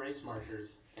dry hold. erase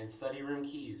markers, and study room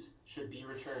keys should be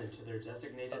returned to their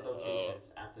designated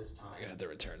locations at this time. I'm gonna have to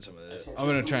return some of this. Attention, I'm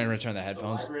gonna try and please. return the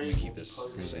headphones. Let library me will keep be this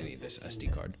closing because I in need this 15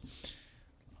 SD card. minutes.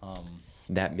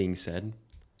 That being said,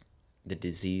 the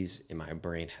disease in my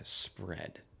brain has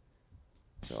spread.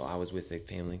 So I was with a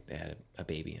family. They had a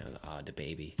baby. I was like, the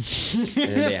baby. And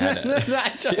then they had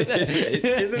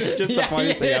isn't it just the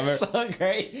funniest thing ever? It's so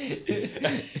great.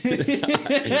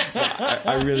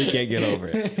 I really can't get over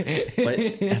it.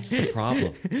 But that's the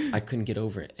problem. I couldn't get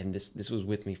over it. And this was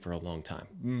with me for a long time.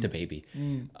 The baby.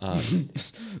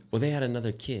 Well, they had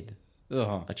another kid.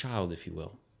 A child, if you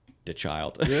will. The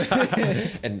child.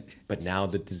 But now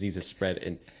the disease has spread.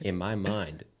 And in my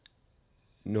mind,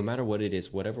 no matter what it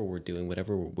is, whatever we're doing,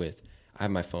 whatever we're with, I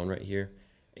have my phone right here,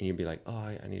 and you'd be like, "Oh,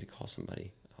 I need to call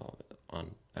somebody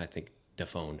on." I think the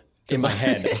phone in my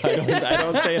head. I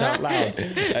don't say it out loud.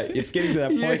 It's getting to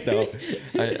that point though.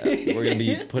 We're gonna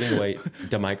be putting away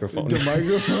the microphone. The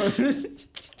microphone.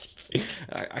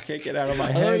 I can't get out of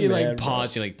my head. You man, like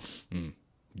pause. You're like,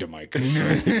 the mic,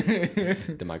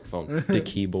 the microphone, the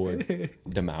keyboard,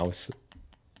 the mouse.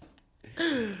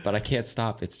 But I can't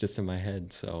stop. It's just in my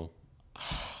head. So.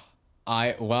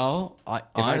 If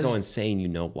I go insane, you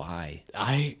know why.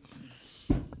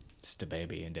 It's the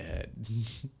baby in the head.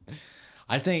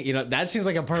 I think, that seems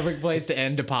like a perfect place to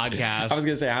end the podcast. I was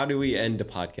going to say, how do we end the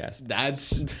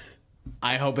podcast?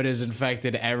 I hope it has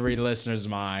infected every listener's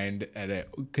mind and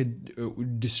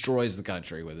it destroys the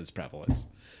country with its prevalence.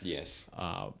 Yes.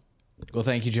 Well,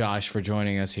 thank you, Josh, for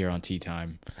joining us here on Tea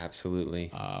Time.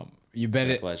 Absolutely. You've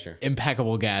been a pleasure.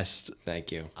 Impeccable guest.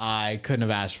 Thank you. I couldn't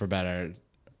have asked for better.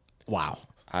 Wow.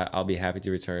 I'll be happy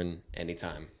to return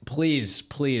anytime. Please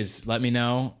let me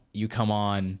know. You come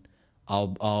on.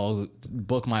 I'll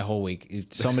book my whole week.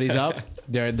 If somebody's up,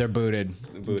 they're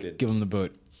booted. Booted. Give them the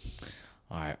boot.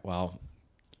 All right. Well,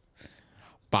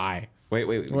 bye.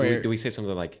 Wait. Do we say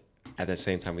something like at the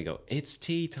same time we go, "It's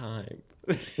tea time"?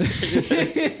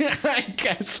 I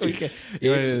guess we can.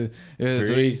 It's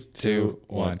 3, 2,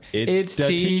 1. It's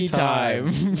tea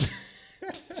time.